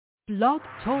Blog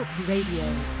Talk Radio.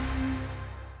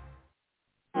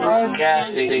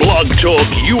 Blog Talk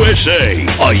USA.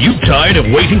 Are you tired of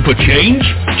waiting for change?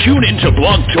 Tune into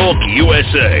Blog Talk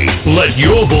USA. Let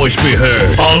your voice be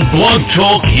heard on Blog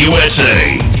Talk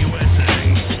USA.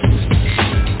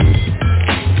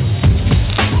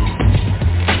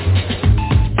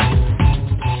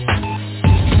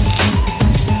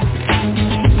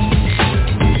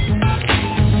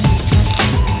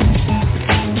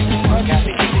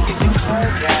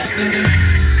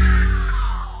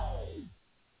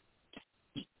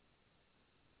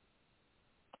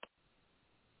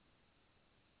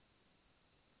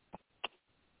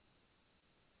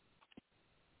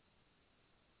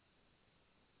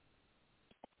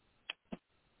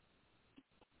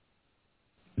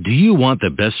 Do you want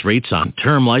the best rates on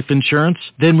term life insurance?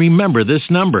 Then remember this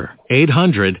number,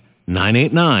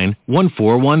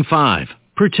 800-989-1415.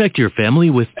 Protect your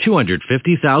family with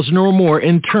 $250,000 or more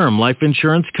in term life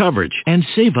insurance coverage and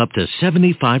save up to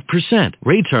 75%.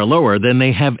 Rates are lower than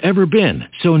they have ever been,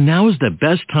 so now is the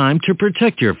best time to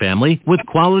protect your family with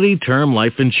quality term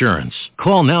life insurance.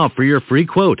 Call now for your free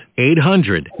quote,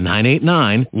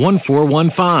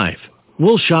 800-989-1415.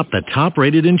 We'll shop the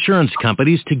top-rated insurance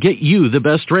companies to get you the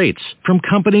best rates from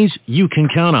companies you can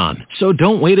count on. So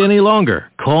don't wait any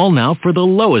longer. Call now for the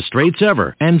lowest rates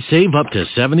ever and save up to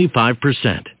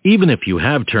 75%. Even if you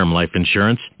have term life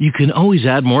insurance, you can always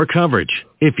add more coverage.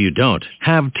 If you don't,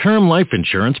 have term life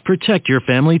insurance protect your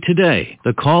family today.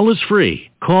 The call is free.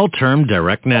 Call Term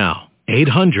Direct now.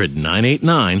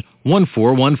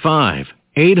 800-989-1415.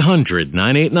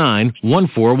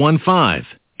 800-989-1415.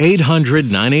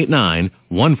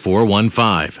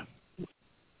 800-989-1415.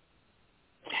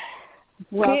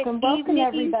 Welcome,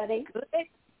 everybody.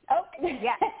 Oh,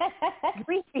 yeah.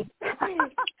 Greetings. I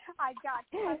got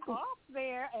cut off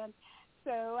there, and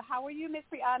so how are you, Miss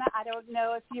Brianna? I don't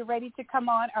know if you're ready to come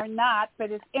on or not, but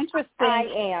it's interesting. I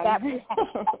am. That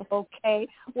okay.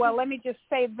 Well, let me just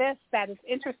say this, that it's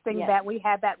interesting that we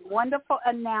had that wonderful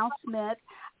announcement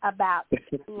about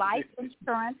life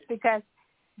insurance, because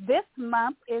this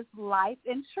month is Life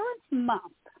Insurance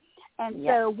Month, and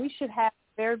so we should have a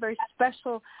very, very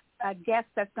special guest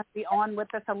that's going to be on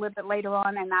with us a little bit later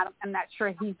on, and I'm not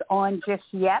sure he's on just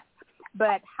yet.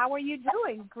 But how are you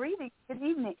doing? Greetings. Good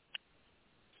evening.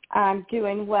 I'm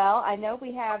doing well. I know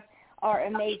we have our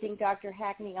amazing Dr.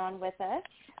 Hackney on with us.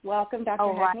 Welcome,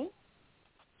 Dr. Hackney.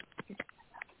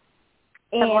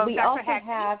 And hello, we Dr. also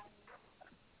Hackney.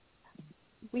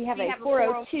 We have a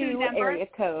 402 area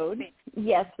code.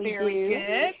 Yes, we do. Very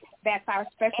good. That's our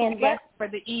special guest for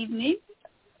the evening.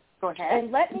 Go ahead.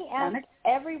 And let me ask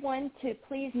everyone to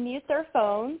please mute their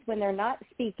phones when they're not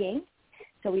speaking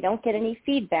so we don't get any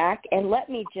feedback. And let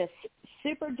me just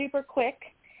super duper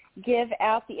quick give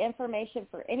out the information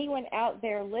for anyone out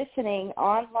there listening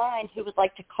online who would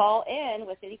like to call in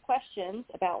with any questions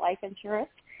about life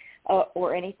insurance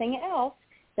or anything else.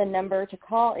 The number to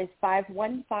call is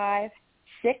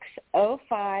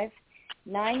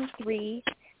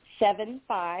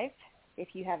 515-605-9375.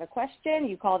 If you have a question,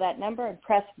 you call that number and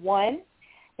press 1.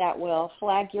 That will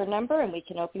flag your number, and we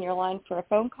can open your line for a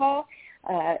phone call.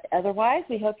 Otherwise,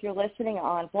 we hope you're listening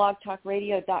on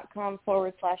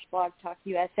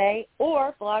blogtalkradio.com/blogtalkusa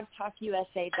or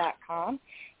blogtalkusa.com.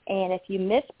 And if you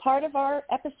missed part of our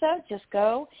episode, just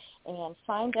go and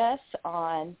find us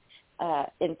on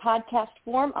in podcast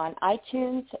form on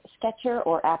iTunes, Stitcher,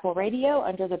 or Apple Radio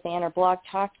under the banner Blog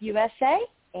Talk USA.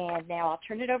 And now I'll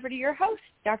turn it over to your host,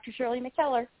 Dr. Shirley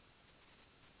McKellar.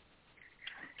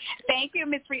 Thank you,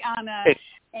 Ms. Brianna.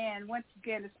 And once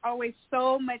again, it's always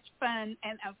so much fun.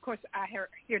 And, of course, I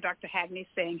hear Dr. Hackney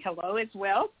saying hello as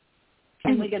well.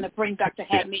 And we're going to bring Dr.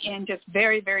 Hackney in just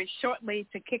very, very shortly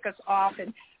to kick us off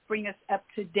and bring us up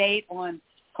to date on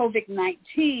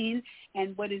COVID-19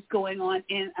 and what is going on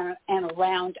in and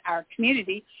around our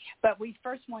community. But we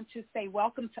first want to say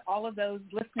welcome to all of those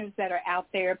listeners that are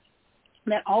out there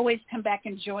that always come back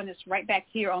and join us right back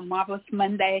here on Marvelous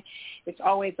Monday. It's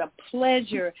always a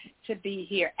pleasure to be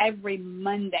here every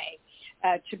Monday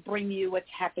to bring you what's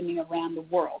happening around the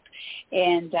world,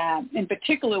 and in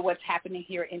particular what's happening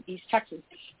here in East Texas.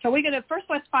 So we're going to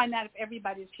let's find out if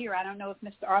everybody's here. I don't know if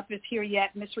Mr. Arthur's here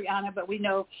yet, Ms. Rihanna, but we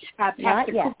know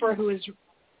Pastor Cooper, who is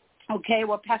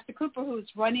Pastor Cooper,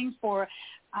 who's running for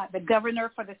the governor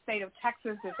for the state of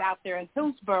Texas, is out there in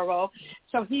Hillsborough.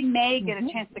 So he may get a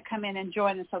chance to come in and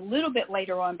join us a little bit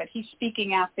later on, but he's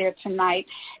speaking out there tonight.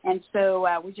 And so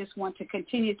we just want to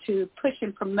continue to push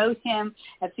and promote him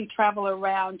as he travels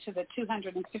around to the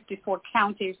 254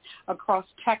 counties across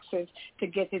Texas to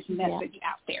get his message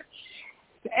out there.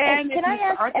 And can I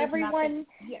ask everyone,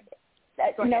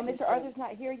 No, Mr. Arthur's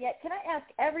not here yet. Can I ask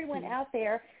everyone out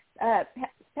there,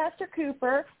 Pastor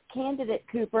Cooper, candidate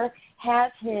Cooper,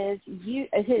 has his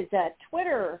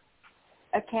Twitter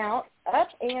account up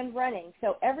and running.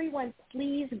 So everyone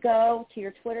please go to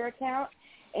your Twitter account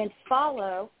and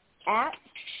follow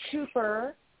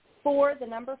 @Cooper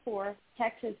 4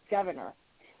 Texas Governor.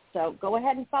 So go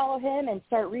ahead and follow him and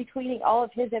start retweeting all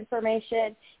of his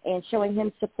information and showing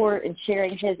him support and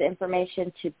sharing his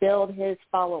information to build his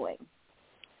following.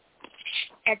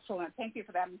 Excellent. Thank you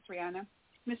for that, Ms. Rihanna.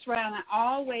 Ms. Rihanna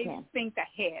always thinks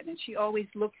ahead, and she always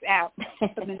looks out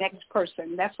for the next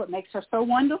person. That's what makes her so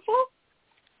wonderful.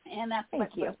 And that's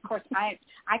what, of course,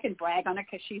 I can brag on her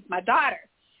because she's my daughter.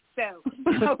 So,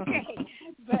 okay,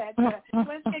 but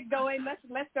let's get going.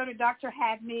 Let's go to Dr.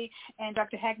 Hagney. And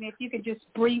Dr. Hagney, if you could just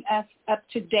bring us up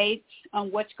to date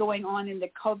on what's going on in the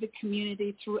COVID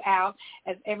community throughout.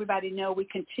 As everybody know, we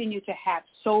continue to have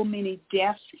so many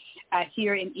deaths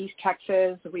here in East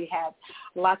Texas. We have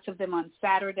lots of them on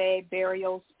Saturday,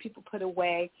 burials, people put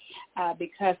away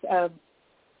because of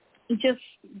just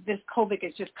this COVID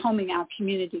is just combing our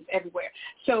communities everywhere.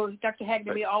 So, Dr.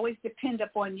 Hagney, we always depend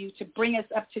upon you to bring us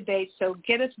up to date. So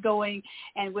get us going,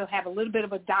 and we'll have a little bit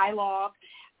of a dialogue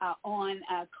on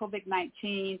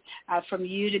COVID-19 from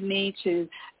you to me to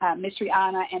Ms.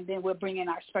 Rihanna, and then we'll bring in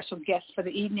our special guest for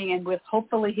the evening, and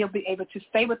hopefully he'll be able to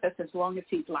stay with us as long as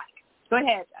he'd like. Go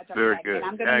ahead, Dr. Very Hagney. good.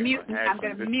 I'm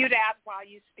going to mute out while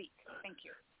you speak. Thank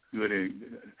you. Good evening.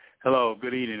 Hello.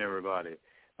 Good evening, everybody.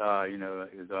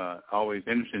 It's always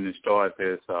interesting to start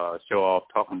this show off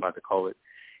talking about the COVID.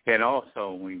 And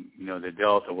also, the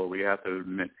Delta, what we have to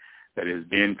admit that has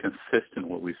been consistent,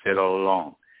 what we said all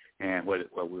along. And what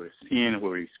we're seeing, what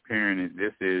we're experiencing,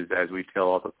 this is, as we tell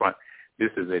off the front, this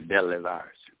is a deadly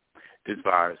virus. This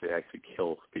virus actually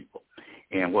kills people.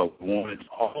 And what we want to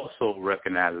also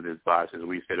recognize with this virus, as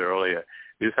we said earlier,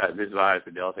 this virus,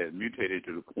 the Delta, has mutated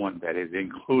to the point that is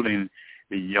including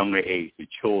the younger age, the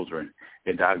children,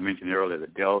 that I mentioned earlier, the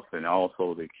adults, and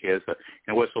also the kids.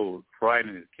 And what's so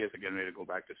frightening is kids are getting ready to go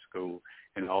back to school,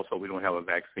 and also we don't have a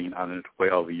vaccine under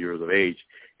 12 years of age.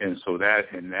 And so that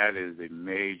is a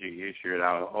major issue. And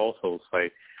I'll also say,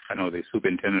 I know the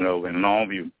superintendent over in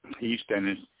Longview, he's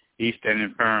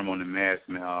standing firm on the mask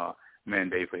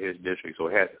mandate for his district, so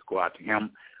it has to go out to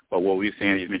him. But what we're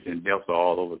seeing, you mentioned deaths are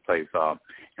all over the place,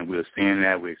 and we're seeing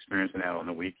that, we're experiencing that on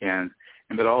the weekends.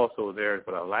 But also there,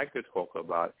 what I like to talk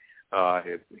about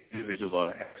is individuals are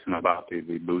asking about the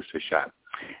booster shot.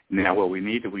 Now, what we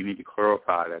need to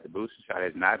clarify that the booster shot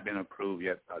has not been approved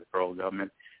yet by the federal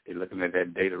government. They're looking at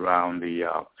that date around the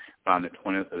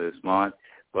 20th of this month.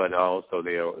 But also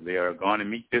they are going to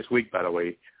meet this week, by the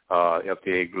way,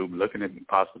 FDA group looking at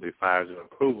possibly Pfizer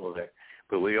approval of that.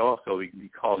 But we can be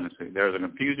calling this. There's a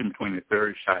confusion between the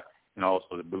third shot and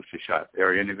also the booster shot. There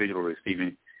are individuals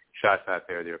receiving shots out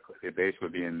there. They're basically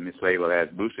being mislabeled as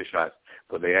booster shots,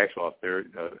 but they actually are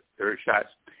third shots.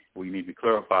 We need to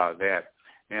clarify that.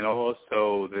 And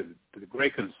also the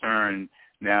great concern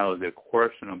now is the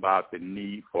question about the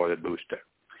need for the booster.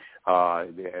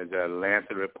 As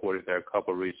Lancet reported, there are a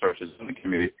couple of researchers in the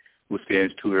committee who say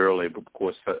it's too early, but of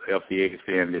course FDA is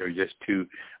saying there are just two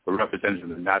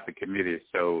representatives, not the committee.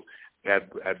 So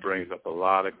that brings up a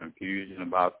lot of confusion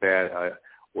about that.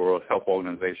 World Health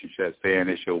Organization saying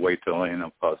they should wait till the end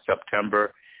of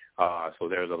September. So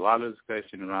there's a lot of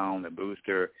discussion around the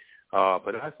booster.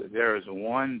 But there is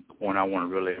one point I want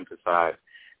to really emphasize,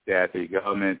 that the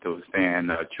government was saying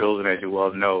children, as you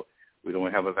well know, we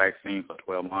don't have a vaccine for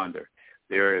 12 months under.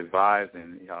 They're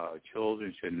advising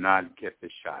children should not get the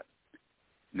shot.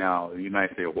 Now, you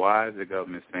might say, why is the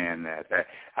government saying that?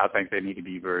 I think they need to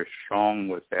be very strong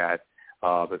with that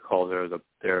because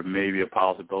there may be a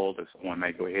possibility that someone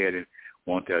may go ahead and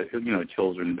want their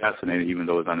children vaccinated even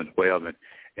though it's under 12.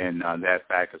 And that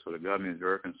factor, so the government is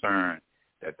very concerned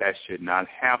that should not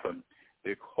happen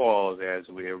because, as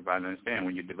everybody understand,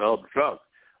 when you develop drugs,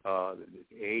 the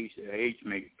age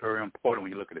makes it very important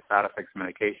when you look at the side effects of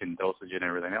medication, dosage, and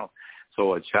everything else.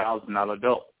 So a child's not an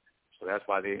adult. So that's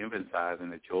why they're emphasizing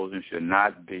that children should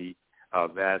not be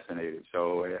vaccinated.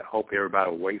 So I hope everybody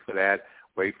will wait for that,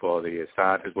 wait for the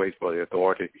scientists, wait for the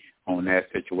authority on that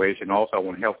situation. Also, I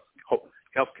want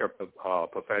healthcare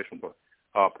professionals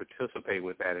participate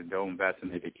with that and don't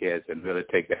vaccinate the kids and really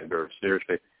take that very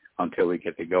seriously until we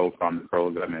get to go from the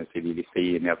federal government,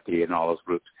 CDC, and FDA, and all those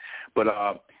groups. But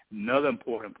another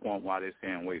important point why they're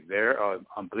saying wait, there are,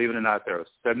 believe it or not, there are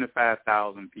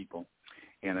 75,000 people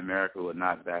in America who are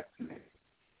not vaccinated.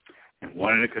 And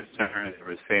one of the concerns they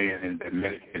were saying is that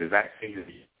Medicaid vaccine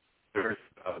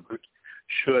groups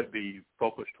should be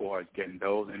focused towards getting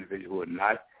those individuals who are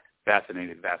not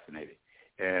vaccinated.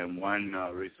 And one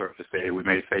researcher said we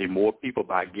may save more people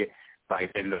by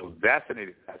getting those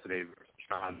vaccinated versus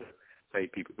trying to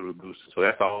save people through the booster. So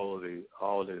that's all the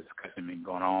discussion been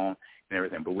going on and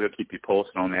everything. But we'll keep you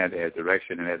posted on that as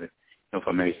direction and as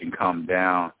information comes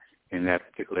down in that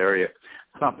particular area.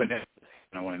 Something that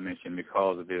I want to mention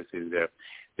because of this is that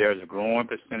there's a growing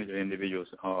percentage of individuals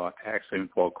asking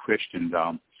for Christians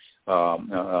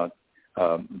because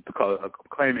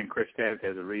claiming Christianity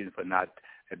as a reason for not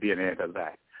being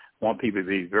anti-vax. I want people to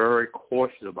be very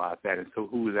cautious about that, and so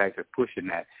who's actually pushing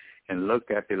that, and look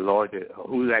at the larger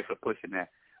who's actually pushing that.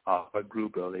 What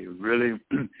group are they really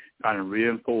trying to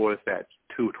reinforce that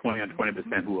 20 and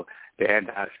 20% who are the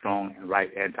anti-strong and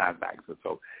right anti-vaxxers?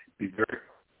 So be very,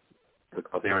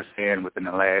 because they were saying within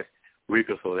the last week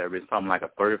or so there has been something like a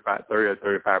 30 or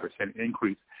 35%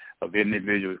 increase of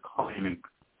individuals claiming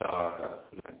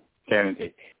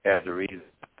Christianity as a reason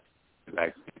for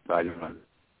vaccine.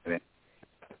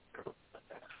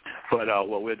 But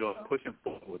what we're doing is pushing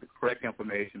forward with the correct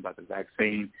information about the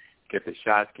vaccine, get the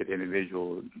shots, get the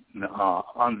individual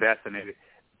unvaccinated,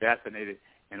 vaccinated,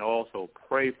 and also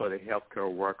pray for the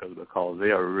healthcare workers because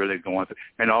they are really going through,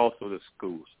 and also the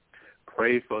schools.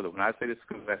 Pray for them. When I say the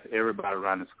schools, that's everybody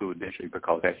around the school district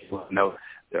because as you know,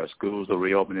 there are schools that are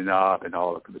reopening up and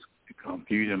all the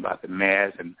confusion about the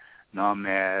mask and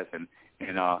non-mask. And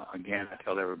again, I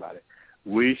tell everybody,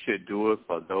 we should do it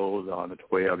for those under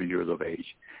 12 years of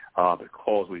age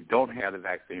because we don't have the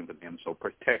vaccine for them. So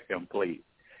protect them, please.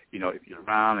 If you're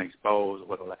around and exposed,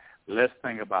 whatever, let's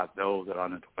think about those that are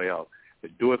under 12.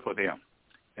 But do it for them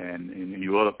and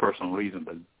your other personal reasons,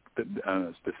 but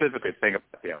specifically think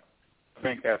about them. I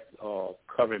think that's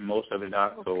covering most of it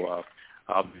out. So,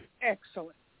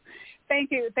 excellent.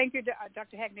 Thank you,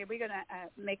 Dr. Hagney. We're going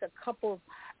to make a couple of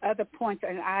other points,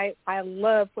 and I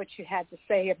love what you had to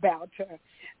say about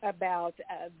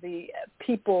the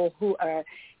people who are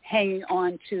hanging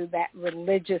on to that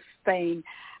religious thing.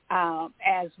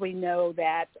 As we know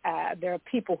that there are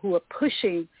people who are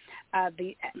pushing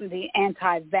the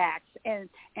anti-vax, and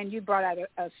you brought out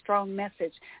a strong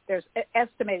message. There's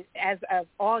estimated, as of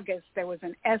August, there was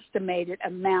an estimated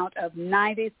amount of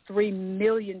 93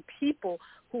 million people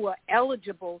who are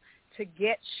eligible to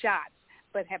get shots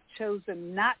but have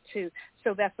chosen not to.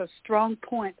 So that's a strong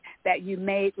point that you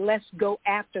made. Let's go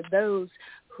after those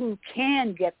who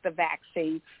can get the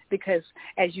vaccine because,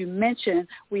 as you mentioned,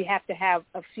 we have to have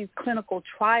a few clinical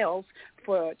trials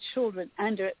for children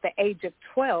under the age of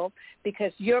 12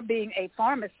 because you're being a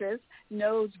pharmacist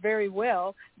knows very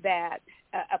well that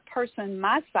a person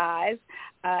my size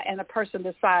and a person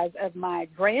the size of my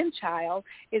grandchild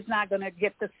is not going to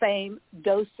get the same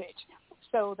dosage.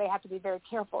 So they have to be very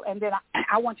careful. And then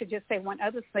I want to just say one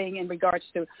other thing in regards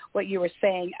to what you were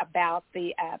saying about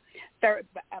the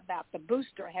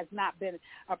booster has not been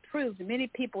approved. Many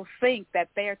people think that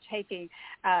they're taking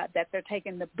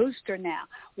the booster now.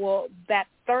 Well, that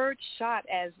third shot,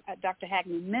 as Dr.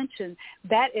 Hagney mentioned,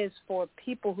 that is for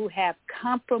people who have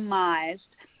compromised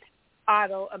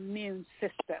autoimmune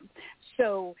system.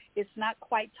 So it's not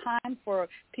quite time for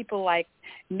people like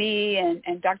me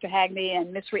and Dr. Hagney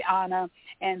and Miss Rihanna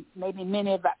and maybe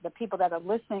many of the people that are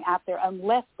listening out there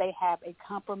unless they have a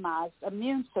compromised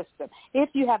immune system. If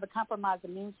you have a compromised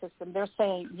immune system, they're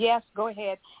saying, yes, go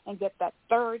ahead and get that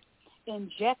third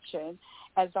injection.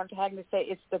 As Dr. Hagney said,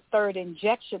 it's the third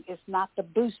injection. It's not the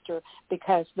booster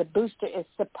because the booster is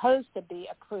supposed to be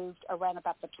approved around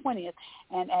about the 20th.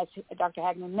 And as Dr.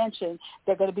 Hagney mentioned,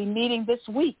 they're going to be meeting this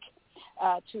week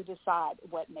to decide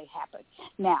what may happen.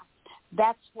 Now,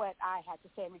 that's what I had to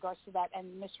say in regards to that.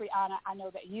 And Ms. Rihanna, I know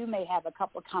that you may have a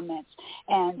couple of comments.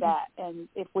 And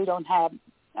if we don't have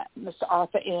Mr.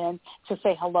 Arthur in to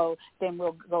say hello, then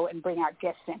we'll go and bring our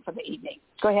guests in for the evening.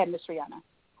 Go ahead, Ms. Rihanna.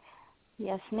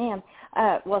 Yes, ma'am.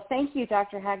 Well, thank you,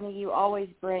 Dr. Hagney. You always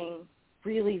bring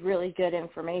really, really good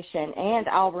information. And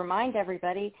I'll remind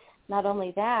everybody, not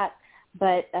only that,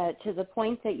 but to the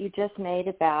point that you just made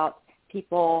about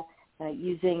people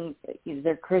using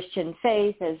their Christian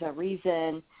faith as a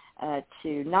reason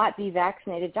to not be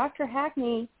vaccinated. Dr.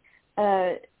 Hagney,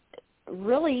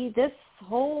 really this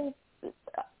whole,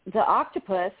 the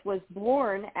octopus was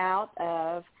born out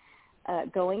of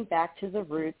going back to the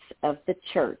roots of the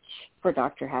church for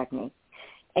Dr. Hagney.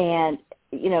 And,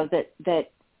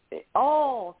 that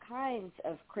all kinds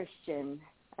of Christian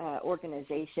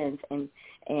organizations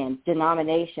and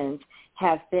denominations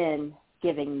have been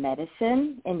giving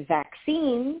medicine and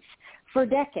vaccines for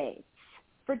decades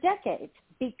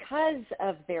because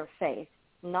of their faith,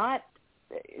 not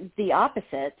the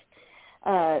opposite.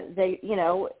 They,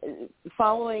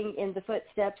 following in the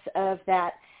footsteps of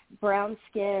that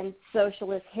brown-skinned,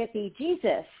 socialist, hippie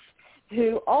Jesus,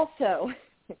 who also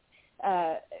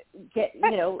I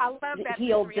love that,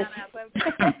 healed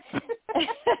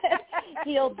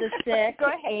healed the sick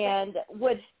and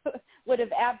would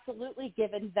have absolutely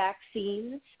given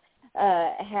vaccines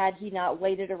had he not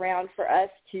waited around for us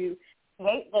to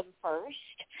vote them first.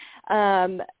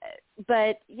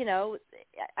 But,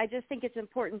 I just think it's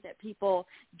important that people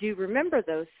do remember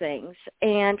those things.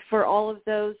 And for all of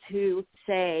those who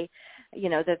say,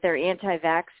 that they're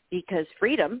anti-vax because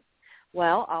freedom,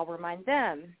 well, I'll remind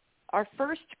them. Our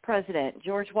first president,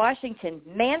 George Washington,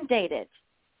 mandated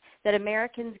that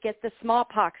Americans get the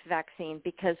smallpox vaccine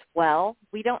because, well,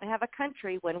 we don't have a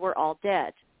country when we're all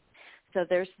dead. So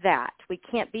there's that. We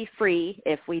can't be free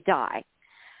if we die.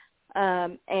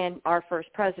 And our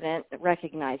first president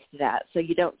recognized that. So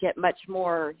you don't get much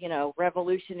more,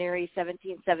 revolutionary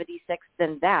 1776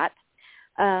 than that.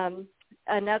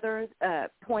 Another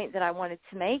point that I wanted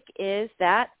to make is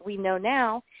that we know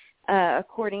now,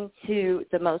 according to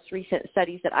the most recent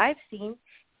studies that I've seen,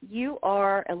 you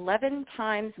are 11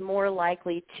 times more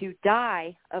likely to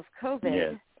die of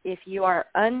COVID if you are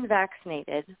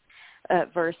unvaccinated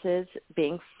versus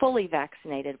being fully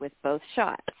vaccinated with both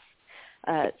shots.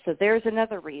 So there's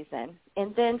another reason.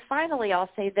 And then finally, I'll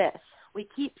say this. We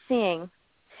keep seeing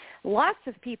lots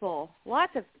of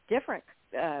different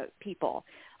people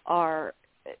are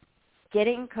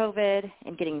getting COVID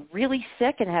and getting really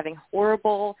sick and having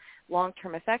horrible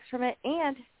long-term effects from it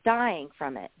and dying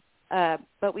from it.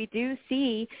 But we do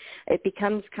see it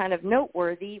becomes kind of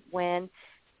noteworthy when,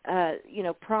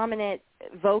 prominent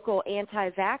vocal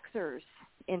anti-vaxxers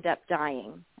end up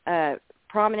dying.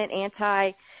 Prominent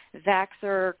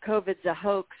anti-vaxxer, COVID's a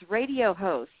hoax radio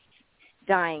hosts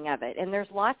dying of it. And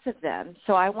there's lots of them.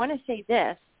 So I want to say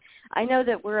this. I know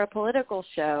that we're a political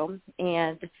show,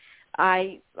 and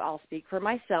I'll speak for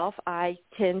myself. I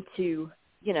tend to,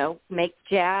 make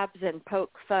jabs and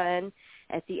poke fun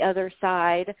at the other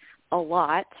side a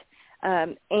lot.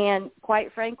 And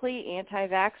quite frankly,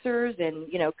 anti-vaxxers and,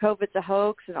 COVID's a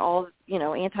hoax and all,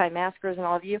 anti-maskers and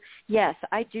all of you, yes,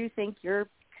 I do think you're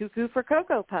cuckoo for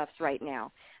Cocoa Puffs right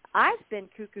now. I've been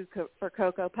cuckoo for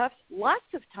Cocoa Puffs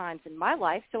lots of times in my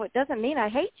life, so it doesn't mean I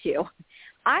hate you.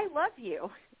 I love you.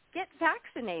 Get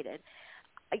vaccinated.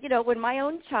 When my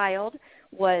own child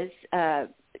was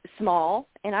small,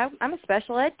 and I'm a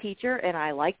special ed teacher, and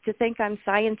I like to think I'm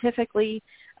scientifically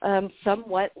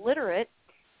somewhat literate,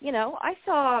 I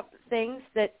saw things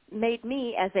that made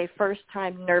me, as a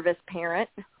first-time nervous parent,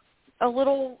 a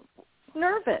little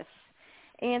nervous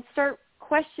and start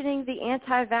questioning the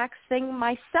anti-vax thing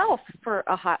myself for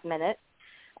a hot minute.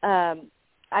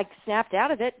 I snapped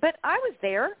out of it, but I was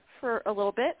there for a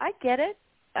little bit. I get it.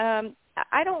 I'm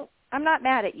not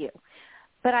mad at you,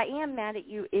 but I am mad at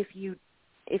you if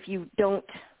you don't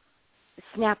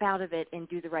snap out of it and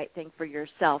do the right thing for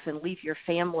yourself and leave your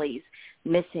families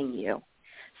missing you.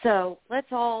 So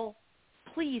let's all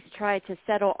please try to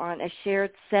settle on a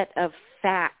shared set of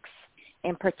facts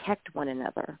and protect one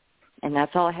another. And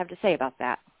that's all I have to say about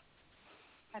that.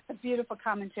 That's a beautiful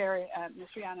commentary, Ms.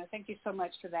 Rihanna. Thank you so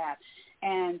much for that.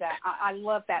 And I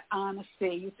love that honesty.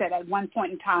 You said at one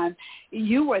point in time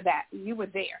you were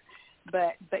there,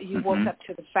 but you woke up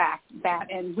to the fact that,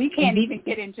 and we can't even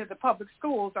get into the public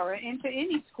schools or into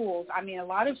any schools. I mean, a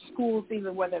lot of schools,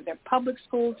 even whether they're public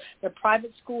schools, they're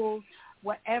private schools,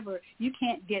 whatever, you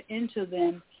can't get into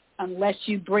them unless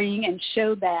you bring and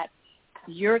show that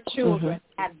your children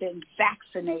have been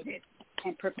vaccinated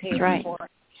and prepared for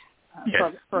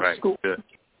school. Good.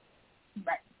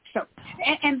 Right. So,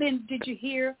 and then did you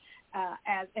hear,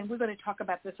 and we're going to talk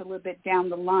about this a little bit down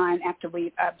the line after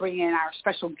we bring in our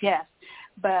special guest,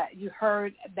 but you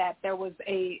heard that there was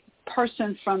a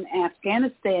person from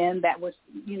Afghanistan that was,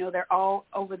 they're all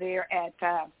over there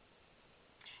at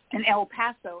in El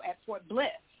Paso at Fort Bliss,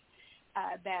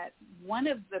 that one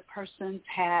of the persons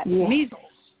had measles.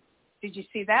 Did you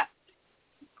see that?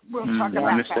 We'll talk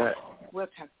about that. We'll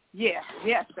talk. Yes,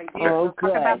 they did. We'll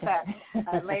talk about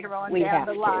that later on down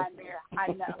the line there. I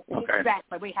know. Okay.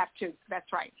 Exactly. We have to. That's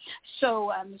right.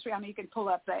 So, Ms. Rihanna, you can pull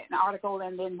up an article,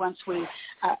 and then once we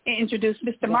introduce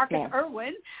Mr. Marcus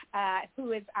Irwin,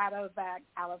 who is out of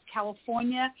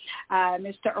California,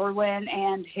 Mr. Irwin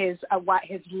and his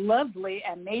lovely,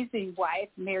 amazing wife,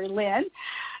 Mary Lynn,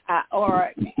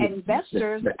 or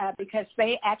investors because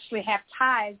they actually have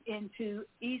ties into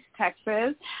East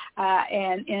Texas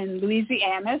and in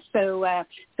Louisiana. So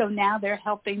now they're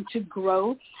helping to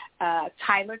grow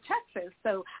Tyler, Texas.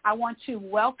 So I want to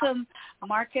welcome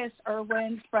Marcus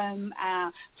Irwin from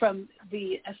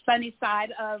the sunny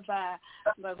side of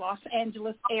the Los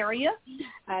Angeles area,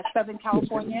 Southern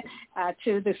California,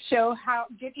 to the show.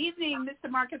 Good evening, Mr.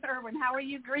 Marcus Irwin. How are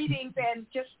you? Greetings, and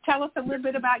just tell us a little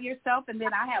bit about yourself, and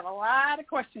then I have a lot of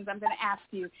questions I'm going to ask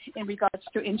you in regards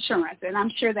to insurance, and I'm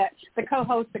sure that the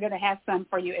co-hosts are going to have some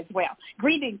for you as well.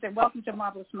 Greetings, and welcome to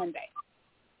Marvelous Monday.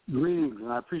 Greetings,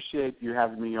 and I appreciate you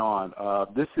having me on.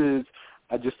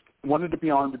 I just wanted to be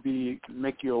on to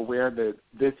make you aware that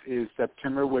this is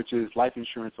September, which is Life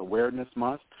Insurance Awareness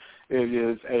Month. It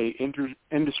is a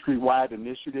industry-wide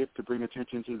initiative to bring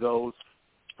attention to those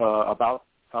about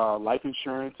life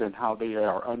insurance and how they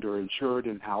are underinsured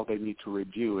and how they need to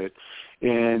review it.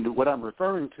 And what I'm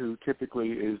referring to typically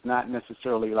is not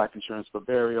necessarily life insurance for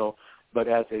burial, but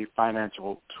as a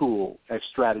financial tool, a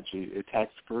strategy, a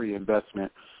tax-free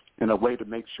investment, in a way to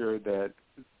make sure that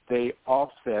they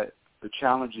offset the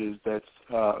challenges that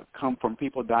come from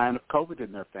people dying of COVID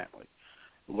in their family,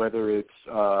 whether it's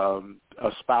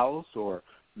a spouse or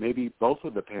maybe both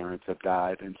of the parents have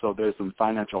died. And so there's some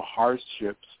financial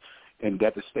hardships and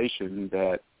devastation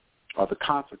that are the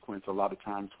consequence a lot of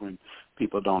times when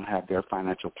people don't have their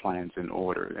financial plans in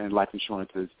order. And life insurance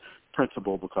is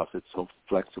principal because it's so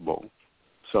flexible.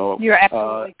 So you're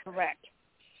absolutely correct.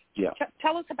 Yeah.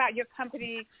 Tell us about your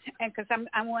company, and because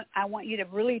I want you to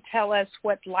really tell us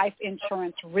what life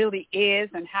insurance really is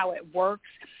and how it works.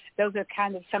 Those are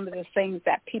kind of some of the things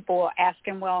that people are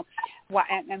asking, well, why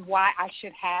I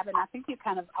should have. And I think you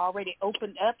kind of already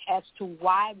opened up as to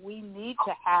why we need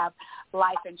to have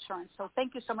life insurance. So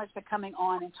thank you so much for coming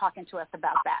on and talking to us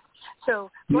about that.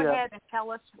 So go ahead and tell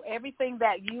us everything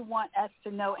that you want us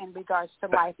to know in regards to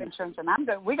life insurance. And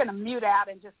we're going to mute out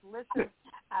and just listen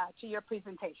to your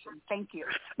presentation. Thank you.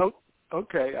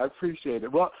 Okay, I appreciate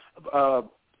it. Well,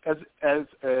 as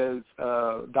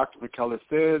Dr. McKellar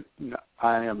said,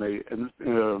 I am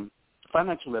a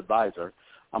financial advisor.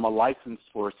 I'm a licensed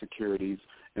for securities,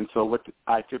 and so what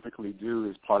I typically do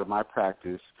as part of my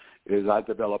practice is I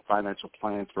develop financial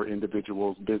plans for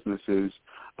individuals, businesses,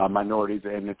 minorities,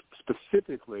 and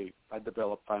specifically I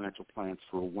develop financial plans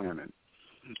for women.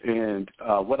 And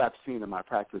what I've seen in my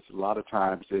practice a lot of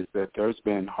times is that there's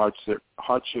been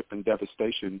hardship and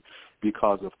devastation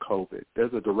because of COVID.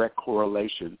 There's a direct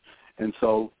correlation. And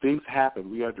so things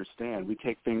happen. We understand. We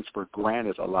take things for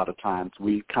granted a lot of times.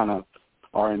 We kind of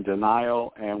are in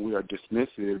denial and we are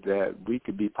dismissive that we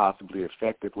could be possibly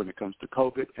affected when it comes to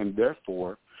COVID, and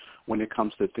therefore when it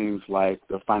comes to things like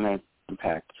the financial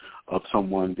impact of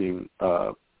someone being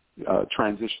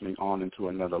transitioning on into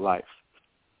another life.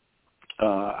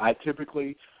 I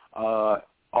typically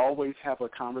always have a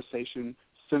conversation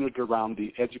centered around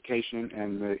the education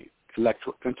and the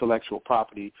intellectual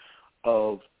property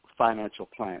of financial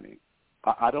planning.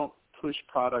 I don't push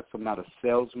products. I'm not a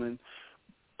salesman.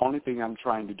 Only thing I'm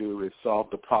trying to do is solve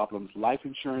the problems. Life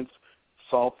insurance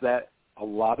solves that a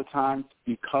lot of times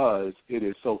because it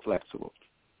is so flexible.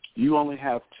 You only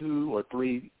have 2 or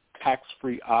 3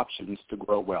 tax-free options to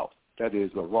grow wealth. That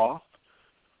is a Roth,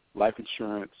 life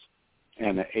insurance,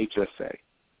 and an HSA,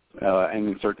 and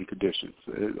in certain conditions.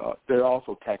 There are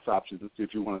also tax options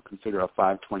if you want to consider a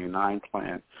 529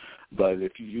 plan, but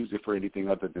if you use it for anything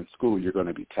other than school, you're going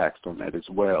to be taxed on that as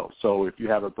well. So if you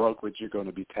have a brokerage, you're going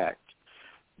to be taxed.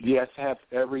 Yes, have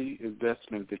every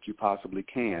investment that you possibly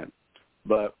can,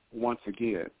 but once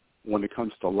again, when it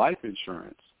comes to life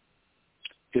insurance,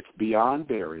 it's beyond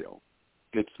burial.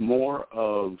 It's more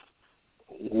of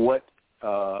what,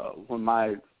 when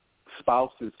my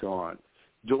spouse is gone,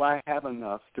 do I have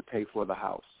enough to pay for the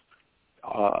house?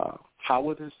 How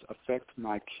will this affect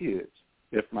my kids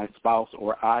if my spouse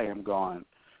or I am gone?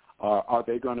 Are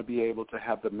they going to be able to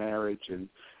have the marriage, and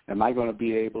am I going to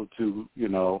be able to,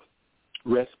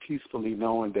 rest peacefully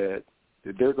knowing that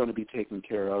they're going to be taken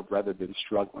care of rather than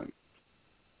struggling?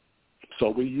 So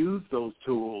we use those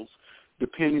tools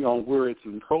depending on where it's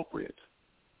appropriate.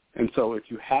 And so if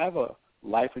you have a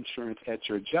life insurance at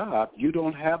your job, you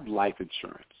don't have life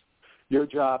insurance. Your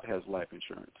job has life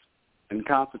insurance. And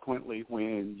consequently,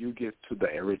 when you get to the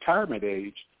retirement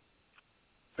age,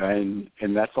 and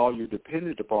that's all you're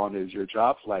dependent upon is your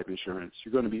job's life insurance,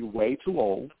 you're going to be way too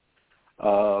old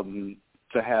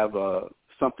to have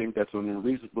something that's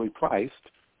unreasonably priced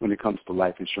when it comes to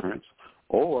life insurance,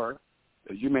 or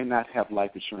you may not have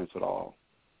life insurance at all.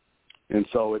 And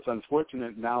so it's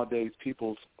unfortunate nowadays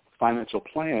people's financial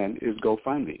plan is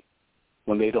GoFundMe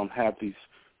when they don't have these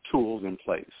tools in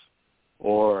place,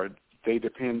 or they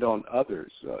depend on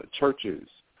others, churches.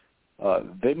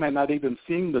 They may not even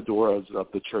sing the doors of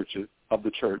the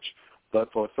church,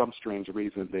 but for some strange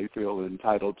reason they feel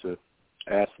entitled to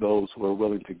ask those who are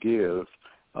willing to give,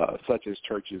 such as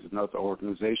churches and other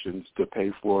organizations, to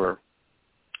pay for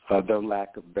the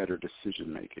lack of better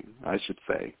decision making, I should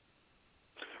say.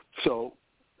 So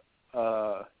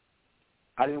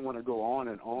I didn't want to go on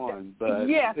and on, but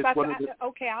yes, it's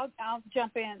okay. I'll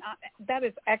jump in. That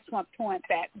is an excellent point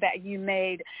that you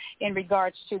made in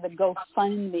regards to the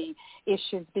GoFundMe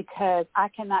issues, because I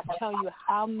cannot tell you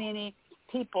how many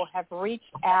people have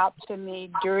reached out to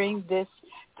me during this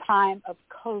time of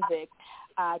COVID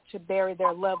to bury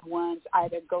their loved ones,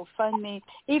 either GoFundMe,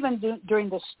 even during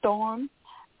the storm.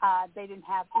 They didn't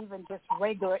have even just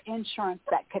regular insurance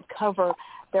that could cover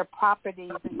their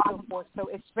properties and so forth. So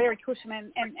it's very crucial.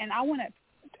 And I want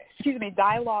to,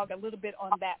 dialogue a little bit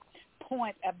on that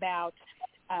point about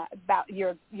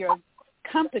your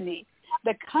company.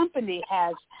 The company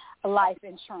has life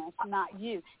insurance, not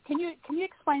you. Can you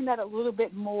explain that a little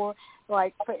bit more?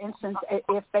 Like, for instance,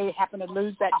 if they happen to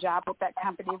lose that job with that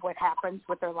company, what happens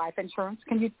with their life insurance?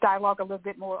 Can you dialogue a little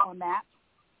bit more on that?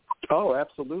 Oh,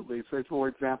 absolutely. So, for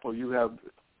example, you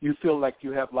feel like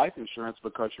you have life insurance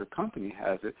because your company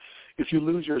has it. If you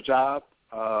lose your job,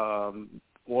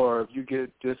 or if you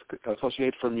get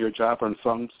disassociated from your job or in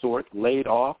some sort, laid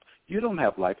off, you don't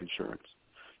have life insurance.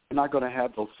 You're not going to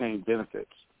have those same benefits.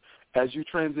 As you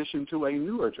transition to a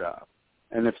newer job,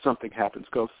 and if something happens,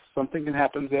 because something can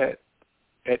happen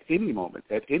at any moment,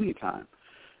 at any time,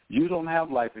 you don't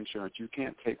have life insurance. You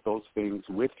can't take those things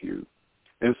with you.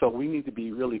 And so we need to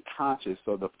be really conscious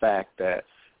of the fact that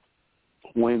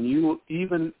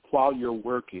even while you're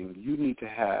working, you need to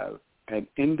have an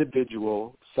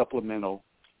individual supplemental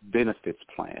benefits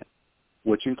plan,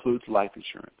 which includes life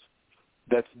insurance,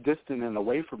 that's distant and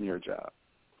away from your job.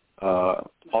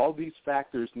 All these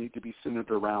factors need to be centered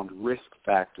around risk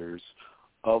factors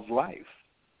of life,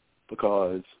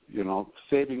 because,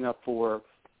 saving up for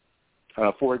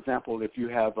example, if you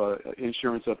have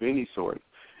insurance of any sort,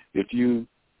 if you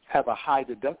have a high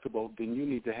deductible, then you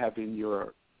need to have in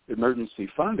your emergency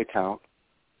fund account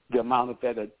the amount of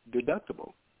that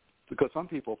deductible. Because some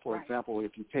people, for example,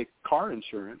 if you take car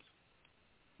insurance,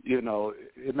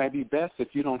 it may be best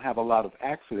if you don't have a lot of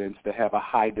accidents to have a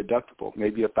high deductible,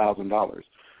 maybe $1,000,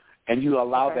 and you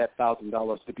allow that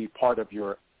 $1,000 to be part of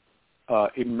your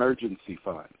emergency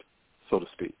fund, so to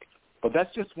speak. But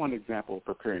that's just one example of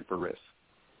preparing for risk.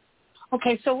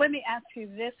 Okay, so let me ask you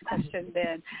this question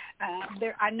then.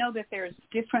 I know that there's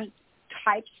different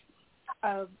types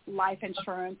of life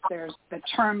insurance. There's the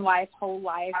term life, whole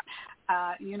life,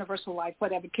 universal life,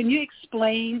 whatever. Can you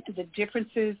explain the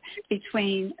differences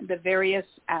between the various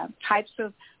types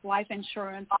of life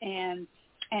insurance and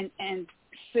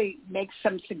make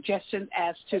some suggestions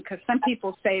as to, because some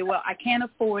people say, well, I can't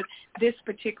afford this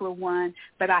particular one,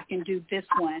 but I can do this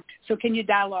one. So can you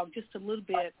dialogue just a little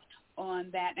bit on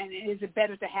that? And is it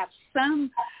better to have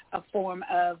some form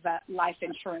of life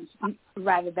insurance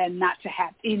rather than not to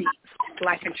have any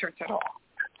life insurance at all?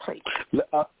 Please.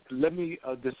 Let me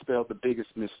dispel the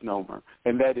biggest misnomer,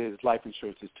 and that is life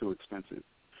insurance is too expensive.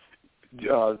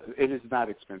 It is not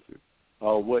expensive.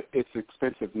 It's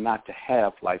expensive not to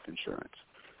have life insurance.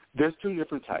 There's two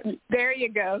different types. There you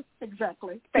go.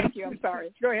 Exactly. Thank you. I'm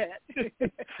sorry. Go ahead.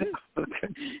 Okay.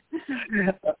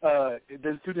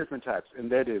 There's two different types, and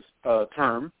that is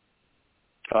term,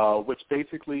 which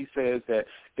basically says that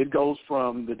it goes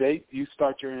from the date you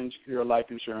start your life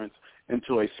insurance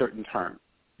into a certain term.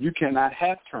 You cannot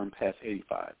have term past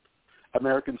 85.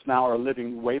 Americans now are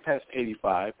living way past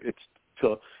 85. It's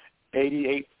to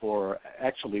 88 for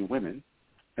actually women,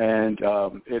 and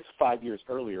it's 5 years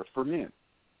earlier for men.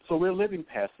 So we're living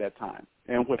past that time.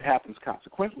 And what happens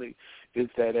consequently is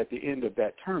that at the end of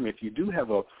that term, if you do have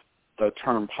a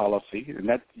term policy, and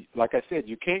that, like I said,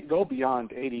 you can't go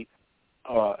beyond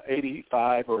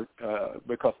 85 or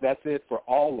because that's it for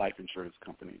all life insurance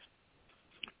companies.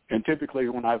 And typically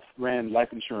when I've ran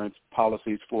life insurance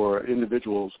policies for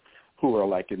individuals who are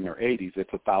like in their 80s,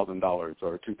 it's $1,000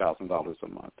 or $2,000 a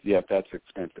month. Yeah, that's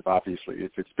expensive. Obviously,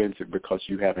 it's expensive because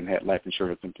you haven't had life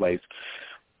insurance in place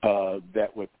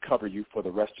that would cover you for the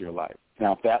rest of your life.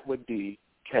 Now, that would be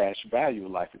cash value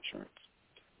life insurance.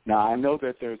 Now, I know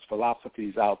that there's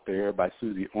philosophies out there by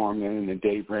Susie Orman and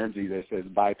Dave Ramsey that says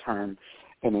buy term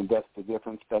and invest the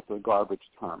difference. That's a garbage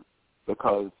term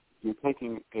because you're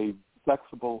taking a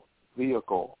flexible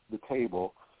vehicle, the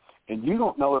table, and you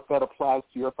don't know if that applies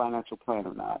to your financial plan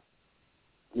or not.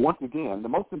 Once again, the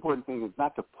most important thing is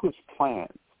not to push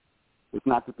plans. is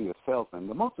not to be a salesman.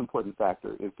 The most important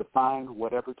factor is to find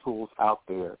whatever tools out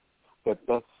there that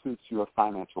best suits your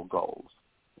financial goals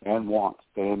and wants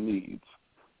and needs.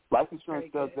 Life insurance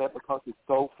does that because it's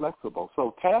so flexible.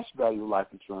 So cash value life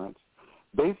insurance,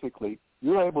 basically,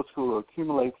 you're able to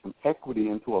accumulate some equity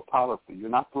into a policy. You're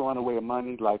not throwing away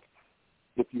money like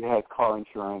if you had car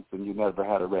insurance and you never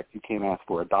had a wreck. You can't ask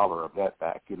for $1 of that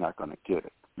back. You're not going to get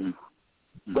it.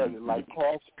 Mm-hmm. But like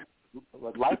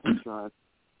life insurance,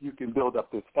 you can build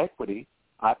up this equity.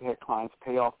 I've had clients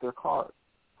pay off their cars.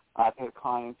 I've had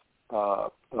clients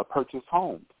purchase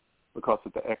homes because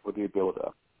of the equity build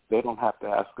up. They don't have to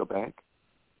ask a bank.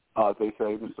 They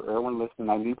say, Mr. Irwin, listen,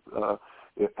 I need to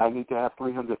have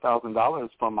 $300,000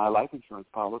 from my life insurance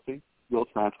policy. We'll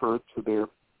transfer it to their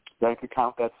bank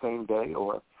account that same day,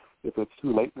 or if it's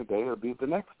too late in the day, it'll be the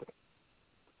next day.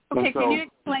 Okay, can you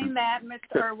explain that,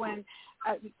 Mr. Irwin?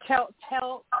 Tell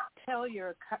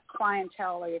your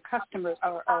clientele or your customers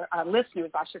or our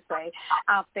listeners, I should say,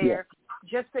 out there,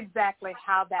 just exactly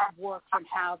how that works and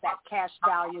how that cash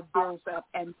value builds up,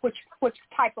 and which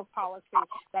type of policy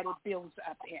that it builds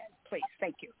up in. Please,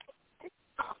 thank you.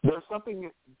 There's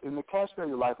something in the cash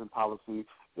value life and policy.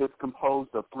 It's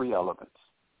composed of 3 elements.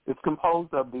 It's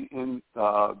composed of the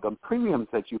premiums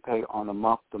that you pay on a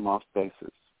month-to-month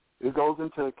basis. It goes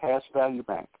into a cash value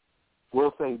bank.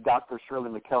 We'll say Dr.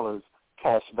 Shirley McKellar's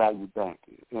cash value bank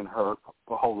in her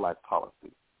whole life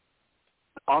policy.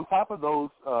 On top of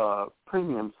those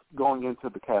premiums going into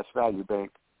the cash value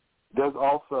bank, there's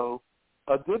also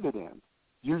a dividend.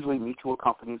 Usually mutual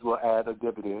companies will add a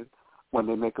dividend when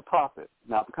they make a profit.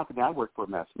 Now, the company I work for,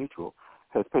 Mass Mutual,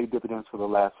 has paid dividends for the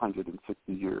last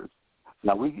 160 years.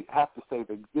 Now, we have to say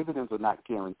that dividends are not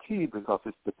guaranteed because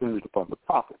it's dependent upon the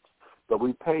profits, but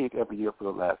we paid every year for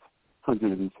the last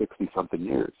 160-something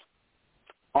years.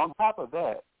 On top of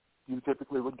that, you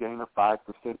typically would gain a 5%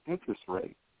 interest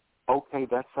rate. Okay,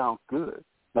 that sounds good.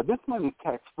 Now, this money is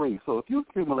tax-free, so if you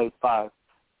accumulate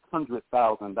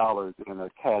 $500,000 in a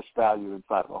cash value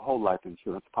inside of a whole life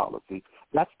insurance policy,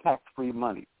 that's tax-free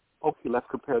money. Okay, let's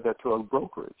compare that to a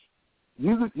brokerage.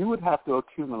 You would have to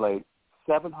accumulate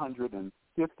 $780,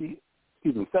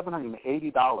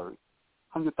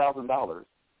 $100,000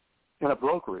 in a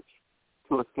brokerage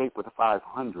to escape with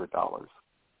 $500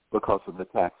 because of the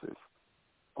taxes.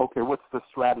 Okay, what's the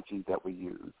strategy that we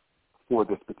use for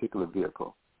this particular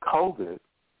vehicle? COVID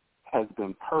has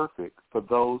been perfect for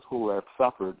those who have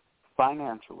suffered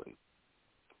financially.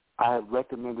 I have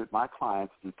recommended my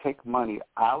clients to take money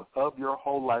out of your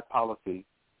whole life policy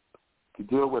to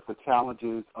deal with the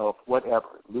challenges of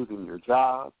whatever, losing your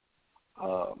job,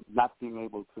 not being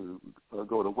able to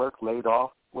go to work, laid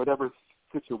off, whatever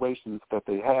situations that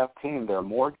they have, paying their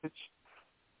mortgage.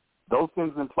 Those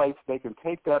things in place, they can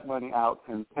take that money out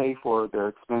and pay for their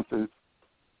expenses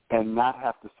and not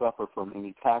have to suffer from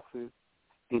any taxes,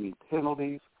 any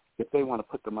penalties. If they want to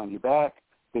put the money back,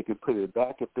 they can put it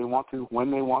back if they want to,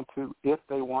 when they want to, if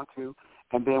they want to.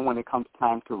 And then when it comes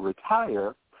time to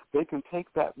retire, they can take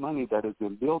that money that has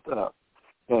been built up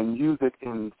and use it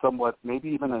in somewhat, maybe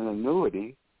even an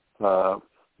annuity,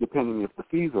 depending if the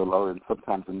fees are low, and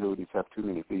sometimes annuities have too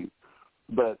many fees.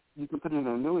 But you can put in an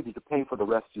annuity to pay for the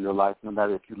rest of your life, no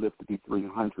matter if you live to be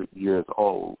 300 years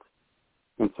old.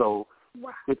 And so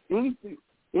if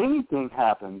anything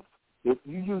happens, if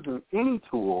you're using any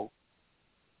tool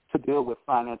to deal with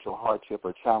financial hardship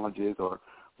or challenges or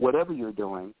whatever you're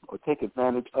doing, or take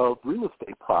advantage of real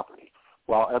estate property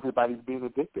while everybody's being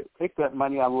addicted, take that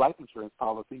money out of life insurance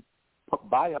policy,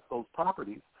 buy up those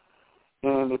properties,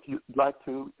 and if you'd like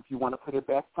to, if you want to put it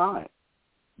back, fine.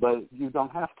 But you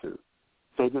don't have to.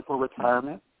 Save it for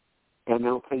retirement, and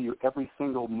it'll pay you every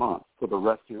single month for the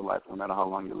rest of your life, no matter how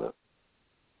long you live.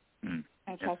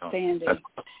 That's outstanding.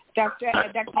 Dr.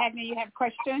 Hagney, you have a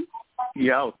question?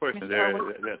 Yeah, I have a question there.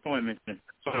 Someone mentioned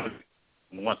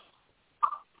once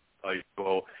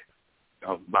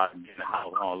about getting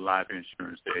all life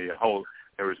insurance. They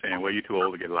were saying, well, you're too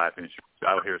old to get life insurance.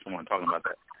 I would hear someone talking about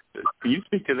that. Can you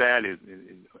speak to that? Is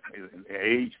an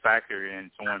age factor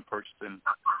in someone purchasing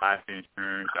life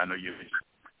insurance? I know you're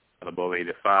above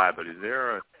 85, but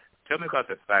tell me about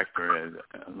the factor as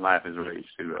life is related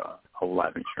to whole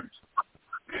life insurance.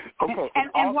 Okay.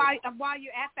 And while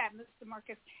you're at that, Mr.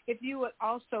 Marcus, if you would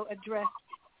also address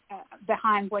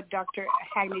behind what Dr.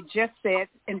 Hagney just said,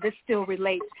 and this still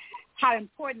relates, how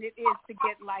important it is to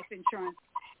get life insurance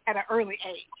at an early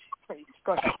age. Please,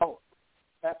 go ahead. Oh,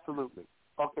 absolutely.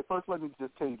 Okay, first let me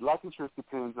just tell you, life insurance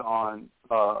depends on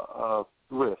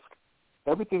risk.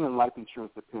 Everything in life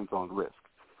insurance depends on risk.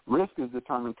 Risk is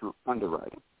determined through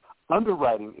underwriting.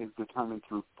 Underwriting is determined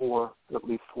through at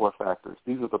least four factors.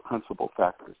 These are the principal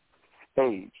factors.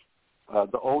 age.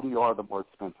 The older you are, the more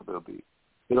expensive it'll be.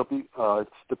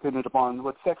 It's dependent upon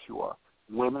what sex you are.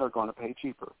 Women are going to pay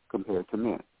cheaper compared to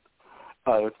men.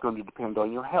 It's going to depend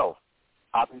on your health.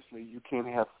 Obviously, you can't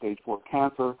have stage 4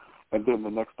 cancer and then the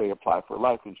next day apply for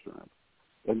life insurance.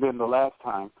 And then the last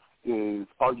time is,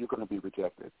 are you going to be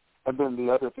rejected? And then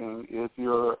the other thing is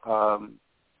your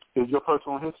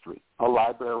personal history. A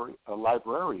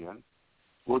librarian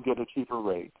will get a cheaper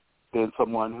rate than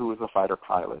someone who is a fighter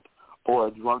pilot or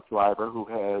a drunk driver who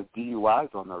has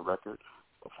DUIs on their record,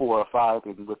 4 or 5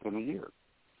 within a year.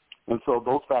 And so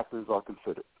those factors are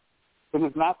considered. And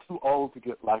it's not too old to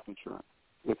get life insurance.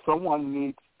 If someone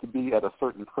needs to be at a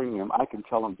certain premium, I can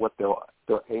tell them what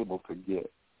they're able to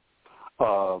get.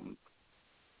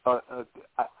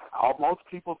 Most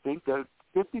people think that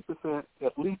 50%,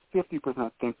 at least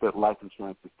 50% think that life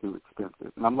insurance is too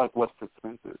expensive. And I'm like, what's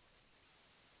expensive?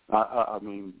 I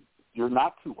mean, you're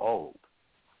not too old.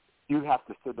 You have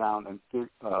to sit down and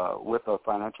with a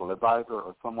financial advisor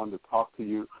or someone to talk to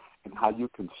you and how you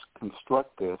can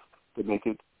construct this to make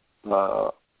it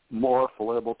more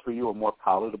affordable to you or more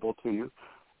palatable to you.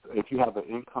 If you have an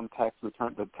income tax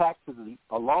return, the taxes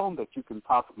alone that you can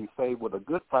possibly save with a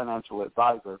good financial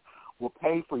advisor will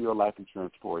pay for your life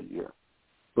insurance for a year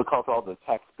because all the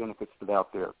tax benefits that are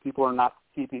out there. People are not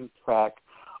keeping track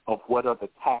of what are the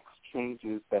tax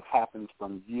changes that happens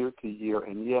from year to year.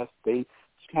 And, yes, they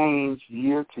change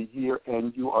year to year,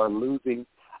 and you are losing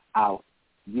out.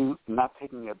 You're not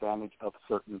taking advantage of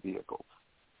certain vehicles.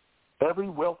 Every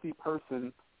wealthy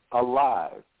person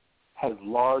alive has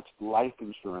large life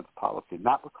insurance policy,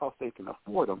 not because they can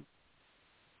afford them,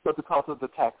 but because of the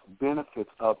tax benefits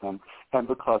of them and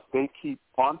because they keep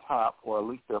on top, or at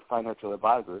least their financial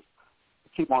advisors,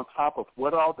 keep on top of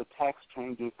what are all the tax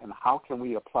changes and how can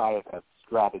we apply it as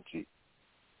strategy.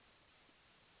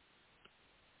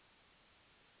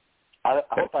 I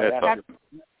hope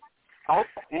I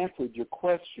answered your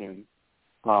question.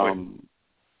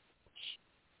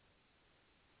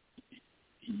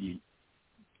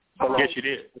 Yes, you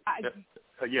did.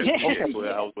 Yes, you did. Well,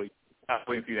 I was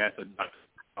waiting for you to answer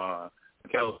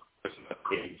McKellar's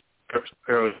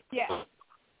question. Yeah.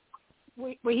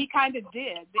 Well, he kind of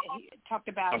did. He talked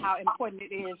about how important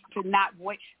it is to not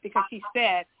wait, because he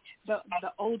said the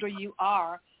older you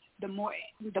are, the more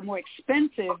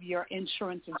expensive your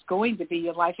insurance is going to be,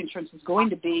 your life insurance is going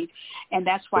to be, and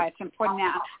that's why it's important.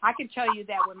 Now, I can tell you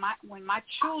that when my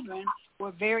children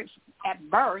were at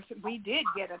birth, we did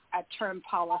get a term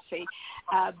policy,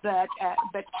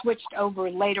 but switched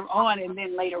over later on, and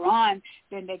then later on,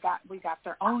 then we got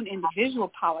their own individual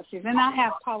policies, and I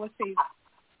have policies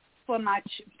for my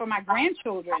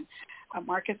grandchildren,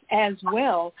 Marcus, as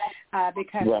well,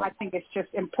 because I think it's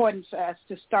just important for us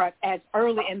to start as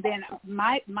early. And then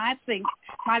my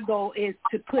goal is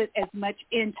to put as much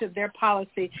into their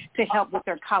policy to help with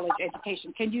their college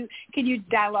education. Can you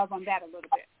dialogue on that a little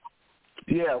bit?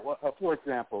 Yeah. Well, for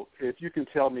example, if you can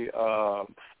tell me,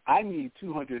 I need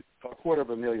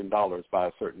 $250,000 by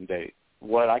a certain date.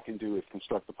 What I can do is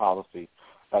construct a policy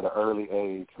at an early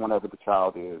age, whenever the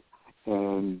child is,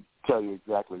 and tell you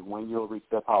exactly when you'll reach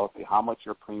that policy, how much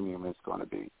your premium is going to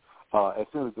be. As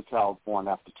soon as the child's born,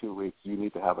 after 2 weeks, you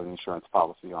need to have an insurance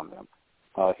policy on them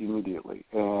immediately.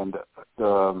 And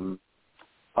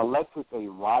unless it's a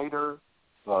rider,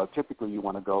 typically you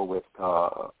want to go with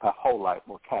a whole life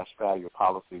or cash value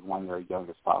policy when they're young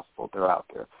as possible. They're out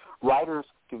there. Riders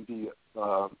can be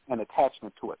an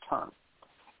attachment to a term,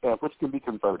 which can be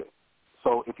converted.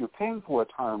 So if you're paying for a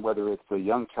term, whether it's a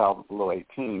young child below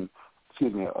 18,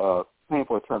 paying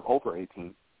for a term over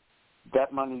 18,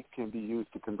 that money can be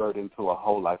used to convert into a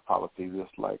whole life policy,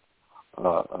 just like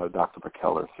Dr.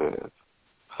 McKellar says.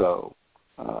 So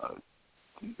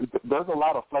there's a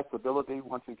lot of flexibility,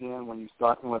 once again, when you're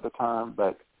starting with a term.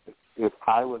 But if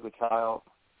I was a child,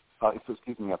 a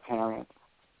parent,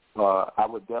 I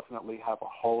would definitely have a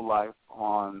whole life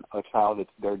on a child.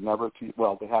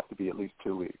 They have to be at least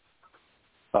 2 weeks.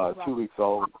 2 weeks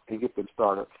old, and get them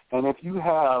started. And if you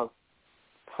have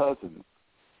cousins,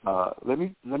 I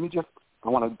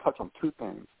want to touch on two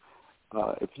things.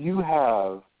 If you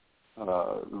have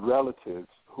relatives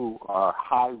who are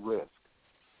high risk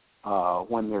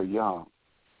when they're young,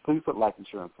 please put life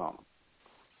insurance on them.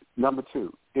 Number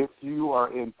two, if you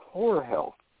are in poor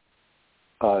health,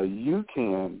 you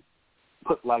can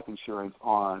put life insurance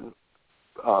on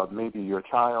maybe your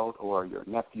child or your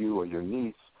nephew or your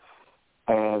niece,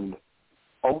 and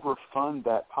overfund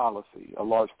that policy, a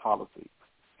large policy.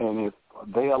 And if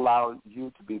they allow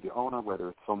you to be the owner, whether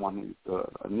it's someone who's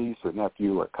a niece or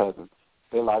nephew or cousin,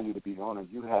 they allow you to be the owner,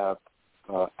 you have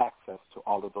access to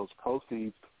all of those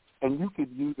proceeds and you could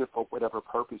use it for whatever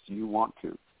purpose you want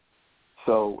to.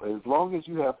 So as long as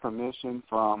you have permission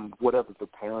from whatever the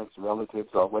parents, relatives,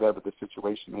 or whatever the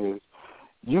situation is,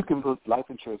 you can put life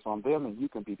insurance on them, and you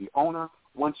can be the owner.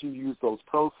 Once you use those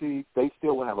proceeds, they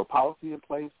still will have a policy in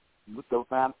place with the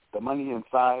money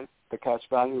inside. The cash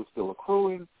value is still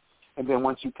accruing, and then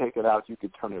once you take it out, you can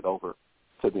turn it over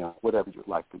to them, whatever you'd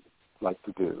like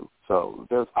to do. So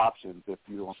there's options if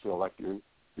you don't feel like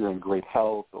you're in great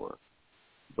health,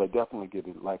 but definitely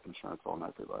getting life insurance on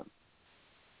everybody.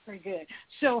 Very good.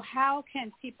 So how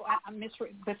can people,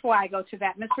 before I go to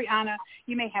that, Ms. Rihanna,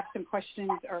 you may have some questions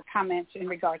or comments in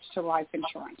regards to life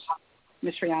insurance.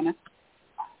 Ms. Rihanna?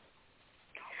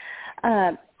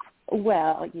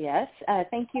 Well, yes.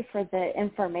 Thank you for the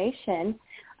information.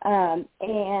 And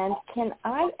can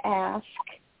I ask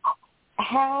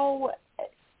how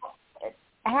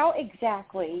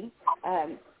exactly,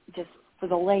 just for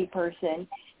the layperson,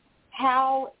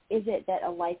 how is it that a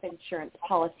life insurance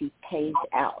policy pays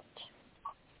out?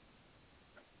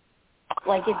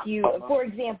 Like if you, for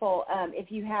example,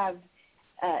 if you have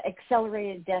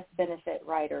accelerated death benefit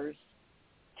riders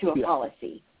to a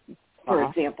policy, for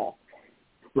example,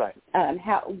 right?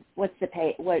 What's the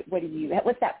pay?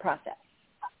 What's that process?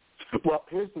 Well,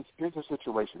 here's the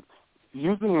situation.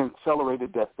 Using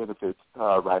accelerated death benefits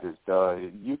riders,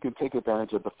 you can take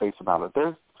advantage of the face amount.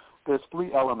 There's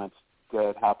three elements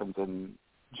that happens in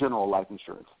general life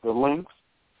insurance. The length,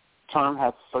 term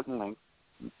has a certain length,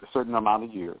 a certain amount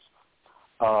of years.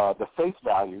 The face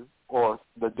value, or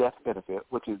the death benefit,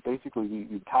 which is basically the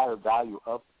entire value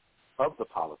of the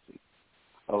policy,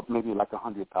 of maybe like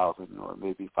 $100,000 or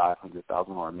maybe $500,000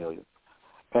 or $1 million,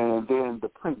 and then the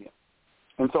premium.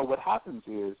 And so what happens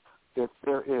is if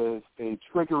there is a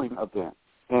triggering event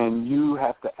and you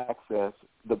have to access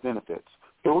the benefits,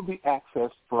 it will be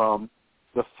accessed from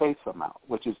the face amount,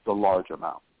 which is the large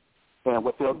amount. And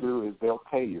what they'll do is they'll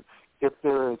pay you. If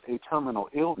there is a terminal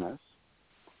illness,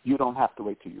 you don't have to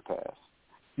wait till you pass.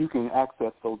 You can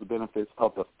access those benefits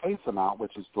of the face amount,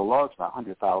 which is the large amount,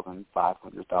 $100,000,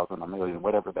 $500,000, $1 million,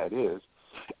 whatever that is,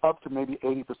 up to maybe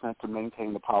 80% to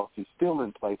maintain the policy still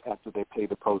in place after they pay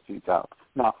the proceeds out.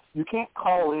 Now, you can't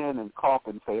call in and cough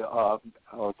and say,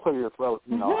 clear your throat,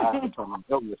 I have a terminal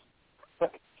illness. I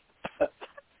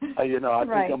think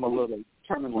I'm a little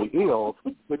terminally ill.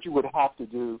 What you would have to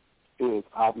do is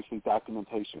obviously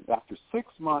documentation. After 6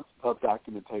 months of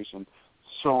documentation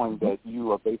showing that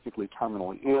you are basically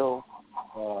terminally ill,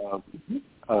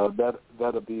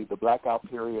 that'll be the blackout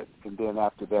period, and then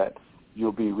after that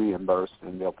you'll be reimbursed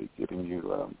and they'll be giving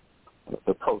you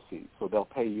the proceeds. So they'll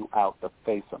pay you out the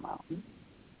face amount.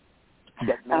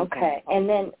 Okay, and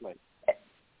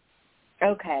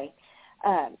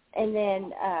then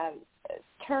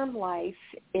term life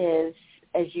is,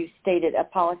 as you stated, a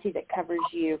policy that covers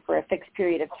you for a fixed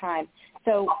period of time.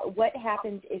 So what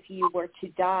happens if you were to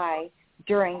die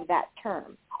during that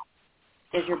term?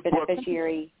 Does your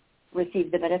beneficiary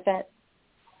receive the benefit?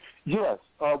 Yes.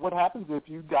 What happens if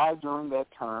you die during that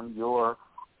term, your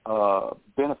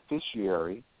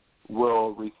beneficiary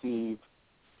will receive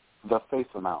the face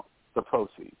amount, the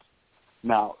proceeds.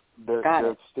 Now, there's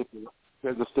a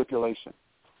stipulation.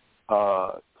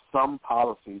 Some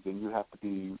policies, and you have to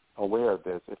be aware of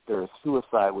this, if there is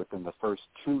suicide within the first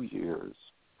 2 years,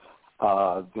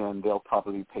 then they'll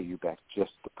probably pay you back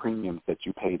just the premiums that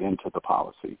you paid into the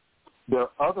policy. There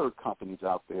are other companies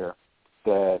out there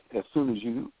that as soon as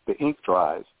the ink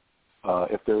dries,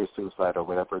 if there is suicide or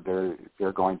whatever,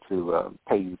 they're going to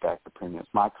pay you back the premiums.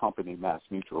 My company, Mass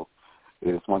Mutual,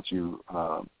 is once you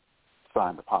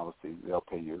sign the policy, they'll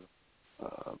pay you,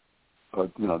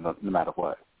 no matter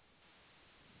what.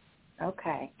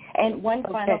 Okay. And one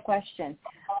final question.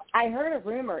 I heard a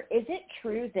rumor. Is it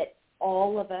true that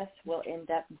all of us will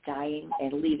end up dying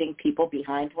and leaving people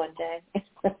behind one day?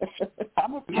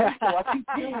 I'm a person. I keep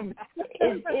feeling.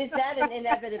 Is that an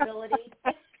inevitability?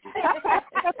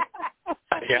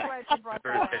 Yeah,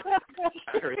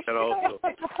 I heard that also.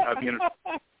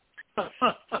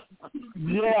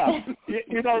 Yeah,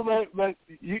 but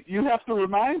you have to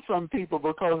remind some people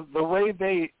because the way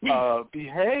they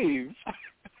behave,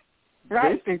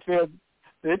 right?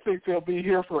 they think they'll be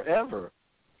here forever.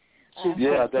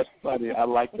 Yeah, that's funny. I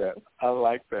like that.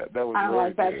 That was I really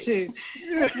like that good. too.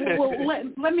 Well,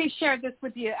 let me share this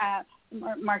with you,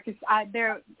 Marcus. I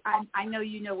know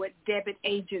you know what debit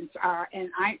agents are, and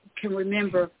I can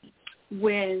remember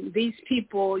when these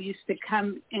people used to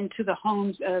come into the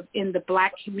homes in the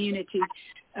black community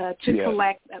to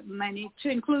collect money to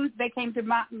include. They came to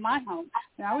my home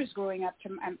when I was growing up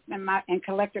and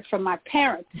collected from my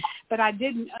parents. But I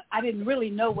didn't really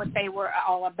know what they were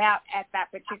all about at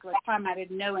that particular time. I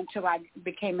didn't know until I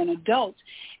became an adult,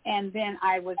 and then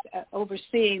I was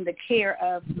overseeing the care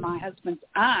of my husband's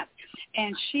aunt,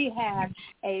 and she had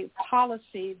a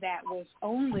policy that was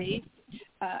only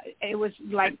it was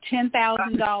like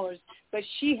 $10,000, but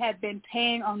she had been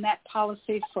paying on that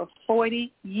policy for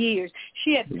 40 years.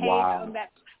 She had paid on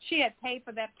that. She had paid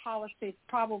for that policy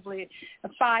probably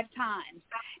 5 times.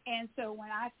 And so when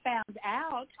I found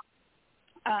out,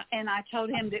 and I told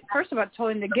him that, first of all, I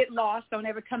told him to get lost, don't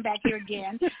ever come back here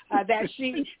again. That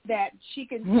she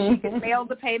can mail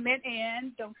the payment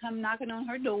in, don't come knocking on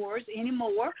her doors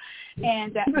anymore.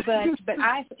 And but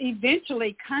I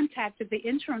eventually contacted the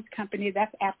insurance company.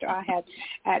 That's after I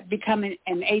had become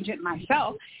an agent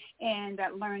myself. And I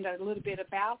learned a little bit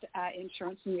about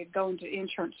insurance, and you're going to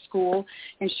insurance school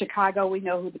in Chicago. We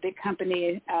know who the big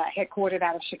company headquartered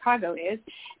out of Chicago is.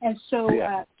 And so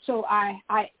so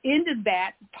I ended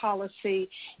that policy,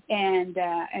 and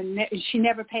she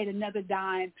never paid another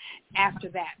dime after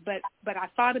that. But I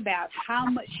thought about how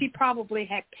much she probably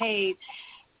had paid,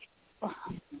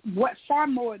 far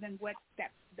more than what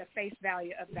the face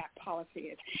value of that policy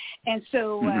is. And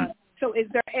so so is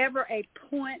there ever a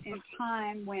point in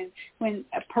time when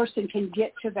a person can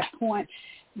get to the point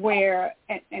where,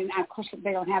 and of course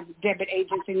they don't have debit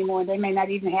agents anymore, and they may not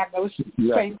even have those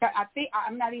things.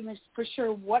 I'm not even for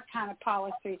sure what kind of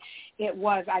policy it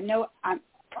was. I know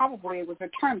probably it was a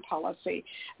term policy.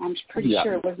 I'm pretty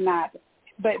sure it was not.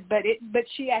 But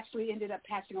she actually ended up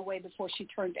passing away before she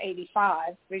turned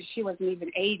 85. She wasn't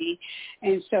even 80,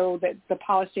 and so the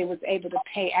policy was able to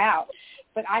pay out.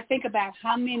 But I think about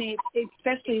how many,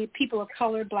 especially people of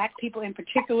color, black people in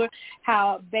particular,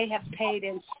 how they have paid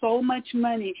in so much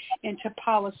money into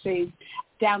policies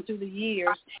down through the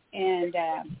years, and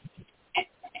that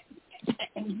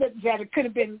it could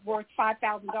have been worth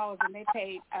 $5,000, and they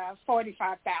paid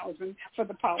 $45,000 for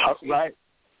the policy.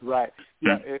 Right.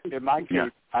 Yeah. In my case,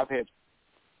 I've had.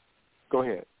 Go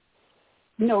ahead.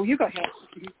 No, you go ahead.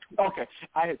 Okay.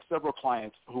 I had several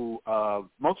clients who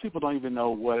most people don't even know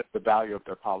what the value of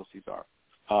their policies are.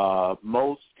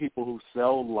 Most people who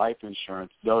sell life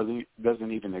insurance doesn't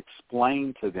even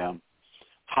explain to them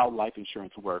how life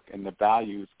insurance works and the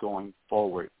values going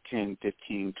forward 10,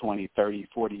 15, 20, 30,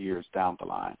 40 years down the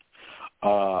line.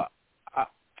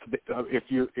 If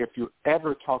you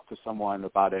ever talk to someone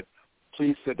about it,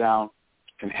 please sit down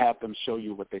and have them show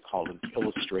you what they call an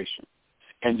illustration.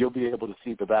 And you'll be able to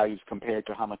see the values compared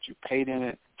to how much you paid in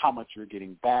it, how much you're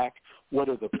getting back, what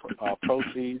are the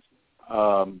proceeds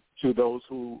to those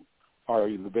who are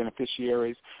the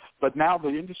beneficiaries. But now the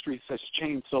industry has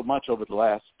changed so much over the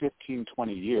last 15,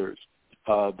 20 years,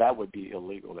 that would be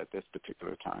illegal at this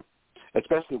particular time,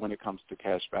 especially when it comes to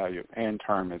cash value and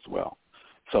term as well.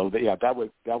 So, that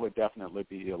would definitely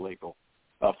be illegal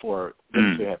for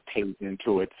them to have paid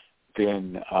into it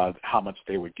than how much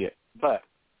they would get. But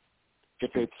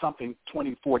if it's something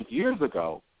 20, 40 years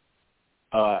ago,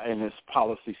 and this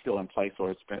policy still in place, or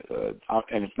it's been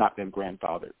and it's not been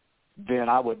grandfathered, then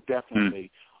I would definitely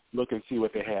look and see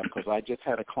what they have. Because I just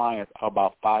had a client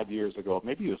about 5 years ago,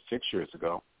 maybe it was 6 years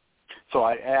ago. So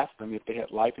I asked them if they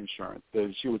had life insurance.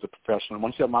 She was a professional.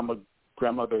 One said, "My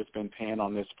grandmother has been paying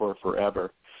on this for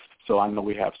forever, so I know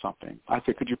we have something." I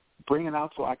said, "Could you bring it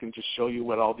out so I can just show you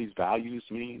what all these values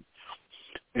mean?"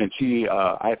 And she,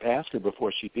 I had asked her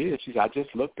before she did. She said, "I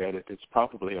just looked at it. It's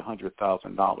probably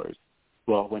 $100,000.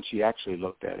 Well, when she actually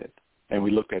looked at it, and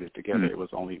we looked at it together, it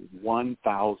was only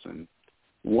 $1,000.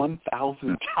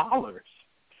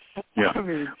 Yeah. I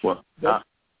mean, well, no,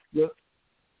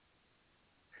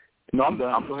 I'm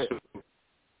done. Go ahead.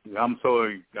 I'm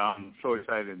so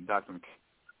excited, Dr. McKellar,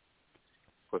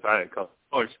 because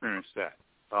I had experienced that.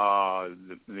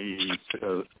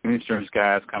 The insurance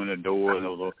guys coming to the door, and it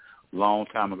was a long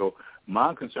time ago.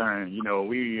 My concern,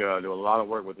 we do a lot of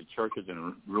work with the churches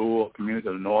in rural communities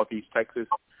of Northeast Texas.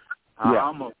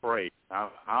 I'm afraid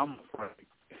that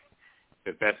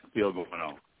that's still going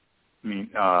on. I mean,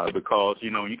 because,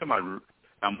 you come out,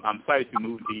 I'm excited to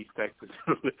move to East Texas.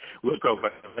 We'll talk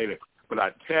about that later. But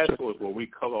our task force, where we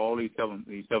cover all these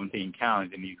 17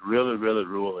 counties in these really, really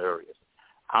rural areas,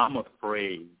 I'm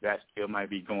afraid that still might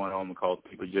be going on because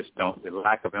people just don't, the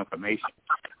lack of information.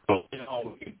 So, we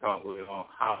can talk a little on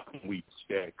how can we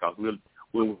check, because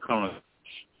we'll come with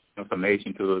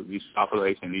information to these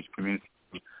populations, these communities.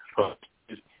 But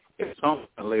it's something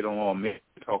later on, maybe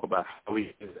talk about how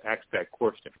we ask that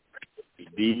question.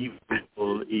 These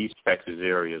rural East Texas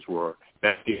areas where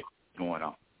that is going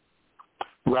on.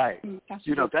 Right. That's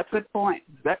that's a good point.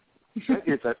 That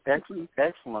is an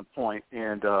excellent point.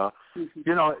 And,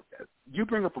 you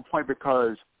bring up a point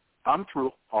because I'm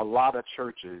through a lot of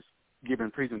churches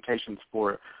giving presentations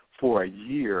for a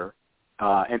year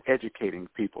and educating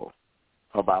people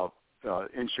about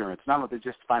insurance, not only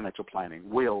just financial planning,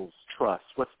 wills, trusts,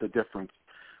 what's the difference,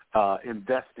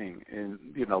 investing in,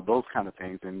 those kind of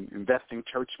things, and investing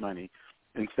church money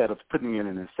instead of putting it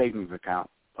in a savings account,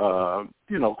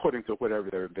 according to whatever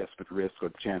their investment risk or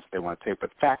chance they want to take. But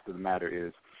the fact of the matter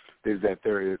is that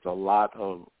there is a lot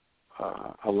of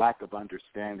a lack of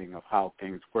understanding of how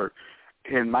things work.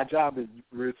 And my job is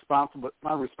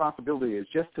my responsibility is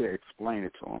just to explain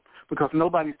it to them, because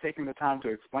nobody's taking the time to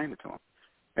explain it to them.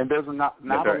 And there's not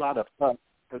a lot of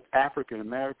African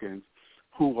Americans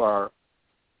who are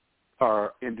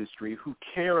industry who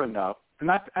care enough.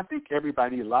 And I think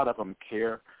a lot of them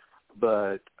care,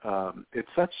 but it's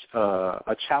such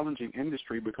a challenging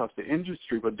industry because the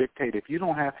industry will dictate if you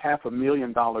don't have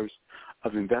 $500,000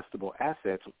 of investable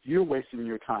assets, you're wasting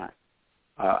your time.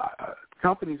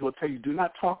 Companies will tell you, do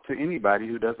not talk to anybody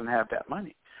who doesn't have that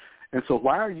money. And so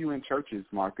why are you in churches,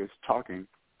 Marcus, talking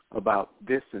about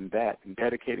this and that and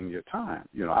dedicating your time?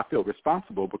 I feel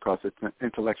responsible because it's an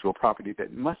intellectual property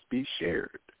that must be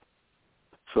shared.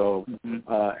 So,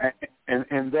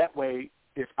 and that way,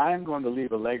 if I'm going to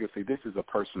leave a legacy, this is a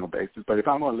personal basis, but if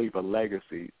I'm going to leave a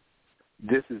legacy,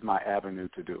 this is my avenue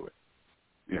to do it.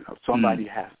 Somebody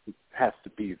has to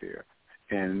be there.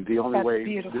 And the only way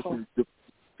beautiful.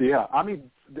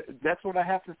 That's what I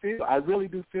have to feel. I really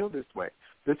do feel this way.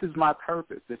 This is my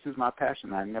purpose. This is my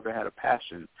passion. I never had a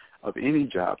passion of any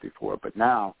job before, but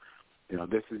now,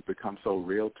 this has become so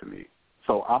real to me.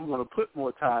 So I'm going to put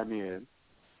more time in,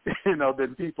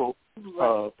 than people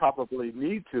probably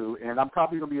need to, and I'm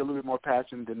probably going to be a little bit more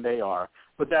passionate than they are,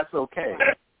 but that's okay.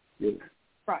 Yeah.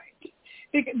 Right.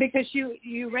 Because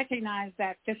you recognize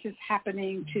that this is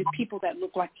happening to people that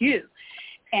look like you.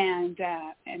 And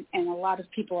a lot of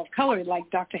people of color, like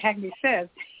Dr. Hagney says,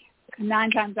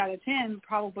 9 times out of 10,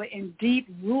 probably in deep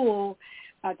rural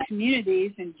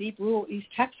communities in deep rural East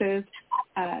Texas,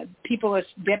 people as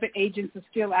debit agents are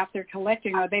still out there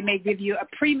collecting, or they may give you a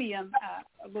premium,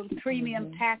 a little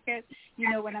premium packet. You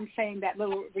know what I'm saying? That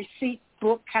little receipt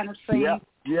book kind of thing.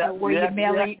 Where you're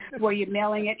mailing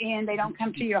it in. They don't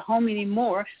come to your home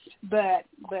anymore, but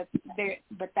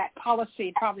that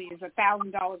policy probably is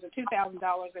 $1,000 or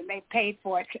 $2,000, and they paid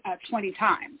for it 20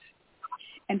 times,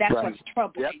 and that's what's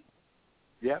troubling.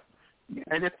 Yep.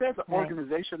 And if there's an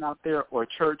organization out there or a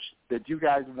church that you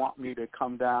guys want me to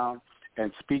come down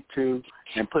and speak to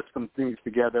and put some things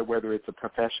together, whether it's a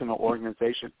professional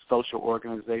organization, social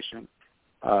organization,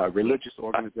 religious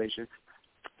organization,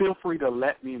 feel free to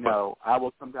let me know. I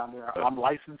will come down there. I'm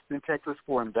licensed in Texas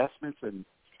for investments and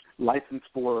licensed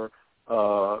for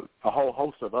a whole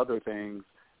host of other things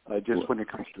just when it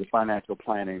comes to financial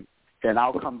planning. And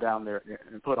I'll come down there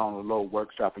and put on a little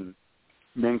workshop and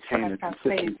maintain a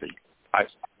consistency. I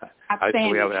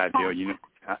we have an idea.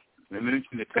 Let me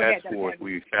mention the task force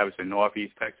we established in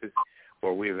Northeast Texas,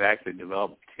 where we have actually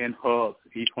developed 10 hubs.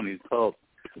 Each one of these hubs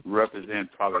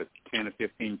represents probably 10 or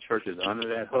 15 churches under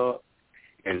that hub.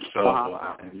 And so,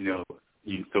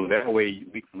 so that way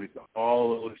we can reach all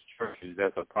those churches.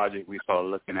 That's a project we started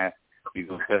looking at. We're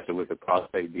going to test it with the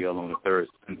prostate deal on the third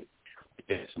Sunday.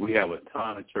 Yes, we have a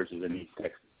ton of churches in East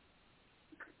Texas.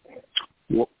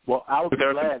 Well, I would be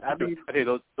glad. I mean,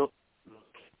 those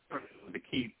the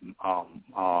key hub,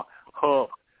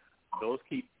 those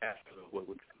key aspects of what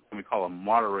we call a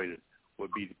moderator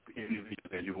would be the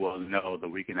individuals that you well know that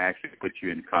we can actually put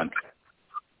you in contact.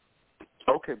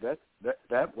 Okay,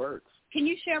 that works. Can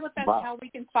you share with us how we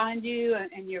can find you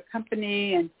and your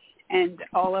company and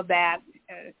all of that,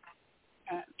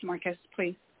 Marcus,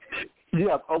 please?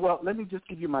 Yeah. Well, let me just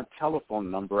give you my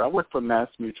telephone number. I work for Mass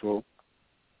Mutual,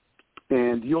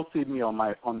 and you'll see me on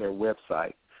their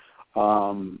website.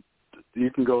 You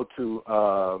can go to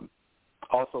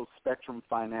also Spectrum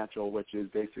Financial, which is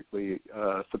basically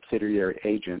a subsidiary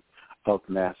agent of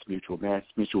Mass Mutual. Mass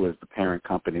Mutual is the parent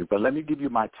company. But let me give you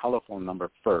my telephone number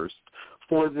first,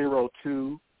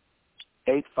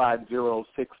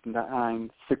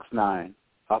 402-850-6969.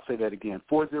 I'll say that again,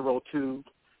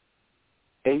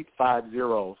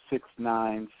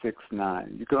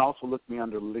 402-850-6969. You can also look me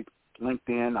under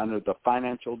LinkedIn under the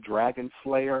Financial Dragon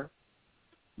Slayer,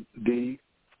 the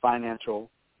Financial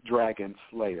Dragon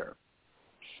Slayer.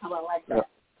 Oh, I like that.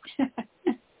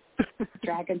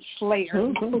 Dragon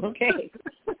Slayer. Okay.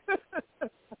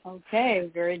 Okay,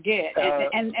 very good.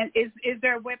 And is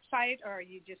there a website, or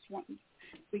you just want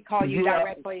we call you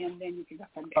directly and then you can go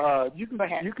from there?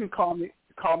 You can call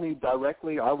call me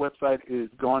directly. Our website is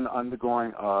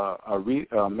undergoing a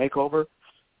makeover,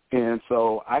 and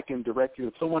so I can direct you.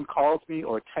 If someone calls me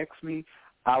or texts me,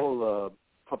 I will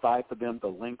provide for them the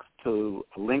links to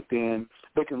LinkedIn.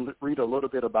 They can read a little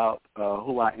bit about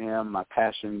who I am, my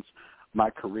passions, my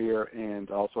career,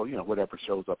 and also, whatever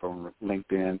shows up on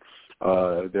LinkedIn.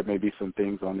 There may be some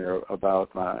things on there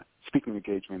about my speaking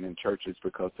engagement in churches,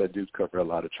 because I do cover a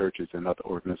lot of churches and other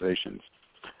organizations.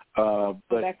 But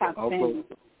that's also,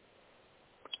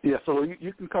 so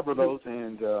you can cover those,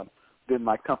 and then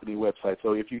my company website.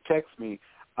 So if you text me,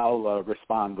 I'll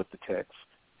respond with the text.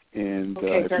 And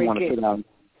if you want to sit down,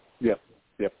 yep.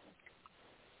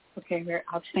 Okay, very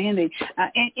outstanding.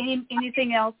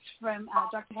 Anything else from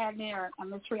Dr. Hagney or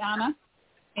Ms. Rihanna?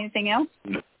 Anything else?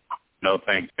 No,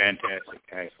 thanks. Fantastic.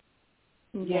 Thanks.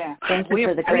 Yeah, thank you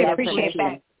for the great appreciate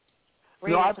that.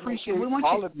 No, I appreciate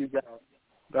all of you guys.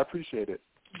 I appreciate it.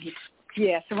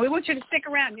 Yes, and we want you to stick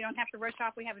around. You don't have to rush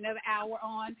off. We have another hour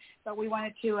on, but we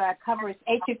wanted to cover it's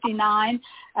 8:59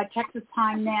 Texas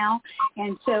time now,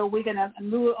 and so we're going to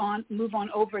move on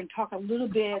over and talk a little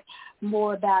bit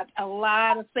more about a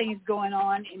lot of things going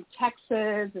on in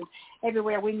Texas and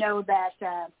everywhere. We know that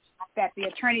the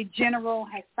Attorney General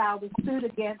has filed a suit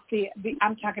against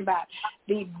I'm talking about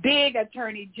the big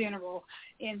Attorney General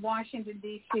in Washington,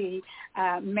 D.C.,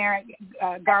 Merrick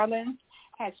Garland,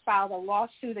 has filed a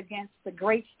lawsuit against the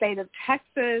great state of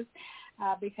Texas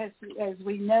because, as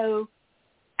we know,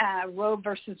 Roe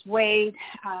versus Wade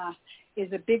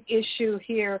is a big issue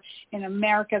here in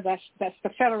America. That's the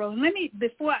federal. And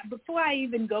before I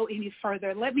even go any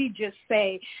further, let me just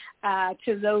say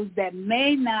to those that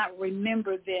may not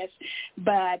remember this,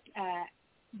 but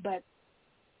the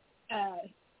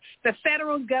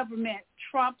federal government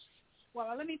trumps.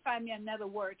 Well, let me find me another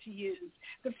word to use.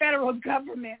 The federal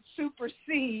government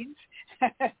supersedes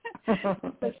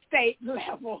the state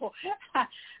level.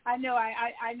 I know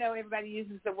everybody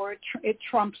uses the word, it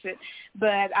trumps it,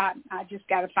 but I just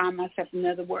got to find myself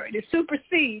another word. It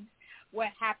supersedes what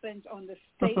happens on the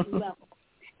state level.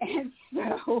 And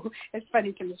so it's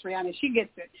funny to Ms. Rihanna. She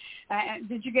gets it.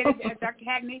 Did you get it, Dr.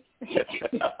 Hagney?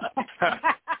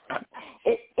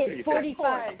 It's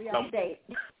 45, the state.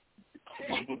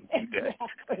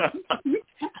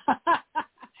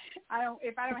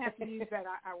 If I don't have to use that,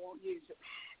 I won't use it.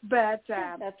 But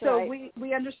so right.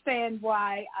 we understand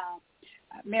why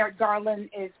Merrick Garland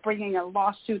is bringing a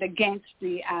lawsuit against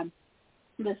the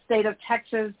state of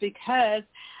Texas, because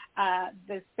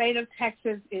the state of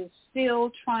Texas is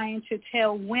still trying to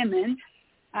tell women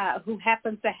who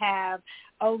happen to have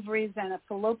ovaries and a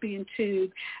fallopian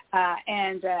tube,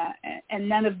 and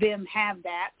none of them have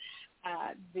that.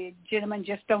 The gentlemen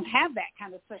just don't have that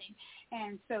kind of thing,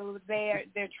 and so they're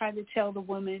trying to tell the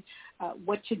woman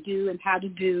what to do and how to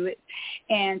do it.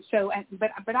 And so, but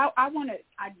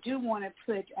I do want to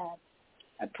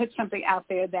put something out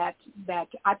there that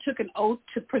I took an oath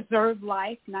to preserve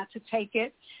life, not to take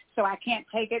it. So I can't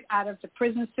take it out of the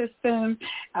prison system.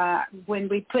 When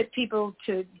we put people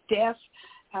to death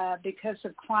because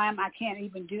of crime, I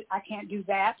can't do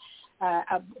that.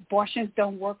 Abortions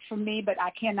don't work for me, but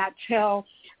I cannot tell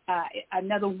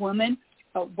another woman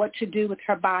what to do with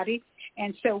her body.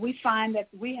 And so we find that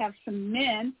we have some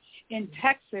men in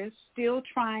Texas still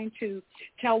trying to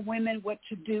tell women what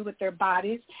to do with their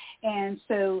bodies. And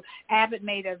so Abbott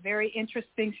made a very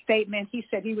interesting statement. He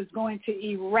said he was going to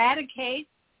eradicate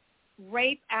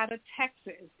rape out of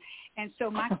Texas. And so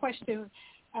my question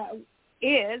was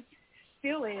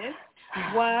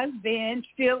then,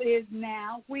 still is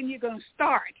now, when you're going to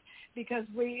start, because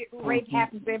rape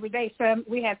happens every day.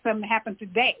 We had something happen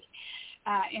today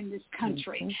in this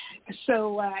country,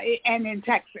 so and in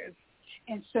Texas.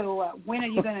 And so when are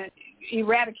you going to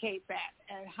eradicate that,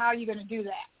 and how are you going to do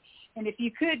that? And if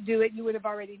you could do it, you would have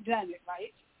already done it,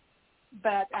 right?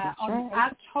 But on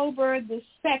October the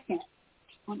 2nd,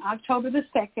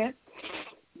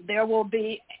 there will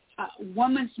be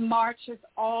women's marches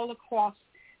all across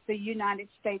the United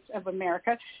States of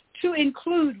America, to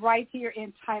include right here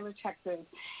in Tyler, Texas.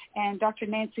 And Dr.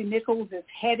 Nancy Nichols is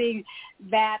heading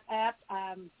that up.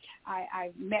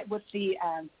 I met with the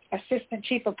Assistant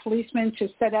Chief of Policemen to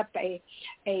set up a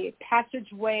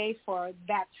passageway for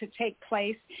that to take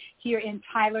place here in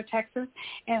Tyler, Texas.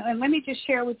 And let me just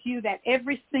share with you that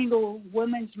every single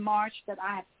women's march that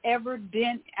I've ever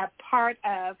been a part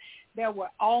of, there were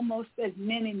almost as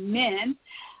many men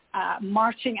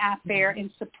marching out there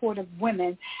in support of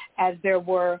women as there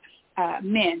were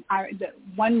men.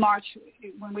 One march,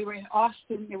 when we were in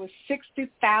Austin, there was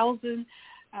 60,000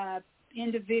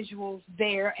 individuals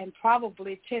there and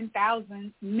probably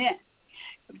 10,000 men.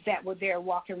 that were there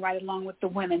walking right along with the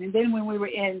women. And then when we were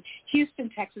in Houston,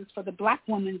 Texas for the Black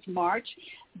Women's March,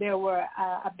 there were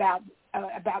about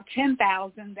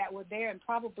 10,000 that were there, and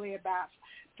probably about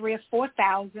 3,000 or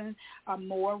 4,000 or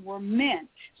more were men.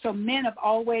 So men have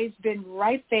always been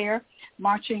right there,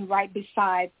 marching right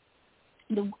beside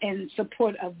in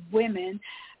support of women,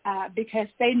 because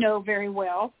they know very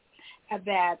well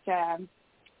that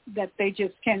they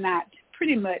just cannot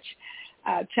pretty much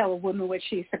tell a woman what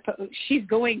she's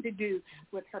going to do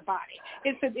with her body.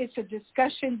 It's a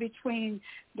discussion between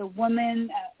the woman,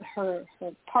 her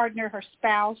partner, her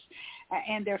spouse,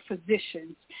 and their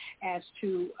physicians as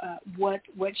to what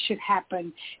should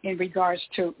happen in regards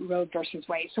to Roe versus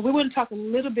Wade. So we want to talk a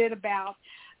little bit about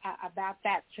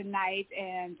that tonight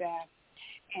and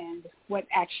what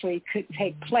actually could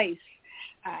take place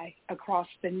across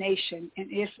the nation, and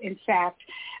if, in fact,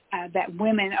 that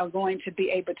women are going to be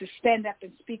able to stand up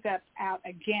and speak up out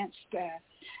against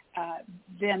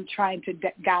them trying to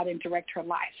guide and direct her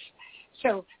life.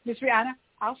 So, Ms. Rihanna,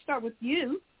 I'll start with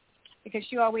you, because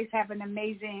you always have an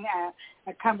amazing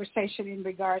conversation in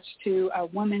regards to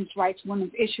women's rights,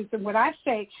 women's issues. And what I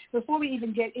say, before we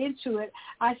even get into it,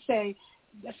 I say,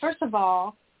 first of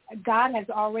all, God has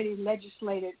already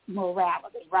legislated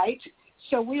morality, right?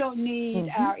 So we don't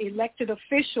need our elected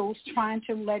officials trying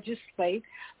to legislate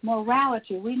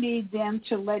morality. We need them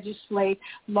to legislate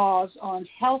laws on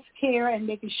health care and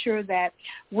making sure that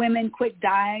women quit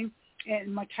dying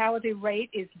and mortality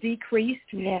rate is decreased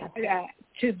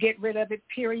to get rid of it,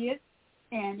 period.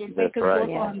 And if they could work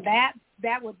on that,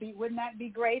 wouldn't that be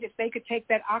great? If they could take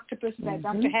that octopus that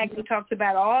Dr. Hagney talks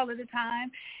about all of the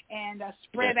time and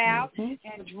spread out and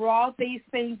draw these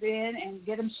things in and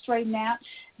get them straightened out,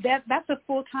 that's a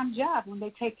full-time job when they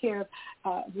take care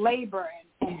of labor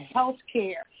and health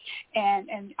care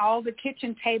and all the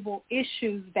kitchen table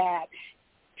issues that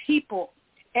people,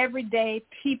 everyday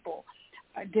people,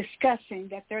 are discussing,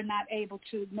 that they're not able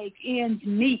to make ends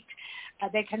meet.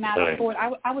 They cannot afford.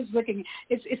 I was looking.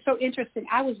 It's so interesting.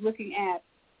 I was looking at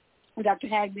Dr.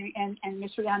 Hagney and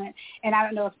Ms. Rihanna, and I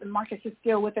don't know if Marcus is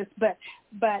still with us, but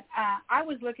I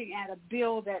was looking at a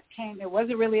bill that came. It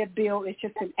wasn't really a bill. It's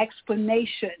just an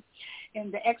explanation,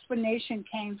 and the explanation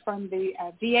came from the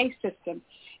VA system.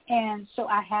 And so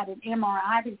I had an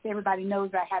MRI, because everybody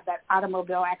knows I had that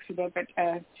automobile accident, but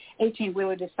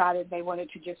 18-wheeler decided they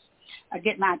wanted to just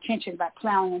get my attention by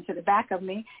plowing into the back of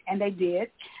me, and they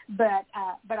did. But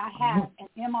I had an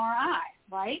MRI,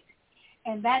 right?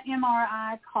 And that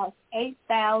MRI cost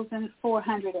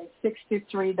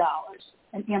 $8,463,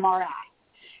 an MRI.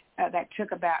 That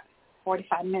took about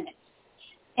 45 minutes.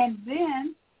 And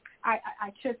then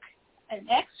I took an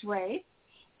X-ray,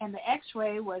 and the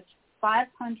X-ray was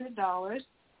 $500,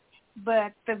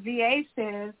 but the VA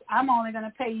says I'm only going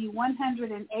to pay you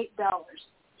 $108.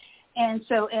 And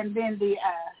then the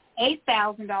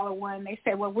 $8,000 one, they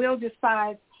said, well, we'll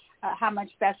decide how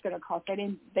much that's going to cost. They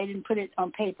didn't put it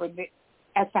on paper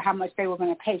as to how much they were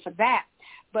going to pay for that.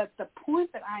 But the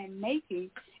point that I am making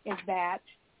is that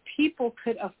people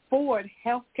could afford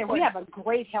health care. We have a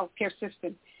great health care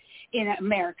system in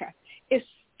America. It's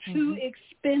too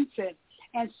expensive.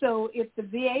 And so if the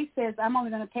VA says I'm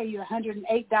only going to pay you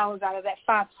 $108 out of that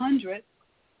 $500,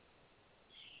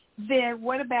 then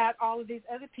what about all of these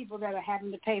other people that are having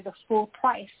to pay the full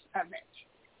price of it?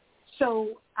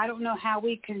 So I don't know how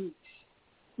we can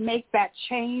make that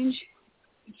change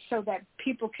so that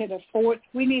people can afford.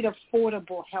 We need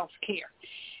affordable health care,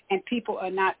 and people are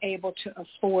not able to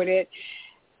afford it.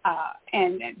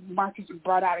 And Marcus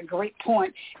brought out a great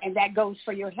point, and that goes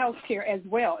for your health care as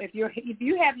well. If you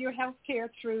have your health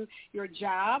care through your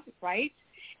job, right,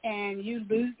 and you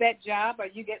lose that job or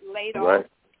you get laid off,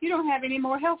 you don't have any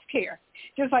more health care,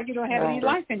 just like you don't have any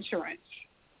life insurance.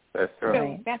 That's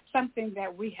right. So that's something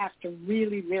that we have to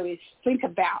really, really think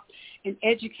about in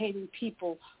educating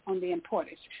people on the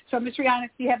importance. So, Ms. Rihanna,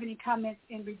 do you have any comments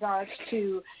in regards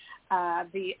to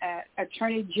the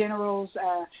Attorney General's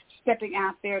stepping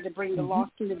out there to bring the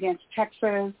lawsuit against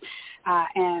Texas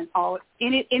and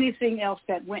anything else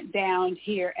that went down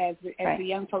here, as the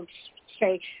young folks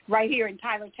say, right here in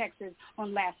Tyler, Texas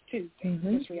on last Tuesday,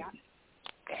 Ms. Rihanna?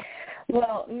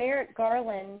 Well, Merrick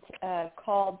Garland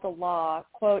called the law,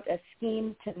 quote, a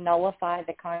scheme to nullify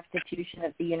the Constitution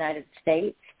of the United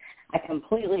States. I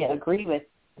completely agree with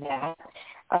that.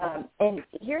 And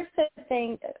here's the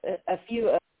thing, a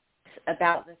few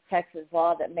about this Texas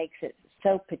law that makes it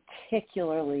so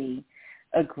particularly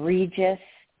egregious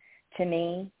to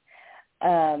me.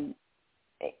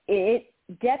 It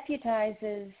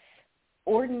deputizes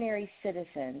ordinary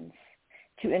citizens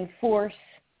to enforce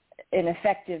an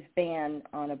effective ban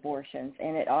on abortions,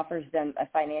 and it offers them a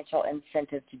financial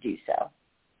incentive to do so.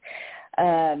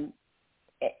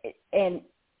 And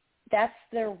that's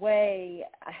their way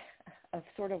of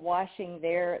sort of washing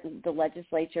the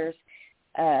legislators'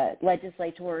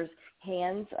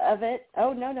 hands of it.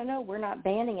 Oh, no, we're not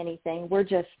banning anything. We're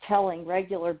just telling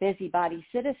regular busybody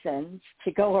citizens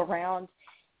to go around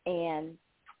and,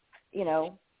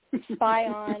 spy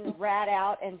on, rat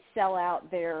out, and sell out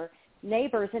their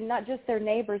neighbors, and not just their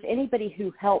neighbors, anybody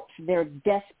who helps their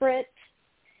desperate,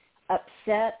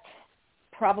 upset,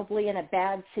 probably in a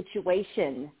bad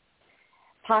situation,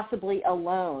 possibly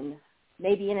alone,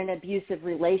 maybe in an abusive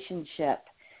relationship,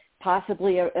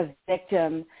 possibly a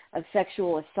victim of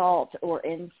sexual assault or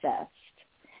incest.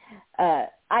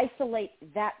 Isolate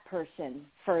that person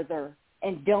further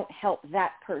and don't help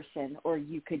that person, or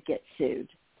you could get sued.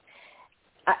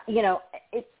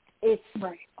 It's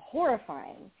right.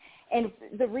 Horrifying. And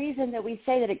the reason that we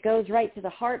say that it goes right to the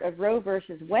heart of Roe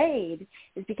versus Wade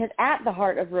is because at the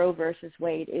heart of Roe versus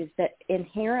Wade is that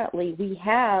inherently we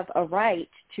have a right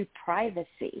to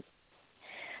privacy.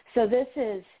 So this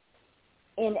is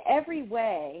in every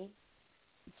way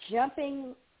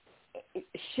shoving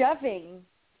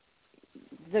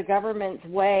the government's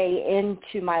way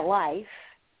into my life,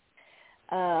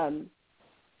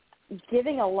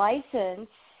 giving a license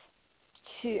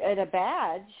and a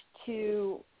badge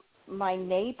to my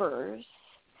neighbors,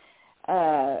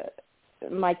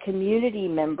 my community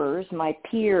members, my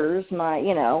peers,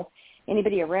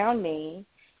 anybody around me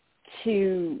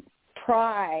to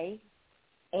pry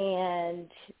and,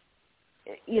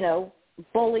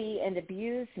 bully and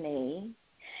abuse me.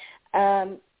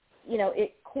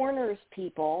 It corners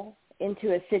people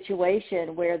into a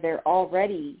situation where they're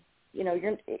already,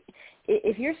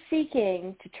 if you're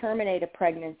seeking to terminate a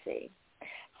pregnancy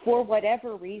for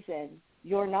whatever reason,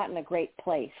 you're not in a great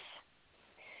place.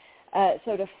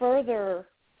 So to further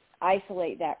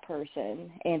isolate that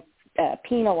person and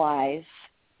penalize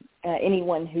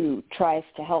anyone who tries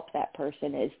to help that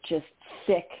person is just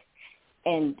sick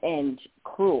and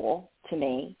cruel to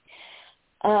me.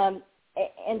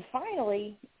 And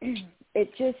finally, it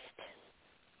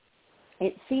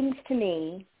seems to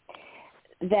me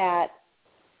that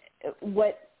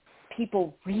what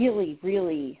people really,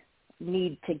 really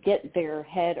need to get their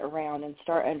head around and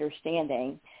start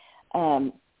understanding,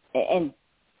 and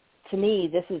to me,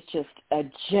 this is just a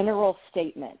general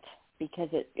statement because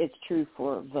it's true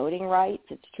for voting rights,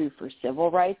 it's true for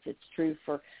civil rights, it's true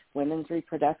for women's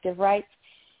reproductive rights.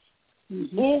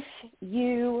 Mm-hmm. If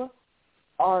you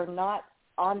are not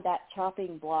on that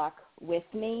chopping block with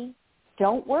me,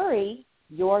 don't worry,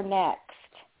 you're next.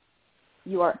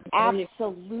 You are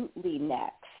absolutely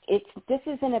next. This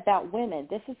isn't about women.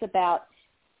 This is about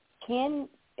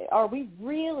are we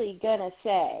really going to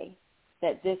say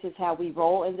that this is how we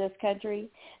roll in this country,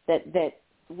 that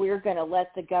we're going to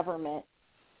let the government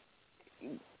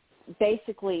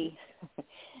basically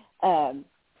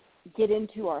get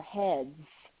into our heads,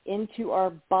 into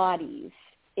our bodies,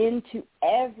 into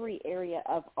every area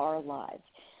of our lives.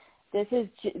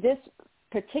 This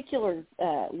particular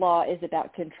law is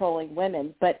about controlling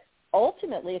women, but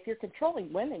ultimately, if you're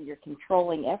controlling women, you're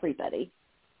controlling everybody.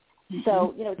 Mm-hmm.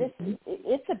 So,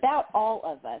 it's about all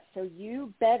of us. So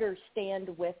you better stand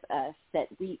with us that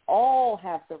we all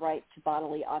have the right to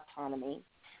bodily autonomy,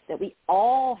 that we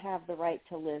all have the right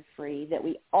to live free, that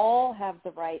we all have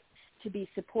the right to be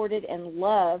supported and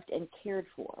loved and cared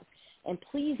for. And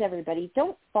please, everybody,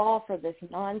 don't fall for this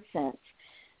nonsense.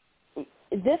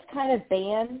 This kind of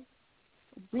ban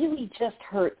really just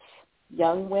hurts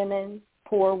young women,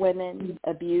 poor women,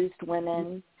 abused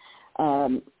women,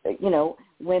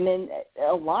 women,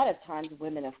 a lot of times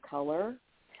women of color,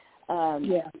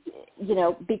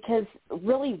 because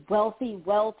really wealthy,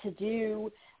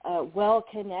 well-to-do,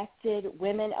 well-connected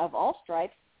women of all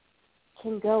stripes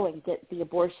can go and get the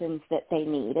abortions that they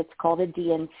need. It's called a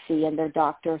DNC, and their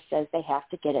doctor says they have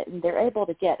to get it, and they're able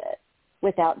to get it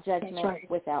without judgment,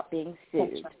 without being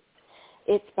sued.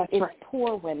 It's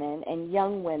poor women and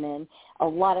young women, a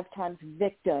lot of times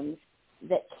victims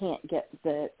that can't get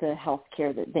the health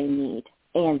care that they need,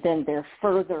 and then they're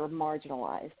further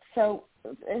marginalized. So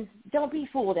don't be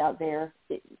fooled out there.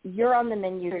 You're on the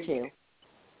menu too.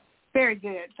 Very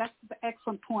good. That's an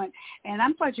excellent point. And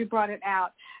I'm glad you brought it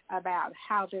out about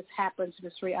how this happens,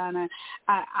 Ms. Rihanna.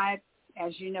 I,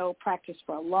 as you know, practiced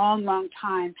for a long, long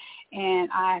time, and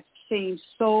I've seen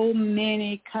so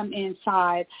many come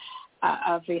inside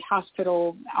the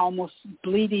hospital almost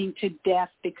bleeding to death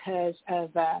because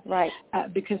of a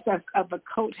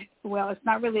coat. Well, it's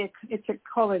not really. It's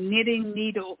called a knitting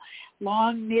needle,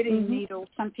 long knitting needle.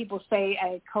 Some people say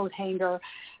a coat hanger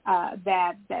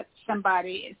that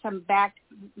somebody, some back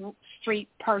street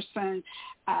person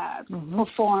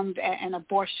performed an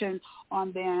abortion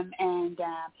on them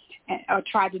or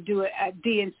tried to do a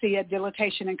DNC, a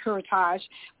dilatation and curettage,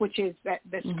 which is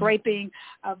the scraping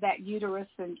of that uterus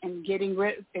and getting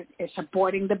rid. It's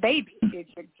aborting the baby.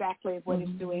 It's exactly what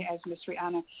it's doing, as Ms.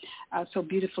 Rihanna so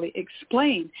beautifully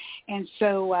explained. And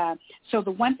so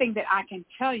the one thing that I can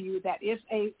tell you that if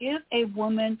a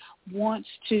woman wants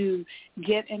to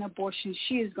get an abortion,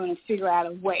 she is going to figure out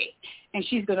a way, and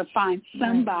she's going to find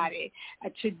somebody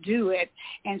to do it.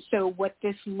 And so what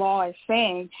this law is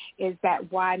saying is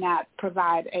that why not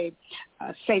provide a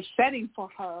safe setting for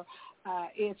her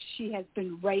if she has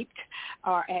been raped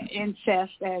or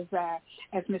incest, as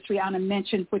Ms. Rihanna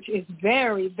mentioned, which is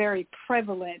very, very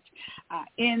prevalent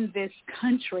in this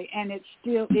country, and it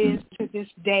still is to this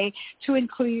day. To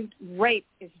include rape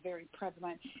is very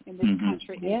prevalent in this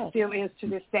country. It still is to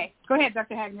this day. Go ahead,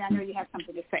 Dr. Hagney. I know you have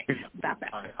something to say about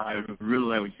that. I really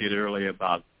like what you said earlier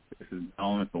about this is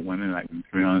only for women, like Ms.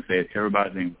 Rihanna said.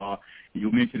 Everybody's involved.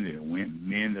 You mentioned that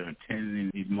men that are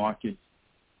attending these marches.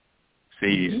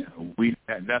 See,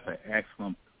 that's an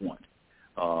excellent point.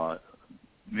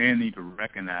 Men need to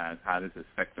recognize how this is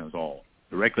affecting us all,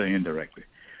 directly and indirectly.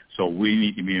 So we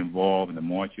need to be involved in the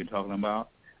march you're talking about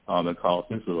because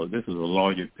this is a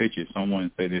larger picture.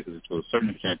 Someone said this is to a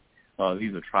certain extent.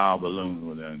 These are trial balloons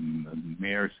with the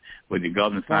mayors, with the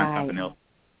governor signing something else,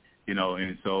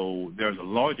 and so there's a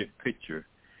larger picture,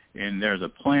 and there's a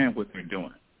plan what they're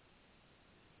doing.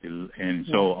 And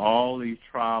so all these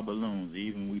trial balloons,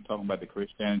 even we talking about the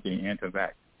Christianity and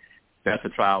anti-vax, that's a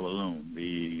trial balloon.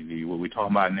 The what we're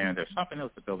talking about now, there's something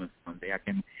else that goes in someday.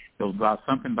 It was about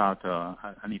something about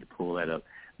I need to pull that up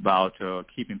about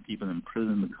keeping people in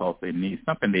prison because they need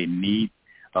something. They need.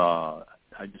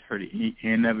 I just heard the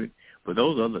end of it, but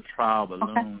those other trial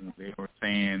balloons, they were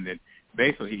saying that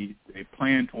basically they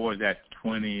plan towards that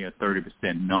 20 or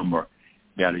 30% number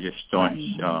that are just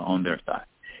starting on their side.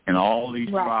 And all these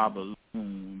trial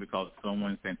balloons, because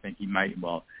someone think he might,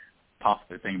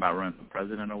 possibly think about running for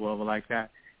president or whatever like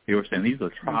that, they were saying these are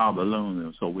trial balloons.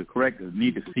 And so we're correct. We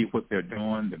need to see what they're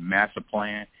doing, the master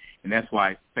plan, and that's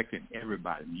why it's affecting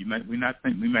everybody. We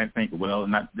might think, well,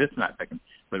 this is not affecting,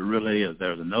 but it really is.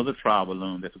 There's another trial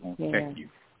balloon that's going to affect you.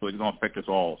 So it's going to affect us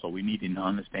all. So we need to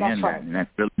understand that, and that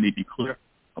really need to be clear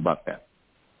about that.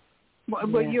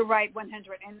 Well, you're right,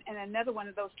 100. And another one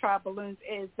of those trial balloons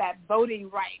is that voting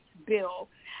rights bill,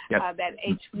 that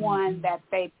H1 that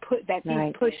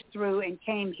he pushed through and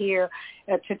came here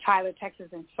to Tyler, Texas,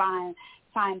 and signed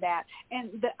that. And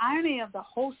the irony of the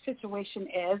whole situation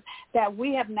is that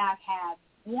we have not had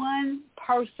one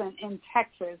person in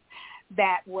Texas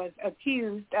that was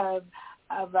accused of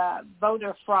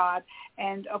voter fraud.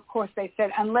 And of course, they said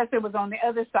unless it was on the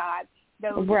other side.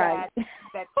 Those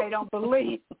that they don't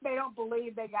believe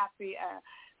they got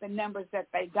the numbers that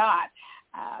they got.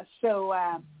 So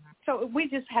we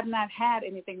just have not had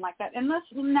anything like that. And let's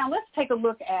take a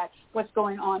look at what's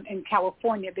going on in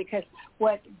California, because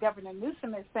what Governor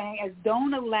Newsom is saying is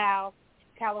don't allow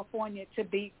California to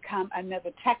become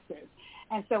another Texas.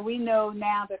 And so we know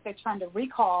now that they're trying to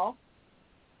recall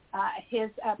his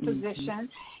position.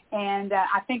 And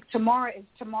I think tomorrow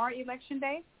election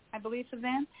day, I believe, for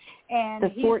them.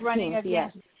 And he's 14th, running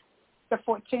against the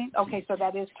 14th. Okay, so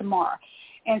that is tomorrow.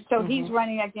 And so he's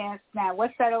running against, now,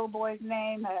 what's that old boy's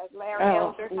name? Larry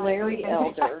Elder. Larry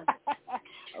Elder.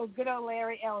 Good old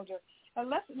Larry Elder.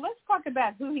 Let's talk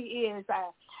about who he is.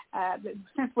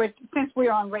 Since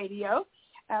we're on radio,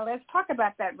 let's talk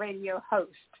about that radio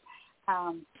host.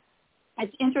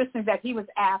 It's interesting that he was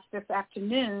asked this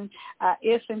afternoon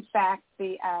if, in fact,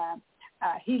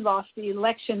 he lost the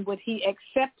election, would he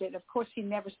accept it? Of course, he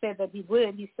never said that he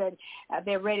would. He said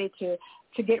they're ready to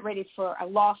get ready for a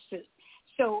lawsuit.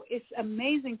 So it's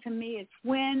amazing to me. It's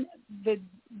when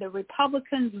the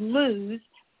Republicans lose,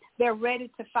 they're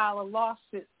ready to file a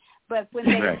lawsuit. But when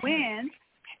they win,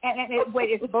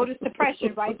 it's voter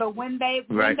suppression, right? But when they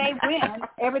win,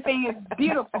 everything is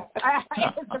beautiful.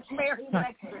 It's a fair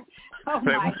election. Oh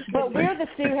my! But we're the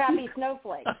Sue Happy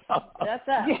Snowflakes. That's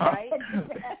us, right?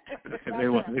 They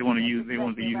want to use the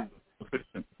legal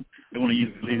system when they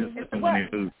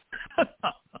lose.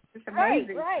 It's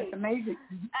amazing. Right. It's amazing.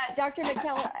 Dr.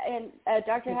 McKellar and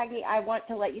Dr. Hagney, I want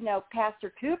to let you know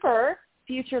Pastor Cooper,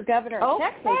 future governor of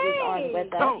Texas, is on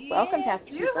with us. Welcome,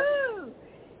 Pastor Cooper.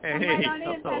 Come right on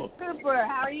in, Pastor Cooper.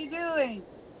 How are you doing?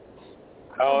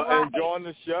 Oh, Right. enjoying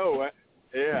the show.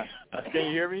 Yeah. Can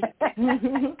you hear me?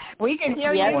 We can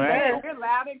hear Yes, you. sir. You're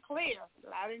loud and clear.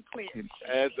 Loud and clear.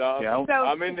 That's awesome. Yeah, So,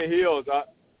 I'm in the hills.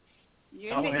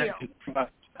 you're in the hill.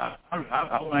 I want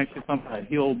to ask you something about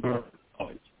Hillsborough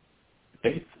College.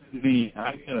 They sent me,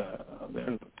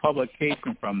 there's a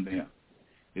publication from them.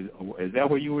 Is that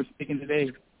where you were speaking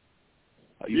today?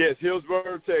 Yes,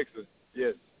 Hillsborough, Texas.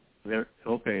 Yes. There's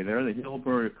a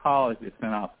Hillsborough College that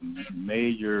sent out some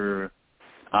major.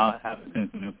 I'll have to send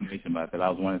some information about that. I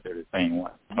was wondering if they're the same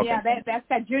one. Okay. Yeah, that's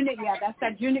that junior. Yeah, that's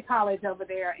that junior college over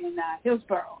there in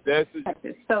Hillsborough, Texas.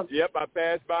 So, yep, I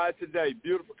passed by it today.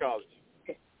 Beautiful college.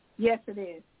 yes, it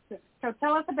is. So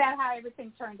tell us about how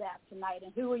everything turned out tonight,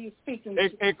 and who are you speaking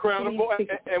to? Incredible,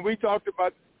 and we talked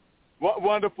about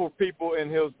wonderful people in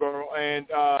Hillsborough, and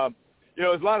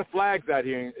there's a lot of flags out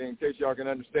here. In case y'all can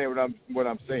understand what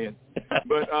I'm saying,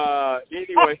 but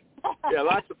anyway, yeah,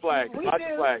 lots of flags. We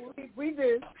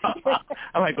do.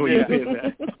 I like the way you say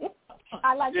that.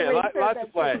 I like the way you say lots that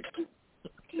of flags.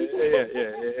 Yeah.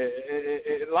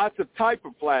 Lots of type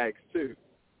of flags too.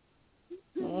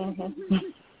 Mm-hmm.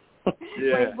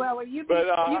 Yeah. Well, you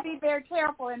be very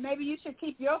careful, and maybe you should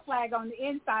keep your flag on the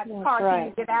inside of the car till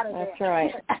you get out of there. That's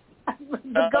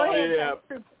right. Go ahead. Yeah.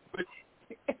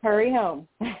 Hurry home.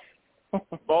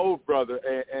 Bold, brother,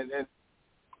 and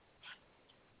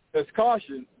there's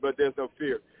caution, but there's no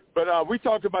fear. But we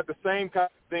talked about the same kind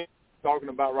of thing we're talking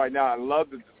about right now. I love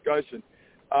the discussion,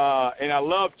 and I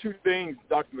love two things,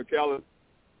 Dr. McKellar,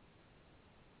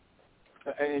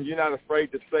 and you're not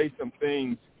afraid to say some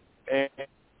things, and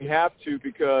you have to,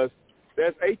 because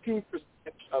there's 18%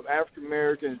 of African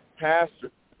American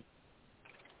pastors.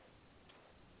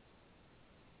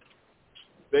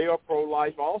 They are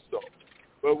pro-life also.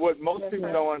 But what most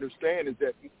people don't understand is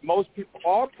that most people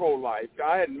are pro-life.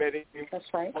 I hadn't met anyone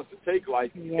who wants to take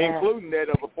life, including that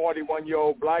of a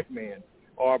 41-year-old black man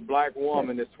or a black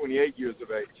woman that's 28 years of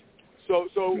age. So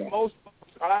most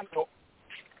I know.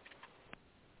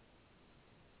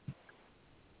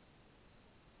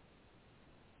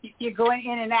 You're going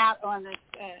in and out on this,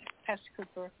 Pastor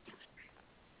Cooper.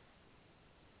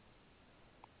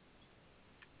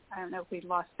 I don't know if we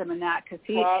lost him or not, because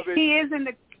he is in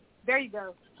the. There you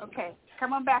go. Okay,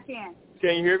 come on back in.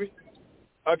 Can you hear me?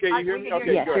 Okay, you hear me?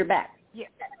 Okay, yes, good. You're back. Yeah.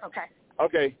 Okay.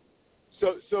 Okay.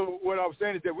 So what I was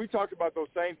saying is that we talked about those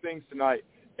same things tonight,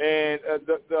 and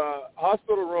the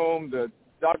hospital room, the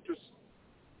doctor's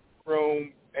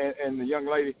room, and the young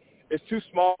lady, it's too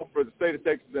small for the state of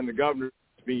Texas and the governor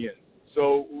to be in.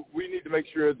 So we need to make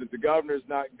sure that the governor is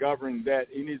not governing that.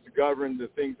 He needs to govern the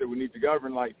things that we need to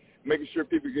govern, like making sure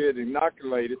people get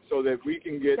inoculated so that we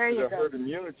can get to the herd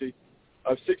immunity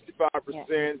of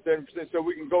 65%, 70%, so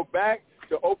we can go back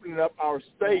to opening up our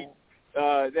state.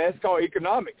 That's called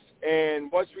economics.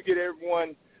 And once we get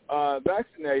everyone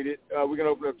vaccinated, we can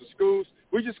open up the schools.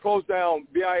 We just closed down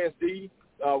BISD,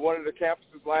 one of the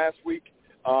campuses last week.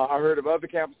 I heard of other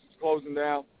campuses closing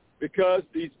down because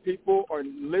these people are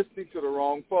listening to the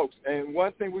wrong folks. And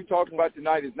one thing we talked about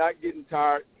tonight is not getting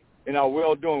tired in our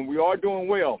well-doing. We are doing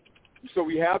well. So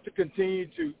we have to continue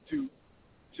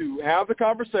to have the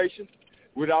conversation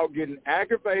without getting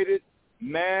aggravated,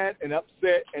 mad, and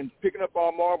upset and picking up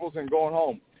our marbles and going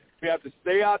home. We have to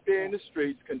stay out there in the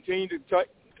streets, continue to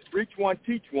reach one,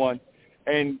 teach one,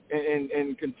 and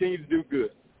continue to do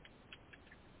good.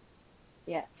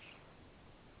 Yes.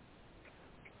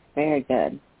 Very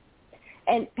good.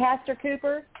 And Pastor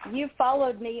Cooper, you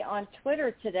followed me on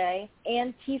Twitter today.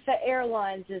 Antifa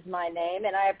Airlines is my name,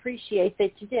 and I appreciate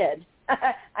that you did.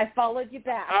 I followed you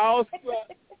back. Oh,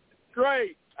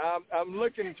 great. I'm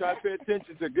looking and trying to pay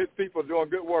attention to good people doing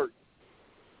good work.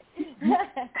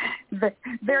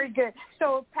 Very good.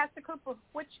 So, Pastor Cooper,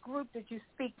 which group did you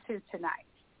speak to tonight?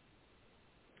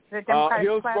 The Democratic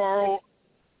Hillsborough.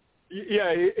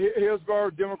 Yeah,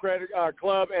 Hillsborough Democratic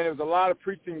Club, and there was a lot of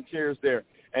precinct chairs there.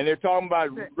 And they're talking about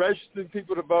registering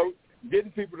people to vote,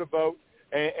 getting people to vote,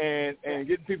 and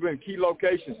getting people in key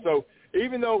locations. So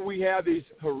even though we have these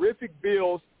horrific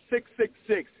bills,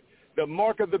 666, the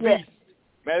mark of the beast,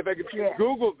 matter of fact, if you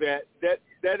Google that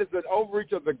is an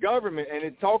overreach of the government, and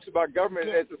it talks about government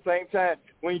at the same time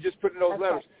when you just put in those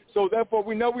letters. So therefore,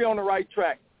 we know we're on the right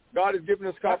track. God has given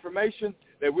us confirmation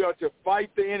that we are to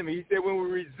fight the enemy. He said when we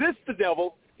resist the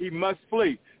devil, he must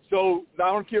flee. So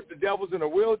I don't care if the devil's in a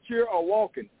wheelchair or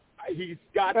walking. He's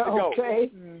got to go. Okay.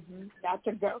 Mm-hmm. Got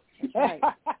to go. Right.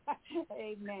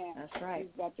 Amen. That's right.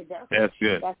 He's got to go. That's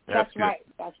good. That's good. right.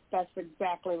 That's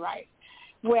exactly right.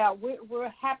 Well, we're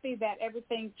happy that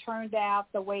everything turned out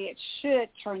the way it should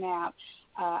turn out.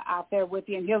 out there with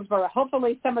you in Hillsborough.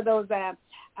 Hopefully some of those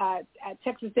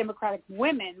Texas Democratic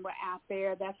women were out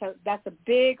there. That's a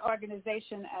big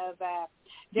organization of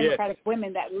Democratic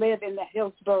women that live in the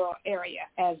Hillsborough area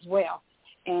as well.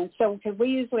 And so because we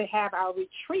usually have our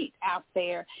retreat out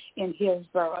there in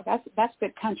Hillsborough. That's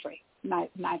good country. Nice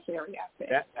area out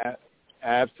there.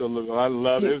 Absolutely. I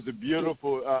love it. It was a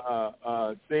beautiful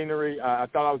scenery. I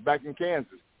thought I was back in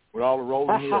Kansas with all the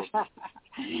rolling hills.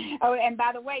 Oh, and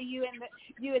by the way, you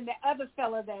and the other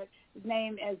fellow that his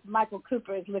name is Michael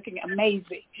Cooper is looking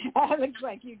amazing. It looks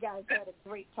like you guys had a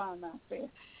great time out there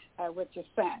with your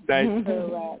son. Thank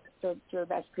you. So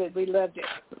that's good. We loved it.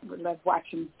 We loved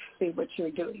watching, see what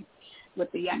you're doing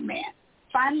with the young man.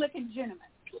 Fine-looking gentleman.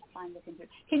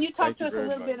 Can you talk to us a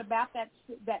little bit about that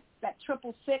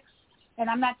 666? And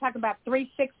I'm not talking about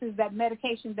 3 6s, that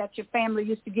medication that your family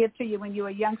used to give to you when you were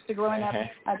a youngster growing up,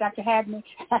 Dr. Hagney.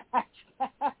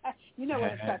 You know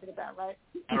what I'm talking about, right?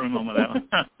 I remember that one.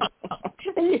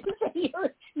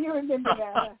 you remember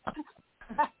that.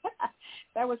 Huh?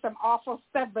 That was some awful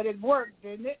stuff, but it worked,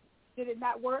 didn't it? Did it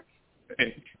not work?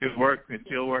 It worked. It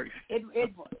still works.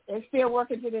 It's still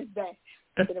working to this day.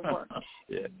 It worked.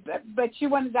 Yeah. But you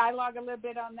want to dialogue a little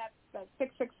bit on that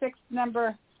 666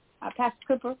 number, Pastor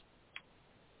Cooper?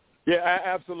 Yeah,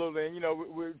 absolutely. And,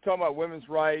 we're talking about women's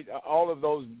rights. All of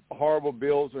those horrible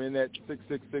bills are in that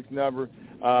 666 number.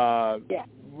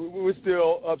 We're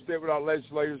still upset with our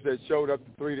legislators that showed up,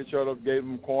 the 3 that showed up, gave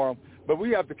them quorum. But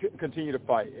we have to continue to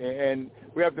fight. And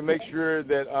we have to make sure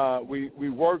that we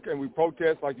work and we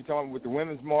protest, like you're talking with the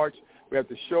Women's March. We have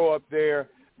to show up there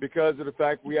because of the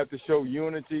fact we have to show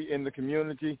unity in the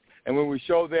community. And when we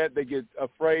show that, they get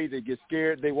afraid, they get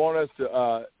scared. They want us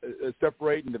to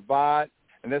separate and divide.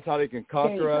 And that's how they can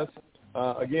conquer us.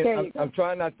 Again, I'm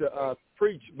trying not to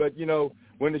preach, but,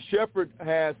 when the shepherd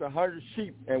has 100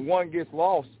 sheep and one gets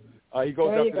lost, he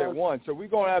goes after that one. So we're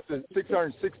going after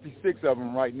 666 of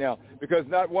them right now because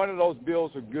not one of those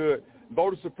bills are good.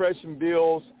 Voter suppression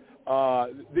bills,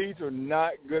 these are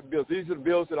not good bills. These are the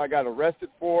bills that I got arrested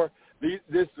for. This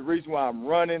is the reason why I'm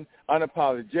running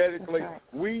unapologetically. Right.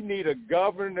 We need a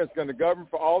governor that's going to govern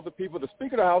for all the people. The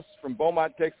Speaker of the House is from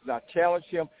Beaumont, Texas. I challenge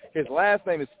him. His last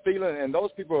name is Phelan, and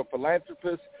those people are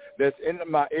philanthropists that's in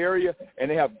my area, and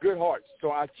they have good hearts.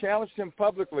 So I challenged him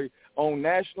publicly on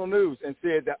national news and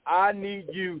said that I need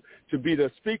you to be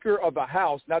the Speaker of the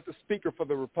House, not the Speaker for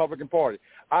the Republican Party.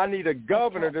 I need a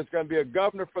governor that's going to be a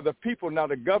governor for the people,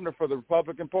 not a governor for the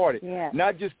Republican Party. Yeah.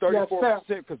 Not just 34%,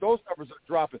 because those numbers are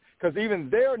dropping. Because even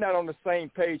they're not on the same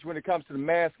page when it comes to the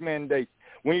mask mandates.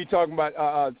 When you're talking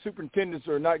about superintendents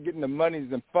are not getting the monies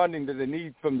and funding that they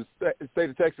need from the state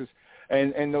of Texas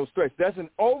and those threats. That's an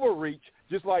overreach,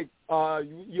 just like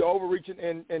you're overreaching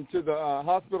into the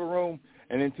hospital room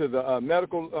and into the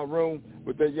medical room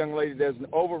with that young lady. There's an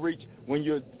overreach when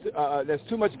there's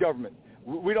too much government.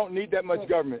 We don't need that much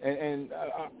government. And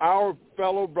our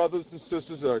fellow brothers and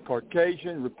sisters are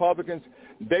Caucasian, Republicans.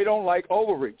 They don't like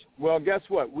overreach. Well, guess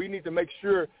what? We need to make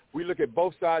sure we look at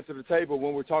both sides of the table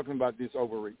when we're talking about this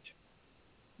overreach.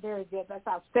 Very good. That's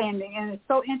outstanding. And it's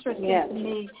so interesting to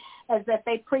me as that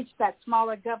they preach that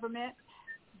smaller government,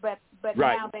 but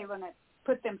right. Now they want to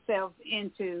put themselves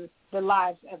into the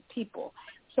lives of people.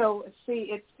 So,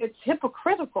 see, it's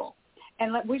hypocritical,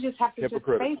 and we just have to just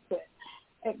face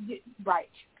it. Right.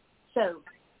 So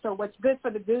what's good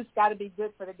for the goose got to be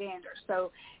good for the gander.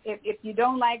 So if you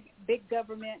don't like big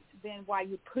government, then why are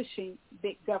you pushing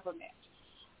big government?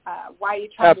 Why are you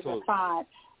trying to decide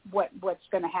what's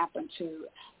going to happen to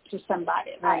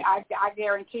somebody? Right. I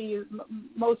guarantee you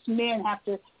most men have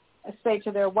to say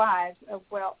to their wives,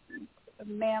 well,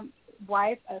 ma'am,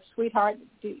 wife, sweetheart,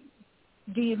 do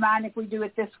you mind if we do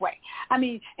it this way? I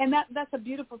mean, and that's a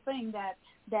beautiful thing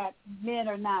that men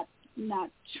are not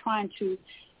trying to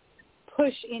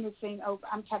push anything over.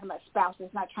 I'm talking about spouses,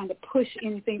 not trying to push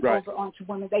anything over onto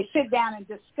women. They sit down and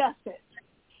discuss it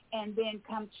and then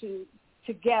come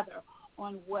together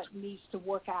on what needs to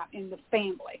work out in the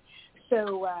family.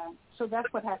 So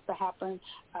that's what has to happen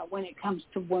when it comes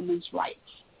to women's rights.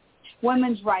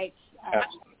 Women's rights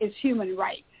is human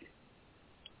rights,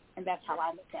 and that's how I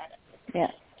look at it.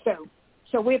 Yeah.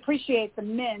 So we appreciate the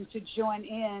men to join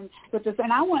in with us,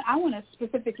 and I want to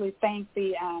specifically thank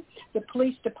the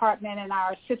police department and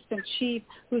our assistant chief,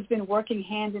 who's been working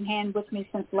hand in hand with me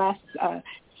since last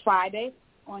Friday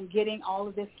on getting all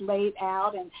of this laid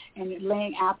out and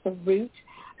laying out the route.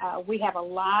 We have a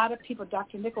lot of people.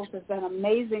 Dr. Nichols has done an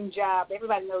amazing job.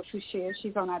 Everybody knows who she is.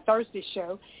 She's on our Thursday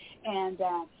show, and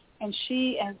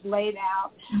she has laid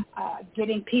out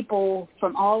getting people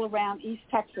from all around East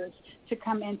Texas to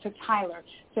come into Tyler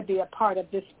to be a part of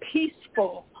this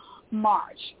peaceful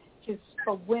march, just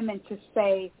for women to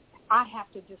say, I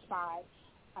have to decide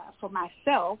for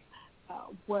myself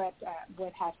what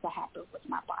has to happen with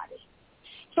my body.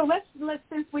 So let's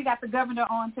since we got the governor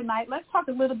on tonight, let's talk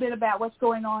a little bit about what's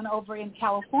going on over in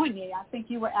California. I think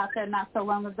you were out there not so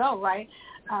long ago, right,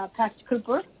 Pastor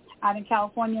Cooper, out in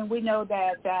California. We know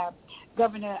that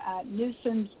Governor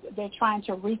Newsom, they're trying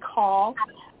to recall,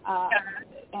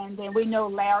 and then we know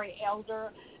Larry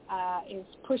Elder is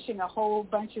pushing a whole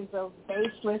bunch of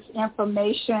baseless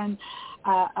information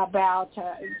about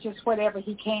just whatever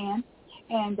he can.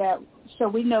 And so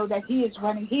we know that he is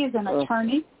running. He is an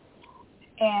attorney,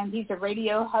 and he's a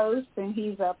radio host, and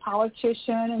he's a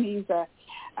politician, and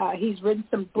he's written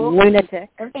some books. Lunatic.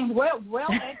 Everything well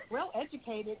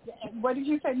educated. What did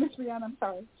you say, Miss Rihanna? I'm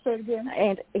sorry. Say it again.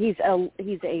 And he's a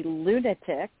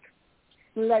lunatic.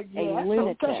 Like, a yeah,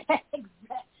 lunatic. Okay.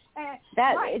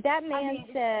 That man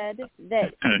said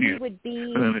that he would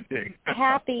be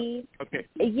happy. Okay.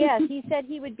 Yes, he said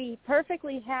he would be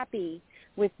perfectly happy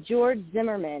with George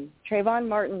Zimmerman, Trayvon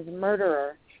Martin's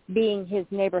murderer, being his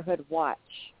neighborhood watch.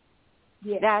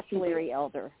 Yes, that's Larry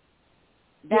Elder.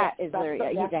 That is Larry.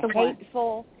 He's a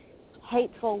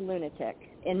hateful lunatic,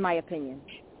 in my opinion.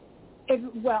 And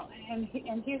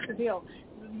here's the deal.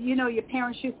 You know, your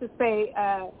parents used to say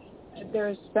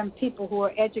there's some people who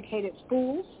are educated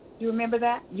fools. Do you remember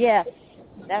that? Yes.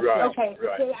 That's right. Okay.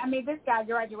 Right. So, I mean, this guy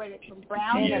graduated from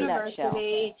Brown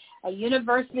University, a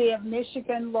University of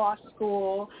Michigan law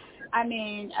school. I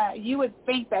mean, you would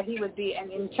think that he would be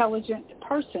an intelligent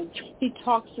person. He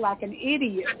talks like an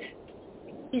idiot.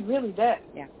 He really does.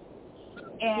 Yeah.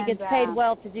 And he gets paid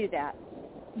well to do that.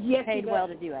 Yes, paid well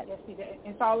to do it. Yes, he does.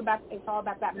 It's all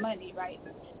about that money, right?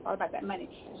 All about that money.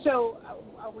 So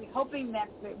are we hoping that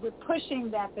we're pushing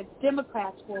that the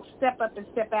Democrats will step up and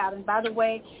step out? And by the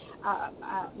way,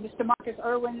 Mr. Marcus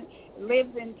Irwin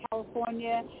lives in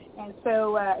California, and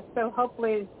so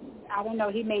hopefully, I don't know,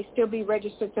 he may still be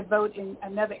registered to vote in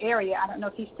another area. I don't know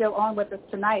if he's still on with us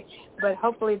tonight, but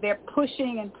hopefully they're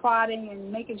pushing and prodding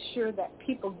and making sure that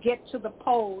people get to the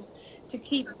polls to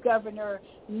keep Governor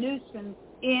Newsom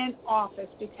in office,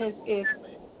 because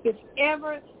if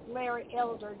ever Larry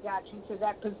Elder got into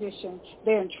that position,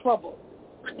 they're in trouble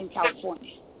in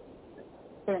California.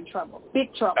 They're in trouble,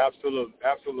 big trouble. Absolutely.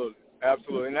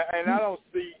 And I don't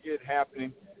see it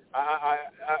happening. I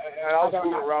also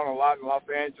move around a lot in Los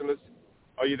Angeles.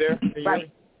 Are you there? Can you hear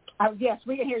me? Yes,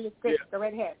 we can hear you. Good. Yeah. Go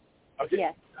right ahead. Okay.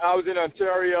 Yes. I was in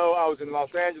Ontario. I was in Los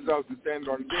Angeles. I was in San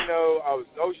Bernardino. I was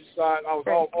in Oceanside. I was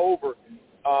all over.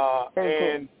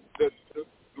 And cool.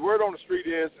 The word on the street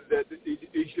is that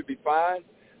he should be fine.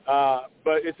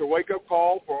 But it's a wake-up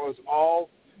call for us all.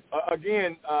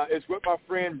 Again, it's with my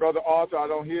friend, Brother Arthur. I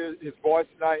don't hear his voice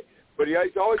tonight. But he's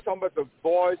always talking about the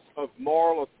voice of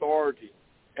moral authority.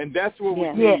 And that's what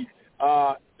we need.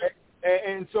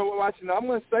 And so I'm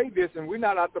going to say this, and we're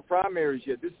not out the primaries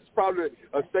yet. This is probably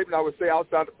a statement I would say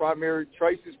outside the primary.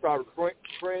 Tracy's probably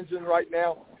cringing right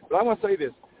now. But I'm going to say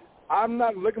this. I'm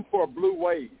not looking for a blue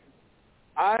wave.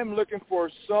 I'm looking for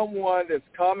someone that's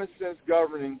common sense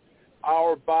governing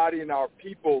our body and our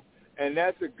people, and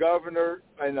that's a governor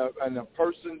and a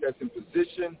person that's in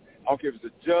position. I don't care if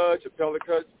it's a judge, appellate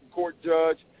court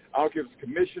judge. I don't care if it's a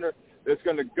commissioner, that's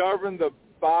going to govern the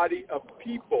body of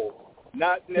people,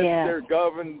 not necessarily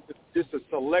govern just a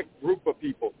select group of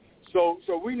people. So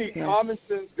we need common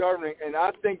sense governing, and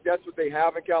I think that's what they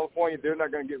have in California. They're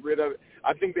not going to get rid of it.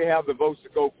 I think they have the votes to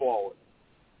go forward.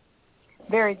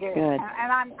 Very good.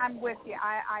 And I'm with you.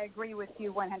 I agree with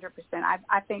you 100%.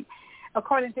 I think,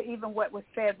 according to even what was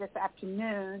said this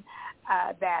afternoon,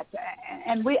 that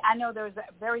I know there's a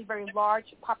very, very large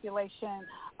population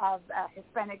of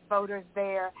Hispanic voters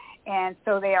there, and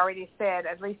so they already said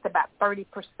at least about 30%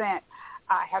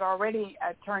 had already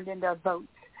turned in their votes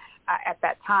at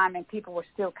that time, and people were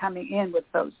still coming in with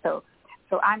votes. So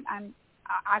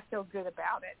I feel good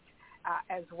about it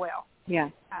as well. Yeah.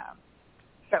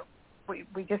 So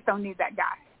we just don't need that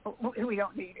guy. We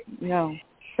don't need it. No.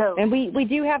 So, and we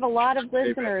do have a lot of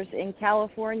listeners in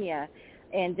California,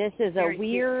 and this is a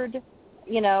weird,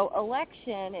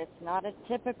 election. It's not a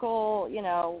typical,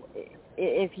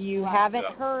 if you haven't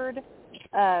heard,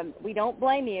 we don't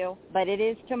blame you, but it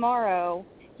is tomorrow.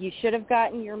 You should have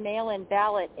gotten your mail-in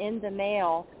ballot in the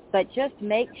mail, but just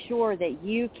make sure that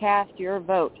you cast your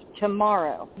vote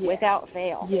tomorrow without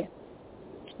fail. Yes,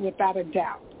 without a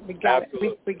doubt. We got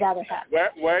to have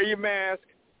it. Wear your mask.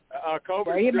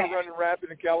 COVID is still running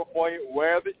rapid in California.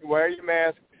 Wear your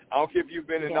mask. I don't care if you've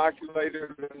been inoculated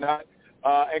or not.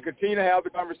 And continue to have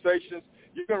the conversations.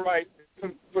 You can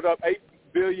put up 8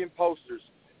 billion posters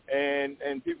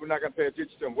and people are not going to pay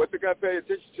attention to them. What they're going to pay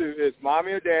attention to is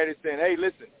mommy or daddy saying, hey,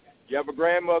 listen, you have a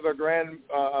grandmother, grandfather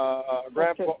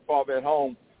at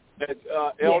home that's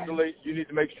elderly. You need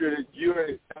to make sure that you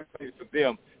are for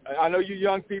them. I know you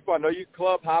young people. I know you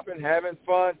club hopping, having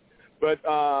fun, but,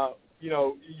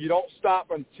 you don't stop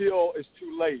until it's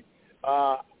too late.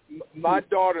 My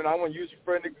daughter, and I want to use her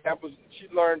for an example, she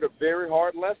learned a very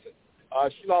hard lesson.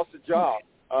 She lost a job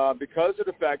because of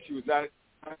the fact she was not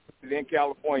in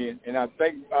California, and I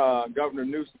thank Governor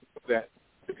Newsom for that,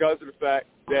 because of the fact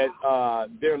that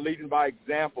they're leading by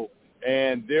example,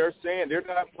 and they're saying they're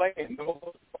not playing.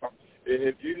 No,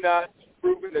 if you're not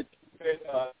proving that you've been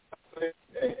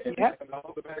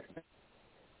all the vaccines.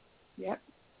 Yep.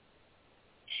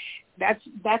 That's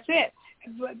it.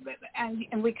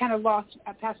 And we kind of lost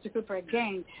Pastor Cooper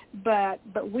again, but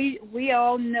we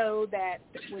all know that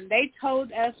when they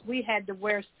told us we had to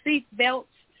wear seat belts,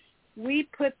 we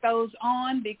put those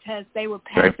on because they were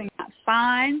passing out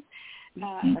fines.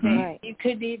 You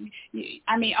could even,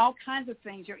 all kinds of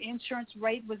things. Your insurance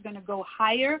rate was going to go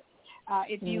higher.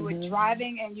 If you were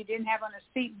driving and you didn't have on a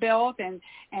seat belt and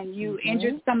you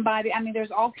injured somebody,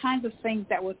 there's all kinds of things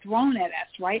that were thrown at us,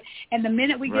 right? And the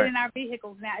minute we get in our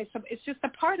vehicles now, it's just a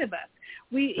part of us.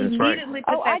 We immediately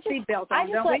put that seat belt on. I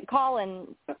just let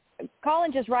Colin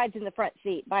just rides in the front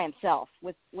seat by himself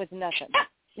with nothing.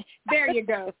 There you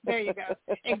go.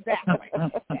 Exactly.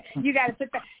 You got to put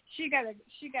that. She got to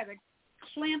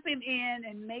clamp him in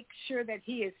and make sure that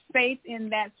he is safe in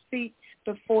that seat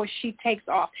before she takes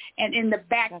off, and in the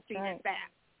back seat at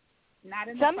that. Not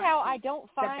in the Somehow front seat. I don't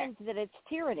find that it's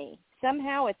tyranny.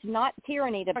 Somehow it's not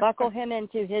tyranny to buckle him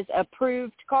into his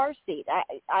approved car seat.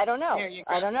 I don't know.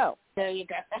 I don't know. There you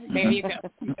go.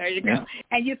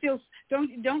 And you feel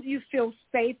don't you feel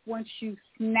safe once you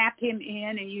snap him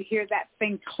in and you hear that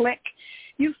thing click?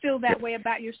 You feel that way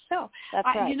about yourself. That's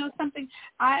right. You know something?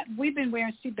 We've been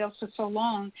wearing seatbelts for so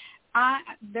long.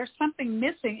 There's something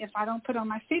missing if I don't put on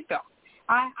my seatbelt.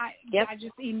 I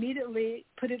just immediately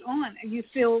put it on. You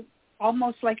feel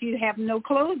almost like you have no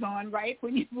clothes on, right?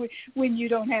 When you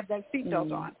don't have that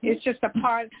seatbelt on, it's just a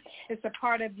part. It's a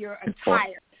part of your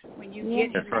attire when you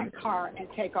get in that car and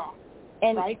take off.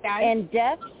 And right, guys? And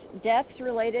deaths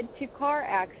related to car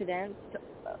accidents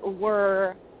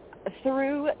were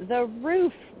through the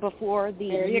roof before the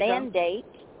mandate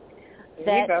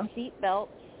that seatbelts,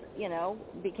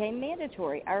 became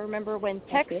mandatory. I remember when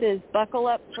Texas buckle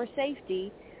up for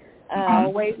safety.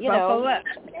 Always buckle up.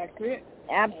 That's it.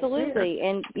 Absolutely.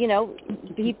 And,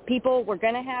 people were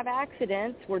going to have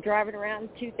accidents. We're driving around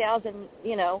 2,000,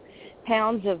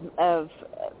 pounds of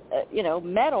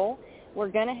metal. We're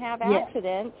going to have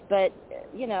accidents. But,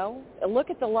 look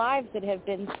at the lives that have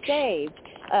been saved.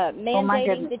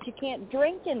 Mandating that you can't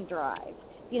drink and drive.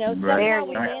 Somehow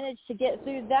we managed to get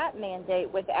through that mandate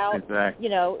without,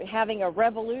 having a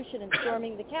revolution and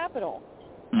storming the Capitol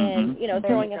and,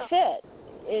 throwing a fit.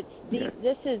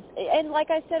 This is, and like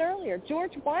I said earlier,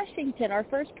 George Washington, our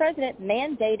first president,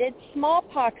 mandated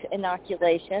smallpox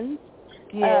inoculations.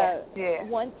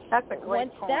 Once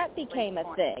that became a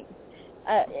thing.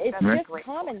 It's just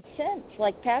common sense.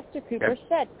 Like Pastor Cooper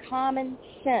said, common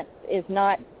sense is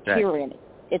not tyranny.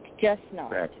 It's just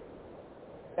not.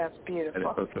 That's beautiful. That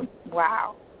is so true.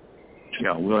 Wow.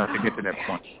 Yeah, we'll have to get to that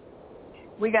point.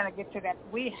 We're going to get to that.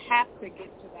 We have to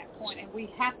get to that point, and we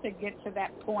have to get to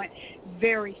that point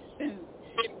very soon,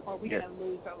 or we're going to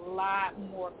lose a lot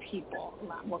more people.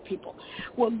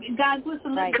 Well, guys,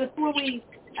 listen. Before we,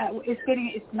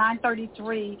 it's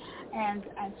 9:33, and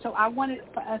so I wanted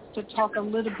for us to talk a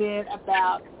little bit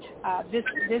about this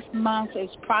month is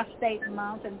prostate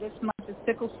month, and this month is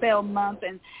sickle cell month,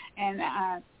 and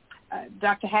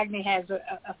Dr. Hagney has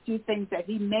a few things that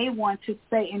he may want to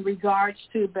say in regards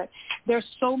to, but there's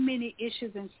so many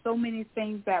issues and so many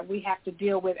things that we have to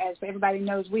deal with. As everybody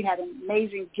knows, we had an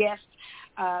amazing guest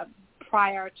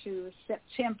prior to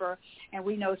September, and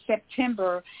we know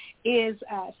September is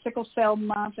sickle cell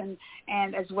month and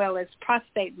as well as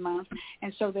prostate month,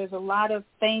 and so there's a lot of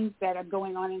things that are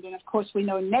going on, and then of course we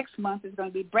know next month is going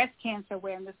to be breast cancer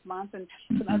awareness month and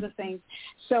some other things.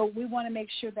 So we want to make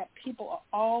sure that people are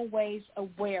always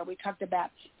aware. We talked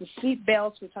about the seat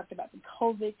belts, we talked about the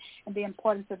COVID and the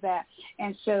importance of that,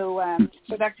 and so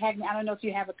Dr. Hagney, I don't know if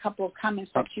you have a couple of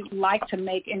comments that you'd like to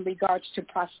make in regards to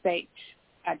prostate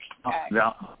cancer.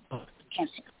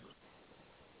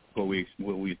 What we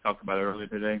talked about earlier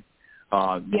today.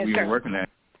 We were working at,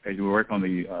 as we work on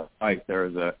the site,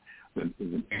 there's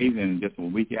amazing, just a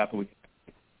week after we,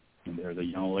 there's a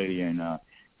young lady in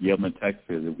Yelman, Texas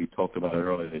that we talked about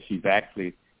earlier, that she's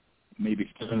actually maybe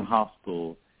still in the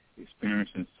hospital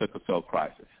experiencing sickle cell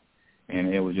crisis.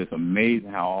 And it was just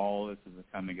amazing how all this is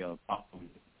coming together.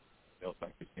 Feels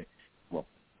like it's, well,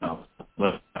 not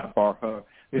for her.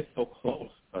 It's so close.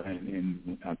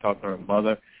 And I talked to her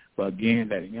mother. But again,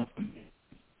 that information,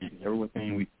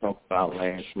 everything we talked about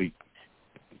last week,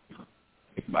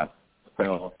 about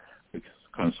the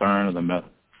concern of the medical,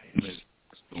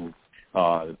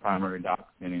 the primary doctor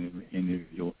and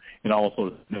individual, and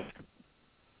also the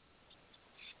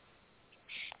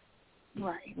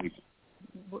right.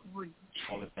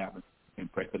 All this happened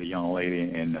and pray for the young lady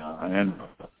and the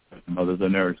mother's a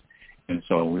nurse, and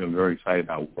so we were very excited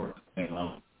about work and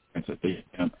to see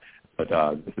him. But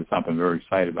this is something very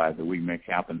excited about that we make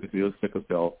happen. This is Sickle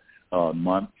Cell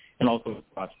Month, and also a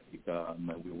project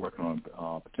we're working on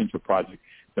a potential project.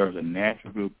 There's a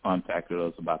national group contacted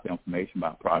us about the information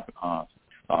about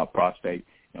prostate,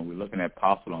 and we're looking at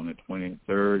possible on the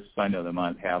 23rd Sunday of the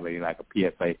month have a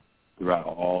PSA throughout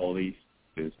all these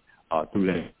through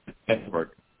that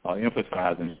network,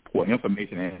 emphasizing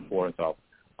information and importance of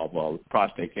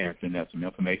prostate cancer, and there's some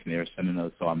information they're sending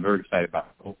us. So I'm very excited about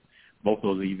both of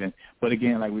those events. But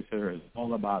again, like we said, it's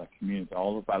all about a community,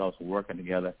 all about us working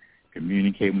together,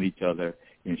 communicating with each other,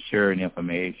 and sharing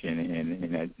information.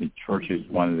 And that the church is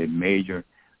one of the major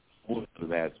forces of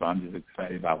that. So I'm just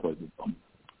excited about what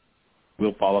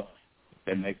we'll follow.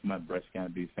 That next month, breast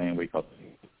cancer be the same way, because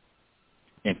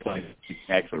in place to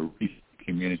actually reach the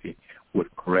community with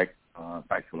correct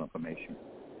factual information.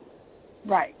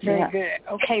 Right. Very good.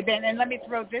 Okay, then, and let me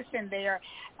throw this in there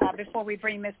before we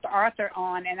bring Mr. Arthur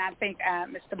on, and I think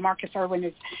Mr. Marcus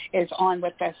Irwin is on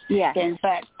with us. Yes. Then,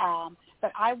 but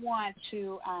I want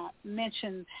to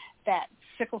mention that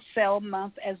Sickle Cell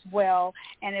Month as well,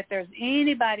 and if there's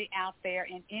anybody out there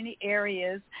in any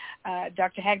areas,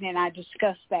 Dr. Hagney and I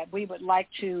discussed that we would like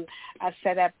to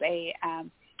set up a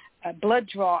blood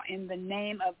draw in the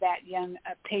name of that young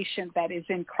patient that is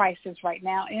in crisis right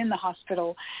now in the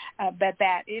hospital, but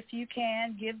that if you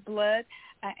can give blood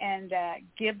and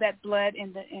give that blood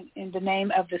in the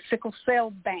name of the Sickle Cell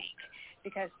Bank,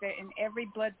 because in every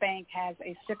blood bank has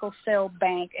a sickle cell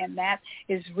bank, and that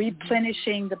is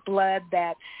replenishing the blood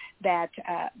that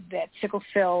sickle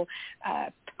cell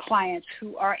clients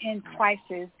who are in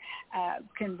crisis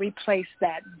can replace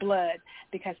that blood,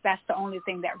 because that's the only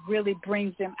thing that really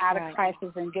brings them out of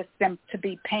crisis and gets them to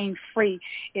be pain-free,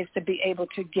 is to be able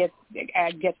to get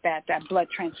that blood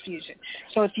transfusion.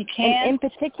 So if you can, in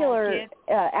particular,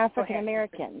 African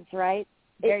Americans, right?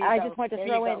 I just want to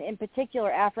throw in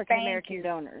particular African American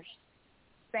donors.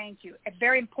 Thank you.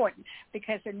 Very important,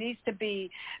 because it needs to be,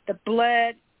 the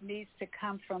blood needs to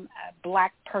come from a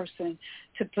black person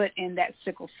to put in that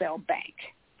sickle cell bank.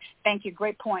 Thank you.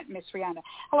 Great point, Ms. Rihanna.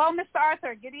 Hello, Mr.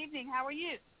 Arthur. Good evening. How are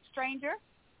you, stranger?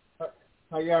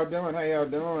 How y'all doing? I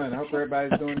hope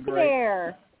everybody's doing great.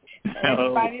 There.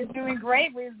 Everybody's doing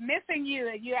great. We're missing you.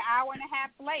 You're an hour and a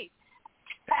half late.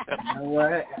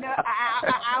 What? No,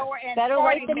 an hour and better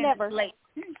 40 late than minutes never. Late.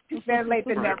 Better late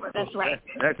than never. That's right.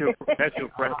 That's your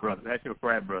frat brother. That's your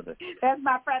frat brother. That's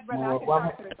my frat brother.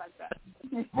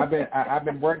 I've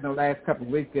been working the last couple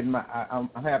of weeks getting I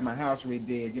have my house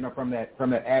redid. You know, from that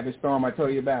avid storm I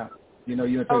told you about. You know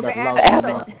told about the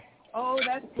loss. Oh,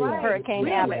 that's right. Hurricane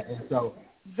Abbott. And so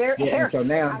and so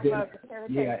now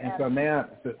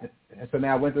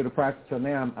I went through the process. So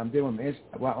now I'm dealing with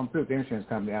I'm through with the insurance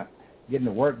company. I'm getting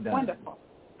the work done.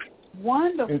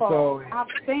 Wonderful. And so,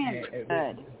 outstanding.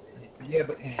 But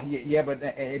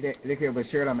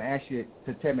Shirley, I'm gonna ask you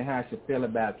to tell me how I should feel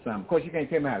about something. Of course, you can't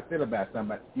tell me how to feel about something,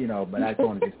 but I just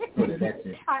want to just put it at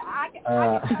you. I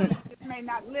just may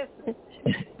not listen.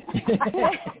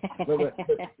 but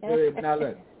now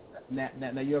look, now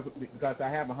because I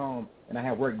have a home and I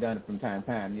have work done from time to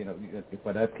time,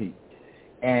 for the upkeep,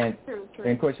 and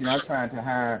of course, I'm trying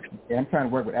to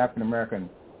work with African American,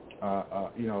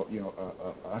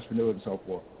 entrepreneurs and so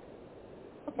forth.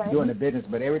 Okay. Doing the business,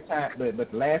 but every time,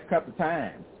 but the last couple of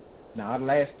times, the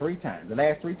last three times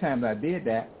I did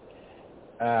that,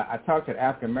 I talked to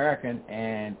African American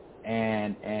and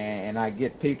I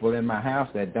get people in my house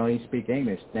that don't even speak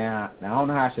English. Now I don't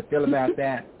know how I should feel about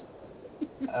that.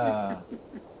 But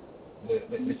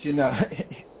it seems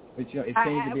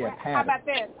to be a pattern. How about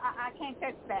this? I can't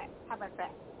touch that. How about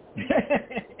that?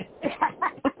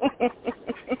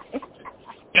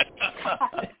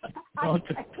 Don't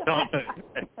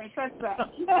touch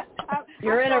that.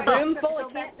 You're in a room full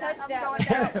of can't touch that. I'm going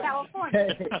down to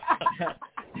California.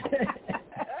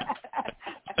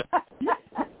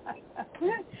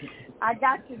 I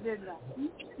got you, didn't I?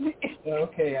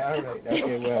 Okay, all right.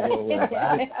 Okay, well.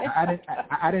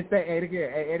 I didn't think,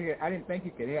 Edgar, I didn't think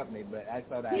you could help me, but I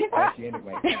thought I'd ask you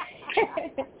anyway.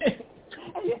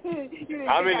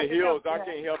 I'm in the hills. I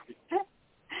can't help you.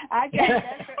 I got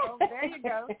that. Oh, there you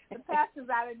go. The pastor's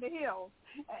out in the hills.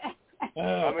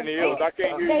 I'm in the hills. I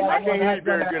can't hear you. I can't hear you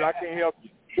very good. I can't help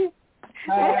you.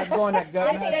 I was going to go.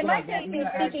 They might just be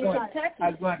speaking Kentucky. I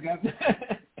was going to go.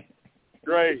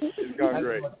 Great. It's going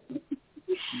great.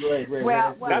 Great.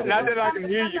 Well, not that I can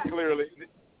hear you clearly.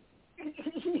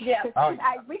 Yeah,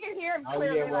 we can hear him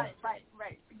clearly. Yeah, well,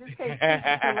 right. Just can't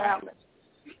speak too loudly.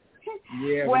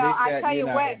 Yeah. Well, I tell you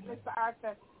what, Mr.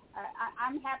 Arthur,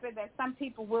 I'm happy that some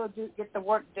people will get the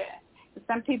work done, but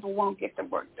some people won't get the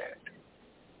work done.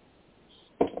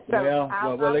 So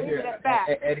I'll leave it at that.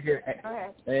 Edgar,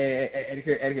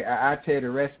 I'll tell you the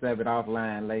rest of it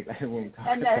offline later when we talk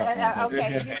about it.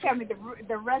 Okay, you tell me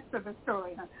the rest of the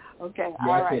story. Huh? Okay, yeah,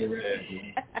 all right.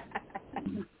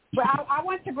 Well, I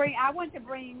want to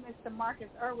bring Mr. Marcus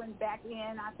Irwin back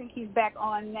in. I think he's back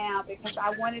on now because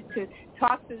I wanted to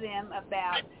talk to them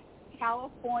about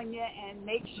California and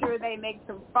make sure they make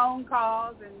some phone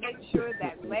calls and make sure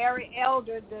that Larry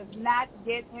Elder does not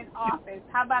get in office.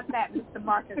 How about that, Mr.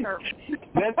 Marcus Irwin?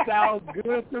 That sounds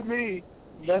good to me.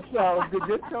 That sounds good.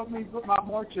 Just tell me what my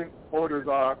marching orders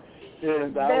are,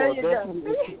 and I will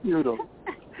definitely execute them.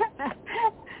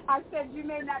 I said you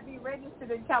may not be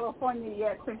registered in California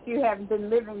yet since you haven't been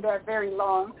living there very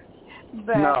long,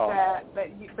 but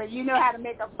but you know how to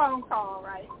make a phone call,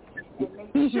 right? And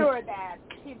make sure that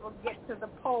people get to the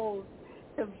polls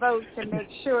to vote to make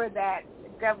sure that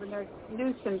Governor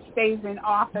Newsom stays in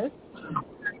office.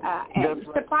 And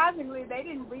surprisingly, they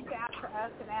didn't reach out to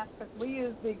us and ask us. We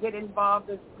usually get involved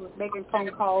with making phone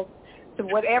calls to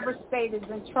whatever state is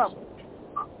in trouble.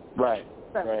 Right.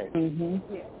 So, right. Mm-hmm.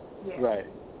 Yeah. Right.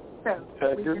 So,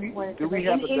 do we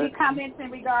have any comments in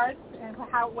regards and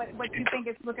what you think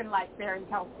it's looking like there in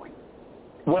California?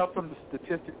 Well, from the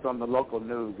statistics on the local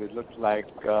news, it looks like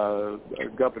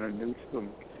Governor Newsom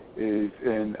is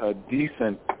in a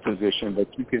decent position, but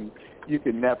you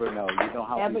can never know. You know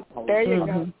how there you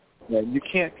go. Yeah, you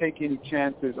can't take any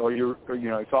chances, or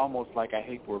it's almost like I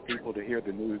hate for people to hear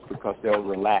the news because they'll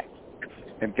relax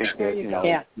and think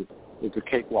that it's a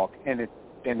cakewalk, and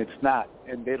it's not,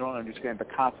 and they don't understand the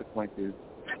consequences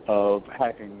of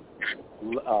having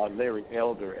Larry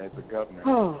Elder as a governor.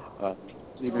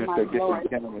 Even if they're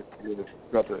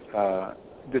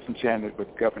disenchanted with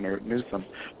Governor Newsom,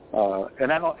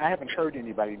 and I haven't heard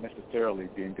anybody necessarily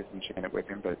being disenchanted with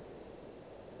him, but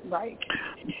right.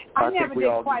 I never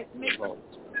did quite.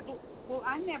 Well,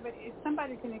 I never. If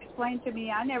somebody can explain to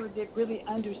me, I never did really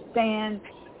understand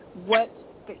what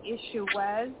the issue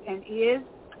was and is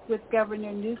with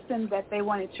Governor Newsom that they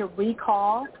wanted to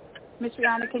recall. Ms.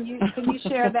 Rihanna, can you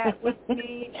share that with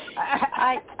me?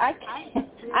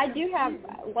 I do have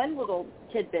one little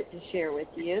tidbit to share with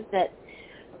you that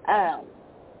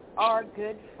our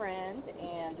good friend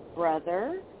and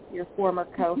brother, your former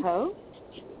co-host,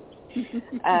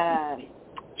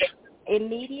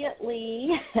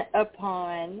 immediately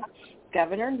upon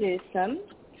Governor Newsom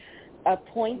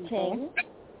appointing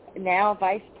now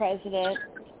Vice President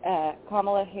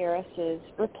Kamala Harris's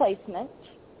replacement,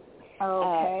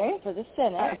 for the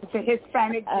Senate. It's a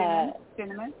Hispanic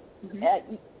gentleman.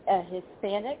 A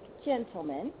Hispanic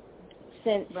gentleman,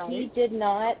 since he did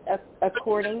not,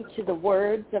 according to the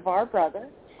words of our brother,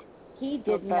 he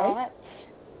did not,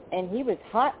 and he was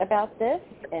hot about this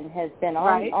and has been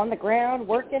on the ground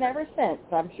working ever since,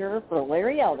 I'm sure, for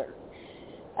Larry Elder.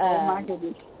 Oh, my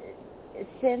goodness.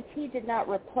 Since he did not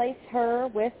replace her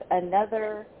with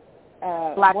another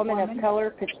woman of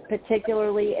color,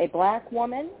 particularly a black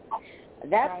woman,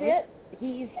 that's it.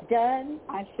 He's done.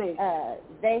 I see.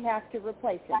 They have to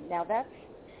replace him. Now,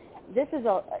 this is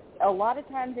a lot of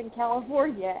times in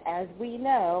California, as we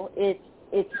know, it's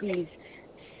these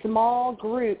small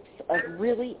groups of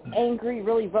really angry,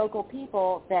 really vocal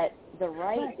people that the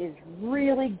right is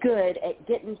really good at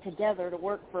getting together to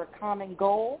work for a common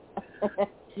goal.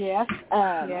 Yes.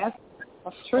 Yes.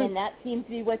 That's true. And that seems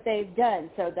to be what they've done.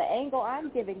 So the angle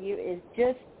I'm giving you is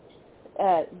just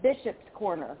Bishop's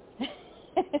corner.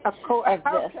 Of course. Of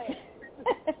this.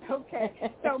 Okay.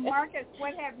 So, Marcus,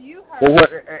 what have you heard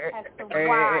as to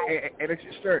why?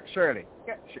 Shirley.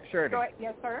 Go ahead.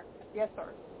 Yes,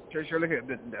 sir. Shirley,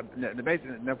 the basic.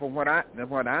 From what I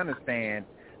understand,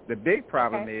 the big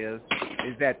problem is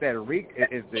that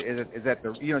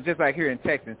just like here in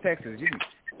Texas, you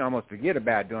can almost forget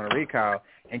about doing a recall.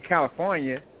 In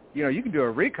California, you can do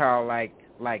a recall like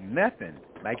nothing.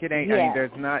 Like it ain't. I mean,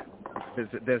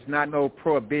 there's not no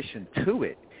prohibition to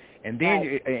it. And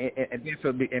then and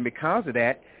because of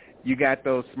that, you got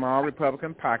those small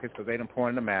Republican pockets because they done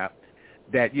pointed them out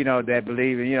that that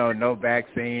believe in no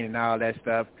vaccine and all that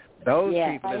stuff. Those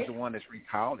people is the one that's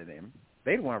recalling him.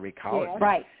 They the one recalling him.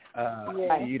 Right. I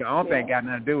don't think got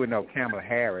nothing to do with no Kamala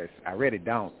Harris. I really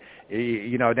don't.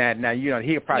 Now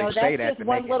he'll probably say that to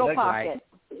make it look like.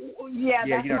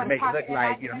 To make it look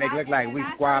like make it look like we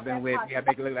squabbling with.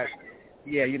 Make it look like.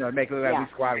 Make it look like we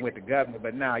squabbling with the government.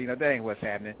 But no, that ain't what's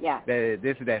happening. Yeah.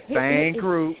 This is that same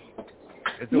group.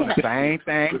 It's doing the same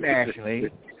thing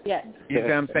nationally. Yes. You know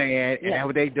what I'm saying? And that's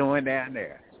what they doing down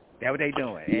there. That's what they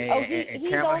doing. And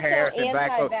Kamala Harris and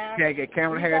black folks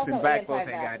Kamala Harris and black folks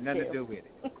ain't got nothing to do with it.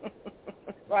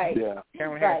 Right. Yeah.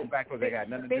 Kamala Harris and black folks ain't got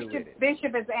nothing to do with it.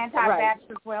 Bishop is anti-vax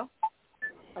as well?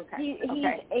 Okay. He's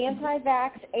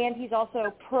anti-vax, and he's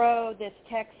also pro this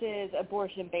Texas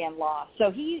abortion ban law. So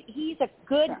he's a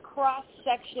good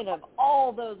cross-section of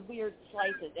all those weird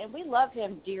slices, and we love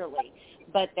him dearly.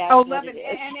 But that's what it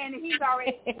is. And he's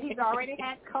already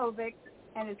had COVID,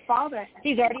 and his father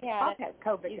had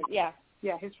COVID. Yeah,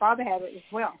 his father had it as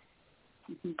well.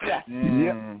 Yeah.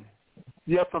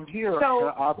 Yeah, from here,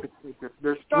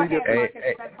 there's three different. Marcus,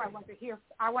 that's what I want to hear.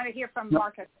 I want to hear from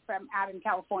Marcus from out in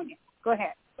California. Go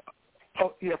ahead.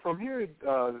 Oh, yeah, from here,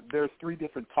 there's three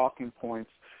different talking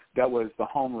points. That was the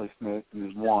homelessness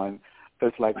is one.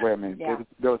 It's like, wait a minute,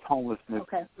 there was homelessness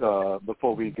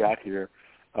before we got here.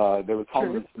 There was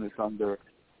homelessness under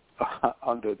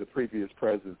the previous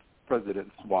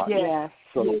president's watch. Yeah.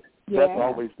 So that's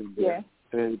always been there.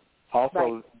 Yeah.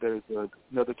 Also, there's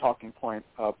another talking point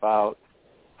about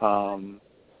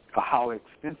how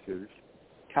expensive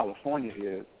California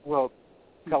is. Well,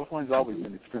 California's always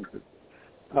been expensive.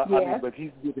 But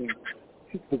he's giving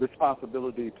the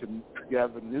responsibility to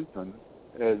Gavin Newsom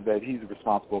that he's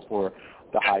responsible for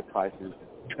the high prices,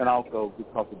 and also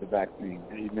because of the vaccine.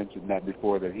 He mentioned that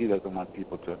before, that he doesn't want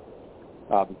people to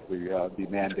obviously be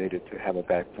mandated to have a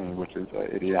vaccine, which is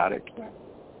idiotic.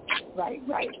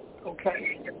 Right.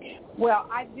 Okay. Well,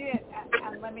 I did,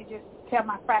 and let me just tell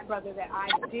my frat brother that I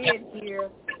did hear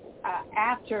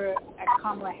after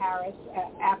Kamala Harris,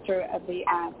 after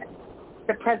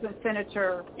the president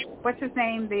senator, what's his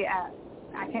name?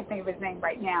 I can't think of his name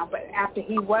right now, but after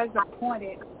he was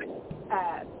appointed,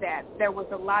 that there was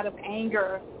a lot of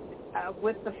anger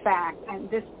with the fact, and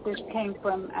this came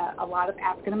from a lot of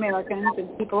African Americans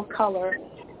and people of color,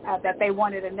 that they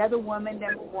wanted another woman,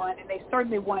 number one, and they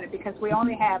certainly wanted, because we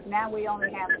only have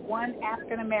one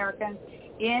African American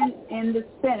in the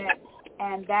Senate,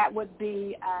 and that would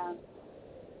be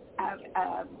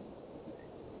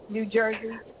New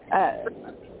Jersey.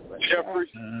 Jeffries.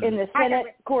 In the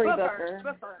Senate, Cory Booker.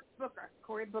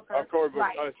 Cory Booker.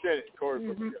 Right. Senate, Cory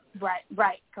Booker.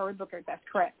 Right. Cory Booker, that's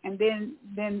correct. And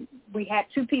then we had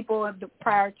two people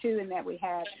prior to, and that we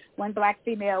had one black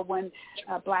female, one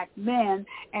black man.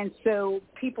 And so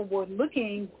people were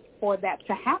looking for that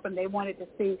to happen. They wanted to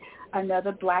see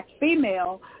another black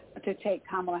female to take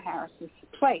Kamala Harris's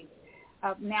place.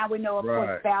 Now we know, of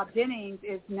course, Val Jennings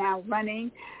is now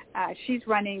running. She's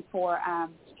running for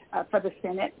the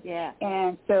Senate. Yeah.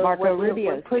 And so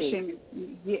we're pushing.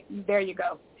 There you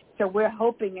go. So we're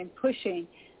hoping and pushing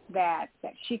that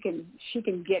she can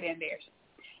get in there.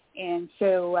 And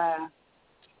so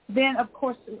then, of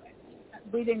course,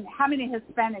 we didn't. How many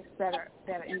Hispanics that are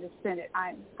in the Senate?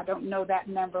 I don't know that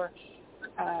number.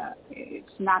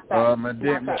 It's not that.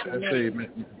 Let's see,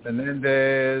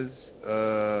 Menendez,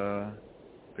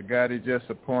 the guy they just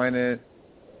appointed.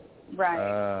 Right.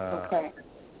 Okay.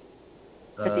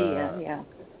 Padilla,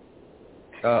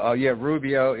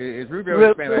 Rubio. Is Rubio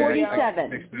Hispanic?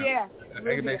 47.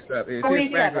 I get mixed up. Is he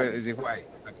Hispanic or is he white?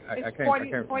 I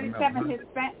can't 47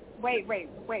 Hispanic.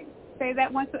 Wait. Say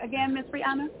that once again, Ms.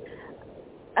 Brianna.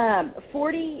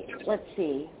 40. Let's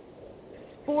see.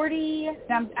 47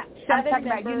 I'm talking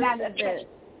members about United of the.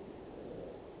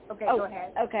 Okay, go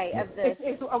ahead. Okay, of the.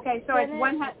 Okay, so it's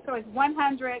 100. So it's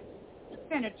 100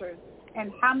 senators,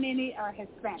 and how many are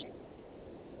Hispanic?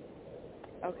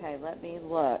 Okay, let me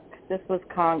look. This was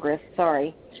Congress.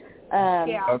 Sorry.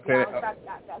 Okay.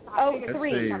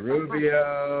 Three.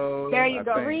 Rubio. There you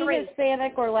go. Three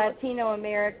Hispanic or Latino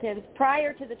Americans.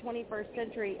 Prior to the 21st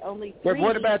century, only three. But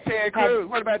what about Ted Cruz?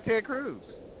 What about Ted Cruz?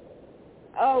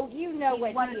 Oh, you know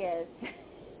what he is.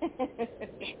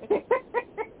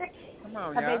 Come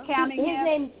on, Are they counting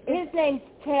him? His name's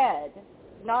Ted,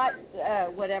 not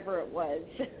whatever it was.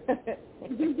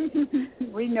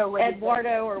 We know what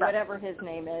Eduardo or whatever his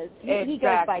name is. He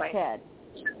goes by Ted.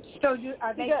 So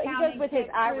are they counting? He goes with his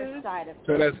Irish side of.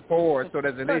 So that's four. So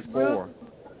there's at least four.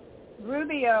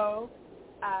 Rubio,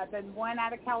 the one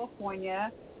out of California.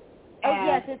 Oh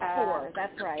yes, it's four.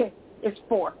 That's right. It's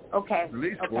 4. Okay. At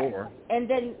least okay. 4. And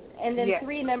then Yes.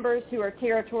 3 members who are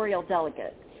territorial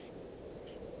delegates.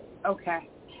 Okay.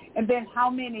 And then how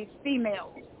many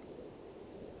females?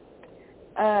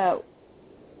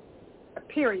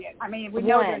 Period. I mean, we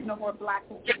know there's no more black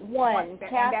women. One.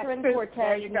 Catherine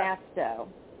Cortez Masto.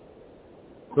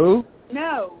 Who?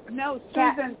 No,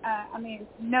 Susan.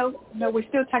 No. We're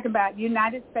still talking about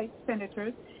United States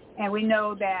senators, and we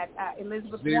know that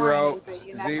Elizabeth Warren is a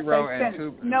United States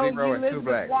senator.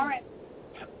 Elizabeth Warren.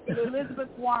 Elizabeth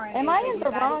Warren. Am I in the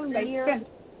wrong year?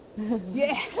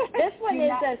 Yeah. This one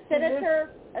is a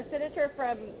senator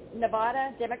from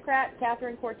Nevada, Democrat,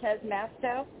 Catherine Cortez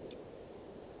Masto.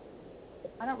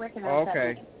 I don't recognize that.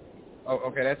 Okay. Oh,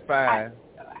 okay, that's 5.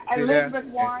 Elizabeth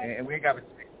Warren. And we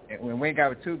ain't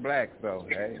got 2 blacks, though.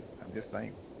 Hey, I'm just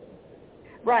saying.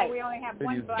 Right. We only have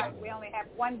 1 black. We only have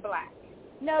 1 black.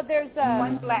 No, there's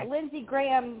 1 black. Lindsey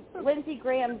Graham's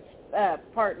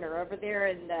partner over there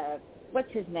in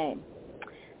what's his name?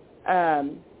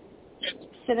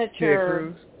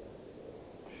 Senator.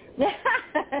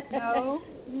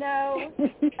 No.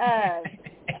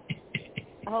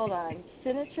 Hold on.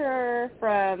 Senator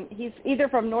he's either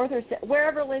from North or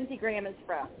wherever Lindsey Graham is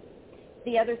from.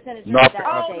 The other senator North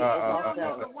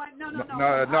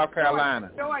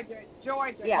Carolina.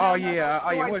 Georgia. Yeah. Oh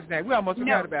yeah. What's his name? We almost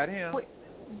forgot about him.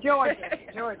 Georgia.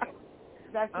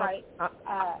 That's right.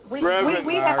 We have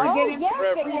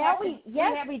to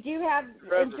get him. We do have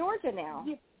in Georgia now.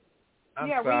 I'm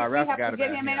sorry, we have to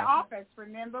get him in office.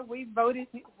 Remember, we voted.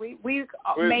 We made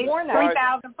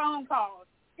 3,000 phone calls.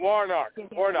 Warnock.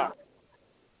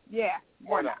 Yeah,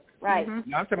 Warnock. Right. Mm-hmm.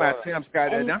 No, I'm talking about Tim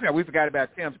Scott. I'm talking we forgot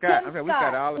about Tim Scott. We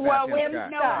forgot all about Tim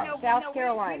Scott. South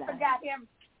Carolina. We forgot him,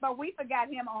 but we forgot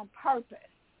him on purpose.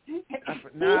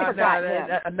 No, I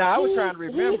was trying to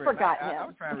remember. He forgot him. I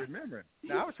was trying to remember.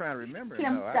 No, I was trying to remember.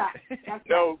 Tim Scott.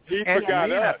 No, he forgot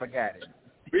us. I forgot it.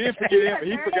 We didn't forget him.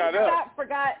 He forgot us.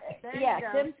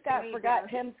 Tim Scott forgot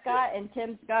Tim Scott, and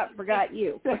Tim Scott forgot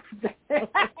you.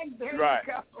 Right.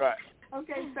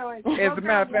 Okay, so as a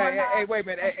matter of fact, hey, wait a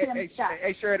minute,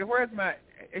 hey, Shirley, where's my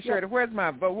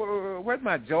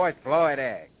George Floyd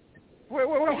act?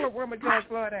 Where my George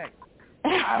Floyd act?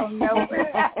 I don't know.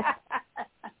 Where?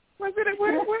 I was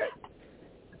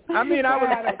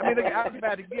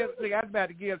about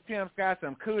to give Tim Scott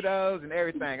some kudos and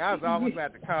everything. I was almost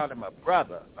about to call him a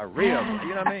brother, a real,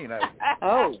 you know what I mean? I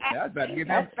was about to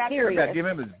give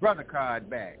him his brother card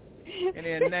back. And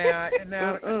then now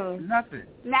nothing.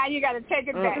 Now you got to take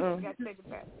it back.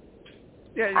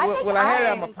 Yeah, I had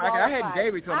it in my pocket. I hadn't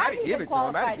gave it to him. I didn't give it to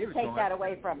him. I didn't give it to him. Take that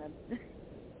away from him.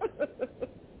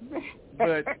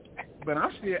 But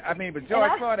I'm still. But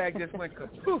George Floyd Act just went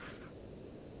kapoof.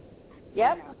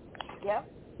 Yep.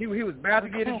 He was about to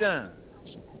get it done.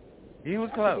 He was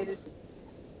close.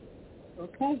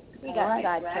 Okay. We got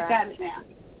sidetracked. I got it now.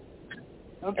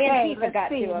 Okay, let's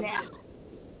see now.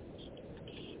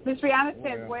 Ms. Rihanna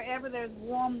said, wherever there's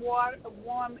warm water,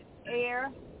 warm air,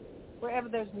 wherever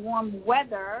there's warm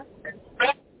weather,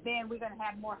 then we're going to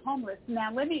have more homeless.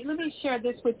 Now, let me share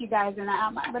this with you guys, and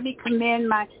let me commend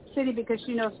my city because,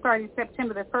 starting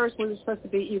September the 1st, we were supposed to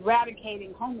be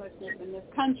eradicating homelessness in this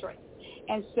country.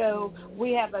 And so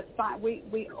we have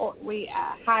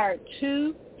hired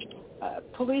 2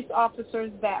 police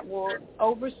officers that will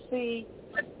oversee.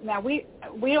 Now, we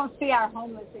don't see our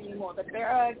homeless anymore, but there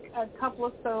are a couple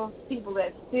of those people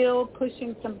that still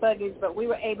pushing some buggies, but we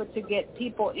were able to get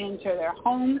people into their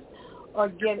homes or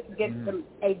get them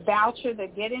a voucher to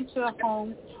get into a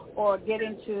home or get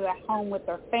into a home with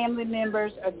their family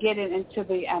members or get into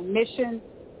the mission,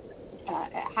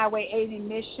 Highway 80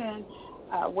 mission,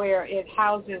 where it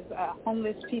houses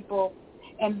homeless people.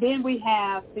 And then we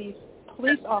have these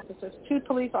police officers, 2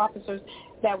 police officers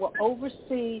that will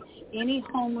oversee any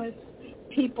homeless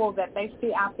people that they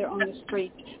see out there on the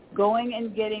street, going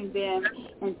and getting them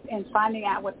and finding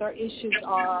out what their issues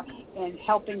are and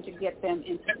helping to get them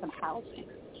into some housing.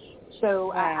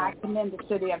 So I commend the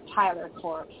city of Tyler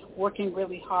for working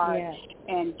really hard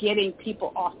and getting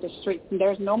people off the streets. And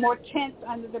there's no more tents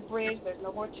under the bridge. There's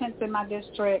no more tents in my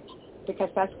district because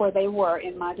that's where they were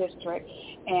in my district.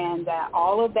 And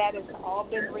all of that has all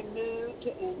been removed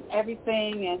and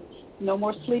everything, and no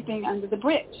more sleeping under the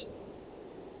bridge.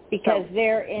 Because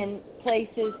they're in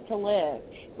places to live.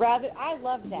 I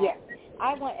love that. Yeah.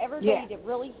 I want everybody to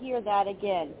really hear that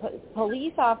again.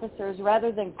 Police officers,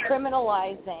 rather than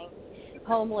criminalizing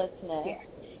homelessness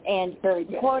and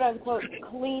quote-unquote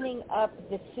cleaning up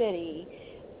the city,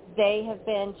 they have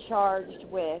been charged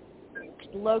with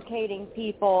locating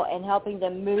people and helping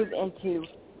them move into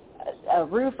a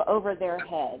roof over their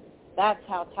head That's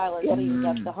how Tyler cleans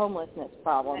up the homelessness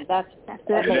problem. That's and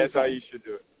that's how you should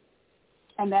do it.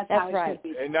 And that's how right. it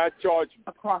should be. And not charging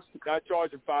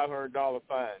 $500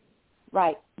 fine.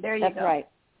 Right. There you that's go. Right.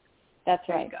 That's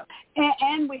there right. You go.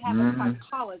 And we have a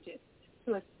psychologist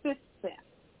to assist them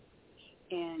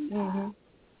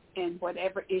in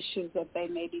whatever issues that they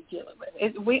may be dealing with.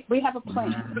 We have a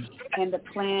plan, and the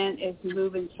plan is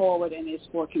moving forward and it's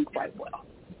working quite well.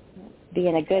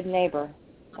 Being a good neighbor.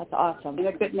 That's awesome. Being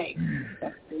a good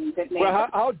neighbor. Well,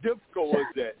 how difficult was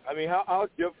that? I mean, how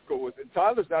difficult was it?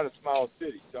 Tyler's not a small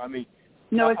city, so I mean,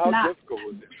 no, it's not. How difficult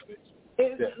was it?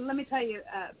 Let me tell you,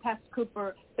 Pastor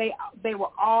Cooper, they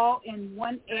were all in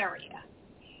one area.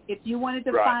 If you wanted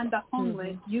to find the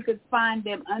homeless, you could find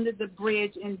them under the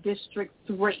bridge in District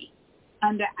 3.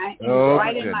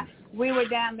 We were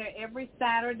down there every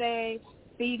Saturday,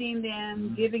 feeding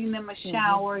them, giving them a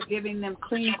shower, giving them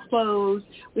clean clothes.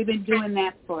 We've been doing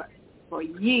that for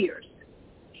years.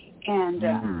 And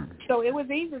so it was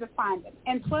easy to find them.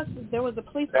 And plus, there was a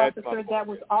police officer that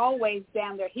was always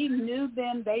down there. He knew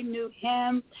them. They knew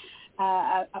him,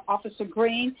 Officer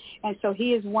Green. And so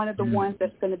he is one of the ones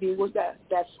that's going to be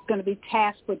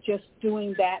tasked with just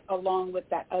doing that along with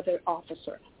that other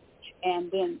officer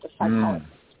and then the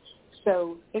psychologist.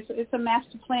 So it's a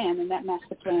master plan, and that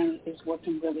master plan is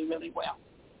working really, really well.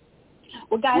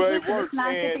 Well, guys, it's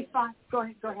 9:55. Go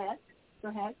ahead.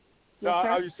 No,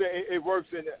 I was just saying it works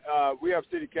in. We have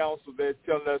city council that's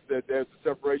telling us that there's a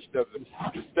separation of the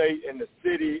state and the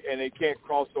city, and they can't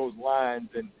cross those lines,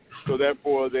 and so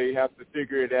therefore they have to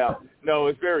figure it out. No,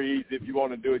 it's very easy. If you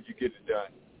want to do it, you get it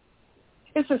done.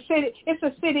 It's a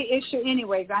city issue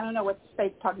anyways. I don't know what the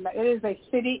state's talking about. It is a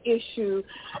city issue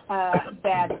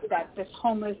that this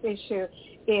homeless issue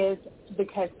is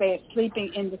because they are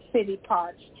sleeping in the city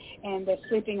parks and they're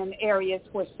sleeping in areas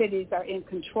where cities are in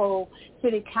control.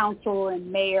 City council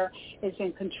and mayor is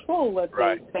in control of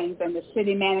these things and the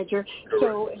city manager. Correct.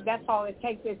 So that's all it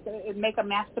takes is to make a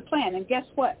master plan. And guess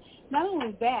what? Not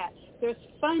only that, there's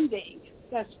funding.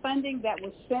 There's funding that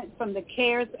was sent from the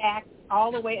CARES Act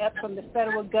all the way up from the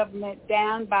federal government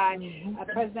down by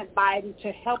President Biden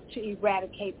to help to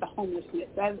eradicate the homelessness.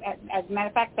 As a matter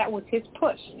of fact, that was his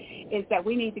push, is that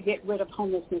we need to get rid of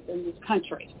homelessness in this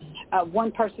country,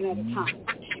 one person at a time.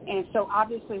 And so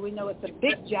obviously we know it's a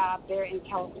big job there in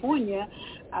California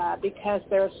because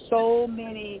there are so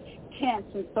many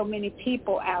tents and so many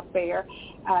people out there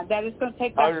that it's going to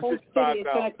take that whole city. It's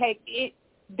going to take it.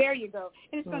 There you go.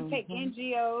 And it's going to take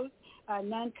NGOs,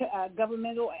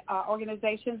 non-governmental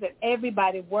organizations, and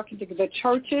everybody working together. The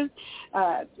churches,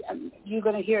 you're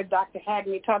going to hear Dr.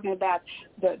 Hagney talking about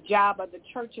the job of the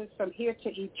churches from here to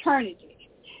eternity.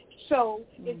 So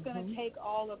it's going to take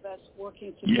all of us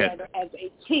working together as a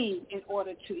team in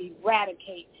order to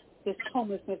eradicate this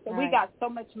homelessness. And we got so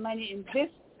much money in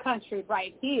this country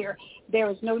right here, there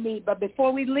is no need. But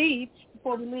before we leave,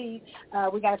 we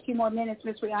got a few more minutes,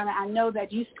 Ms. Rihanna. I know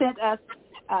that you sent us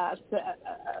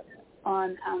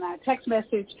on our text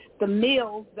message the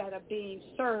meals that are being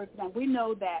served. Now, we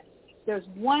know that there's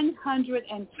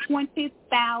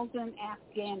 120,000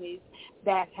 Afghanis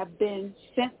that have been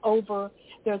sent over.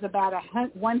 There's about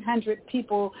 100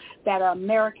 people that are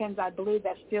Americans, I believe,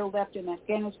 that's still left in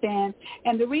Afghanistan.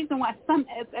 And the reason why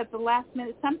at the last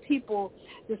minute, some people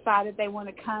decided they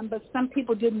want to come, but some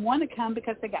people didn't want to come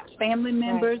because they got family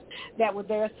members that were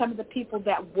there. Some of the people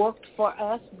that worked for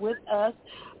us, with us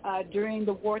during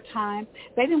the wartime,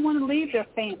 they didn't want to leave their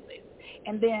families.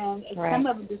 And then some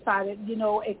of them decided,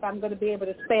 if I'm going to be able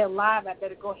to stay alive, I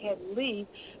better go ahead and leave.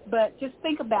 But just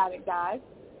think about it, guys.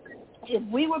 If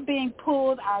we were being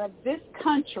pulled out of this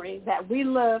country that we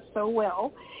love so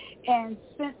well and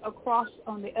sent across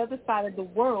on the other side of the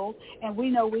world, and we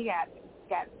know we got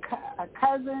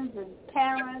cousins and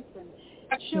parents and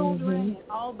children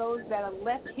and all those that are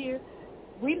left here,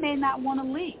 we may not want to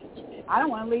leave. I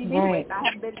don't want to leave anyway.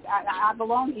 I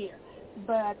belong here.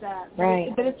 But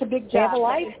it's a big job. They have a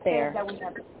life there. That we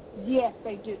have. Yes,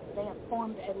 they do. They have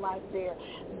formed a life there.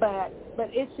 But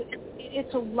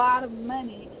it's a lot of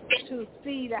money to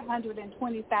feed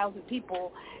 120,000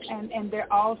 people, and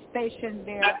they're all stationed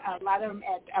there. A lot of them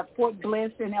at Fort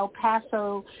Bliss in El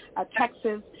Paso,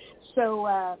 Texas.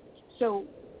 So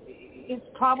it's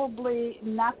probably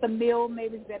not the meal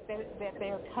maybe that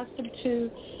they're accustomed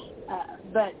to.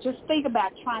 But just think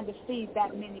about trying to feed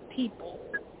that many people.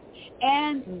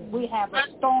 And we have a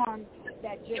storm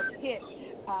that just hit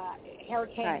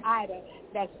Hurricane Ida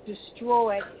that's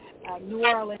destroyed New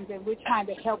Orleans, and we're trying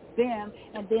to help them.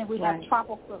 And then we have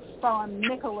Tropical Storm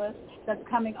Nicholas that's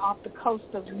coming off the coast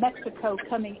of Mexico,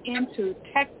 coming into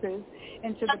Texas,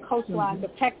 into the coastlines of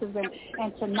Texas.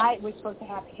 And tonight we're supposed to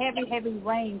have heavy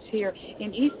rains here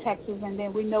in East Texas, and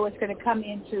then we know it's going to come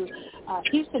into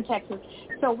Houston, Texas.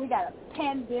 So we got a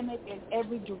pandemic in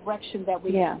every direction that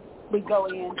we go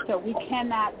in. So we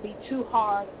cannot be too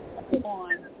hard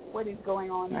on what is going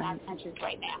on in our countries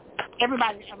right now. A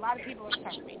lot of people are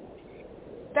suffering.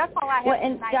 That's all I have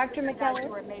and tonight. Dr. McKellar?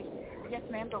 Yes,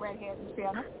 ma'am. Go right ahead, Ms.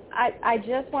 Fiona. I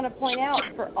just want to point out,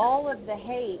 for all of the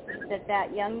hate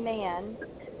that young man,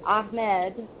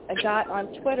 Ahmed, got on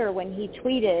Twitter when he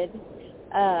tweeted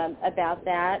about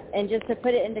that, and just to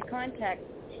put it into context,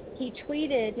 he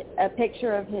tweeted a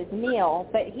picture of his meal,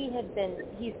 but he's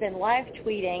been live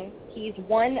tweeting. He's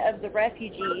one of the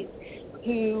refugees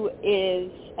who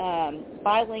is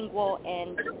bilingual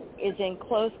and is in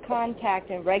close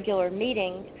contact and regular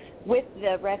meetings with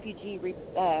the refugee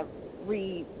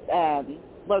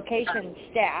location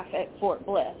staff at Fort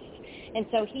Bliss. And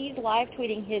so he's live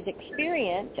tweeting his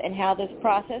experience and how this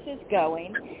process is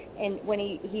going. And when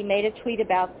he made a tweet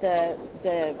about the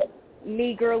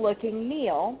meager looking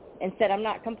meal and said, "I'm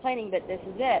not complaining, but this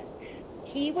is it."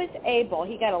 He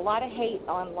got a lot of hate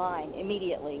online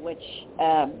immediately, which,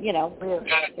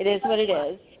 it is what it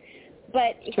is.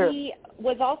 But he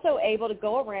was also able to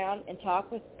go around and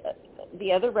talk with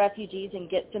the other refugees and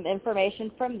get some information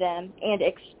from them and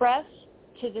express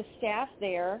to the staff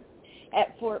there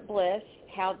at Fort Bliss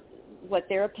what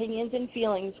their opinions and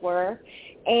feelings were.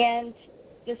 And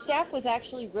the staff was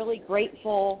actually really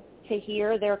grateful to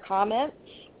hear their comments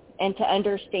and to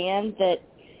understand that,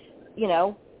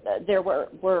 there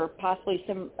were possibly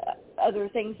some other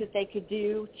things that they could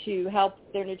do to help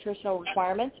their nutritional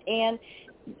requirements, and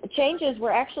changes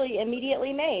were actually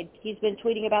immediately made. He's been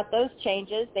tweeting about those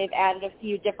changes. They've added a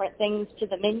few different things to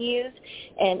the menus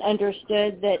and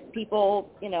understood that people,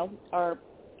 are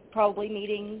probably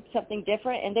needing something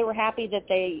different, and they were happy that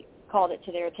they called it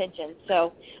to their attention.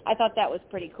 So I thought that was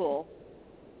pretty cool.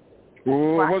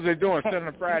 Well, what was they doing? Selling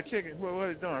a fried chicken? What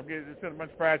was they doing? Selling a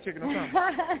bunch of fried chicken or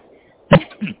something?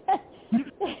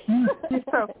 You're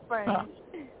so funny.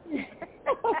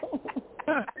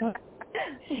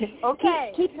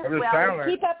 Okay.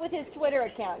 Keep up with his Twitter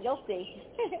account. You'll see.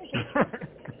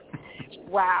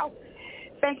 Wow.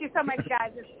 Thank you so much,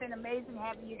 guys. It's been amazing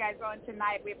having you guys on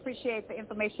tonight. We appreciate the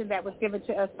information that was given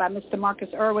to us by Mr.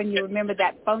 Marcus Irwin. You remember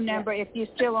that phone number. If you're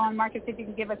still on, Marcus, if you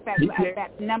can give us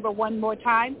that number one more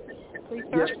time, please,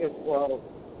 sir. Yes, it's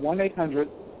 1-800.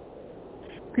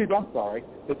 I'm sorry.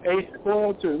 It's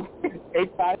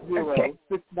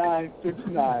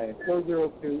 402-850-6969.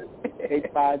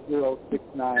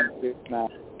 402-850-6969.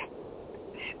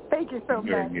 Thank you so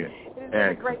much. It has been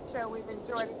a great show. We've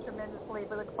enjoyed it tremendously.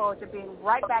 We look forward to being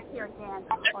right back here again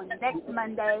on next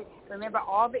Monday. Remember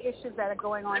all the issues that are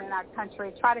going on in our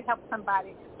country. Try to help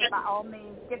somebody. By all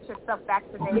means, get yourself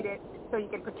vaccinated so you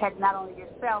can protect not only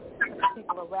yourself, but the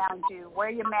people around you. Wear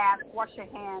your mask, wash your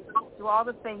hands, do all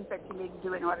the things that you need to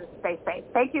do in order to stay safe.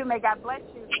 Thank you. May God bless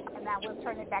you. And now we'll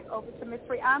turn it back over to Ms.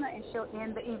 Rihanna, and she'll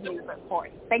end the evening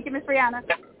report. Thank you, Ms. Rihanna.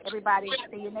 Everybody,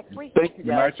 see you next week. Thank you,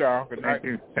 guys. Good night, y'all. Good night.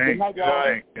 Good night,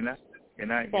 guys. Good night. Good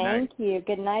night. Thank you.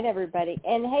 Good night, everybody.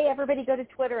 And, hey, everybody, go to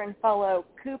Twitter and follow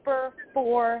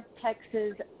Cooper4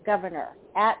 Texas Governor,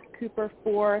 at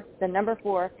Cooper4, the number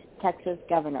 4, Texas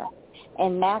Governor.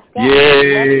 And mask up.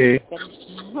 Yay.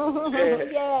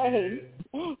 Yay.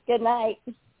 Good night.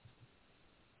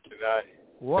 Good night.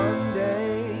 One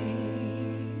day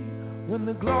when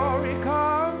the glory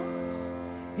comes,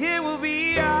 it will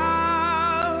be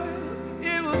ours.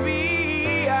 It will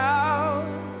be ours.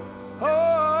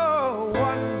 Oh,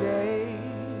 one day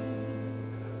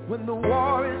when the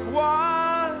war is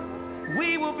won,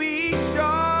 we will be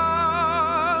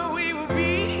sure. We will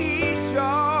be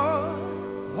sure.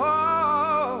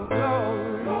 Oh,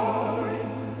 glory, glory,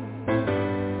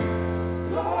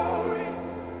 glory.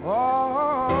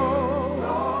 Oh,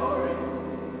 glory,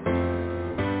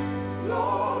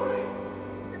 glory.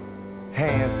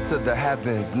 Hands to the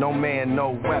heavens, no man,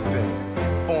 no weapon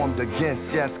formed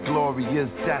against, yes, glory is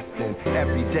destined.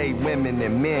 Every day women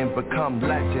and men become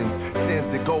legends.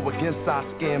 Sins that go against our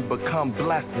skin become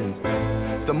blessings.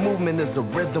 The movement is a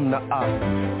rhythm to us.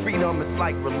 Freedom is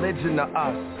like religion to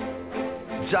us.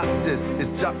 Justice is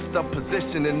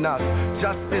juxtaposition in us.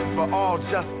 Justice for all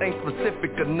just ain't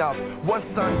specific enough. One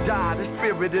son died, his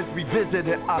spirit is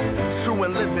revisiting us. True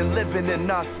and living in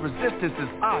us. Resistance is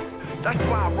us. That's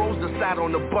why Rosa sat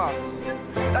on the bus.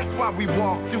 That's why we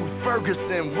walk through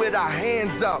Ferguson with our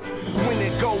hands up. When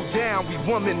it goes down, we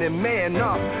woman and man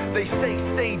up. They say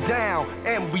stay down,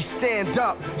 and we stand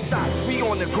up. Shots, we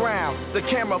on the ground, the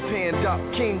camera panned up.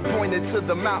 King pointed to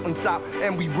the mountaintop,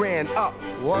 and we ran up.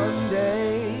 One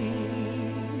day,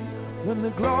 when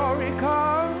the glory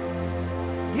comes,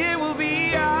 it will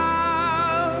be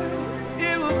ours,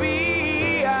 it will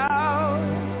be ours.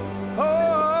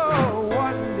 Oh,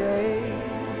 one day,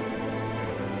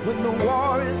 when the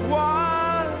war is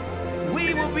won,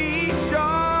 we will be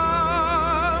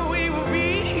sure, we will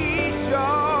be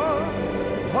sure.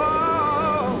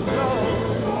 Oh, glory,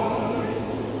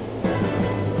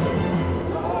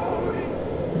 glory,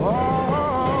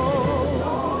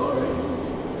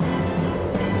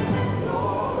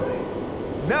 glory.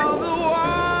 Now the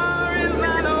war is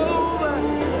not over,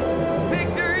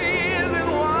 victory isn't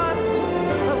won,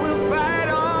 but we'll fight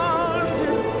on to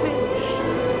the finish,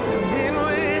 and then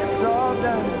when it's all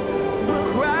done, we'll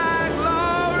cry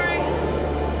glory,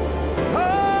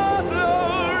 oh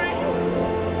glory,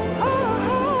 oh.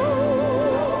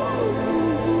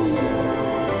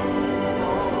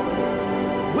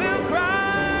 We'll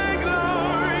cry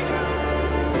glory,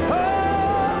 oh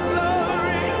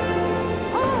glory,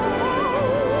 oh.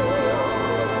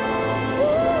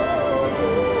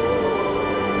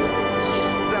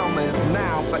 Selma is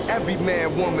now for every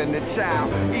man, woman, and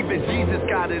child. Even Jesus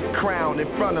got his crown in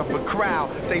front of a crowd.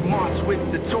 They march with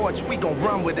the torch, we gon'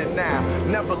 run with it now.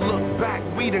 Never look back,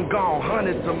 we done gone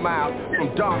hundreds of miles.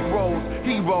 From dark roads,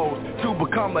 heroes, to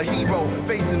become a hero.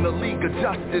 Facing the League of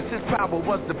Justice, his power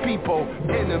was the people.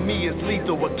 Enemy is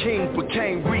lethal, a king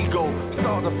became regal.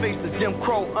 Saw the face of Jim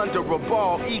Crow under a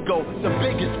bald ego. The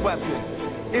biggest weapon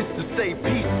is to stay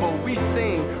peaceful. We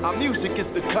sing, our music is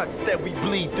the cuts that we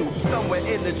bleed through. Somewhere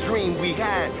in the dream we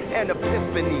had an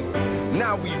epiphany.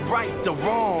 Now we right the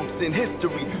wrongs in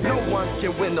history. No one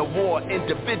can win a war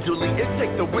individually. It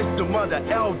takes the wisdom of the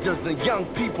elders and young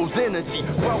people's energy.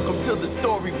 Welcome to the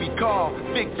story we call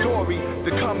victory.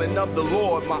 The coming of the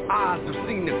Lord, my eyes have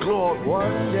seen the glory.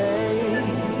 One day,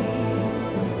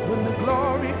 when the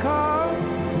glory comes,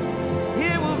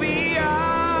 it will be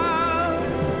ours,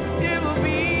 it will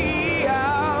be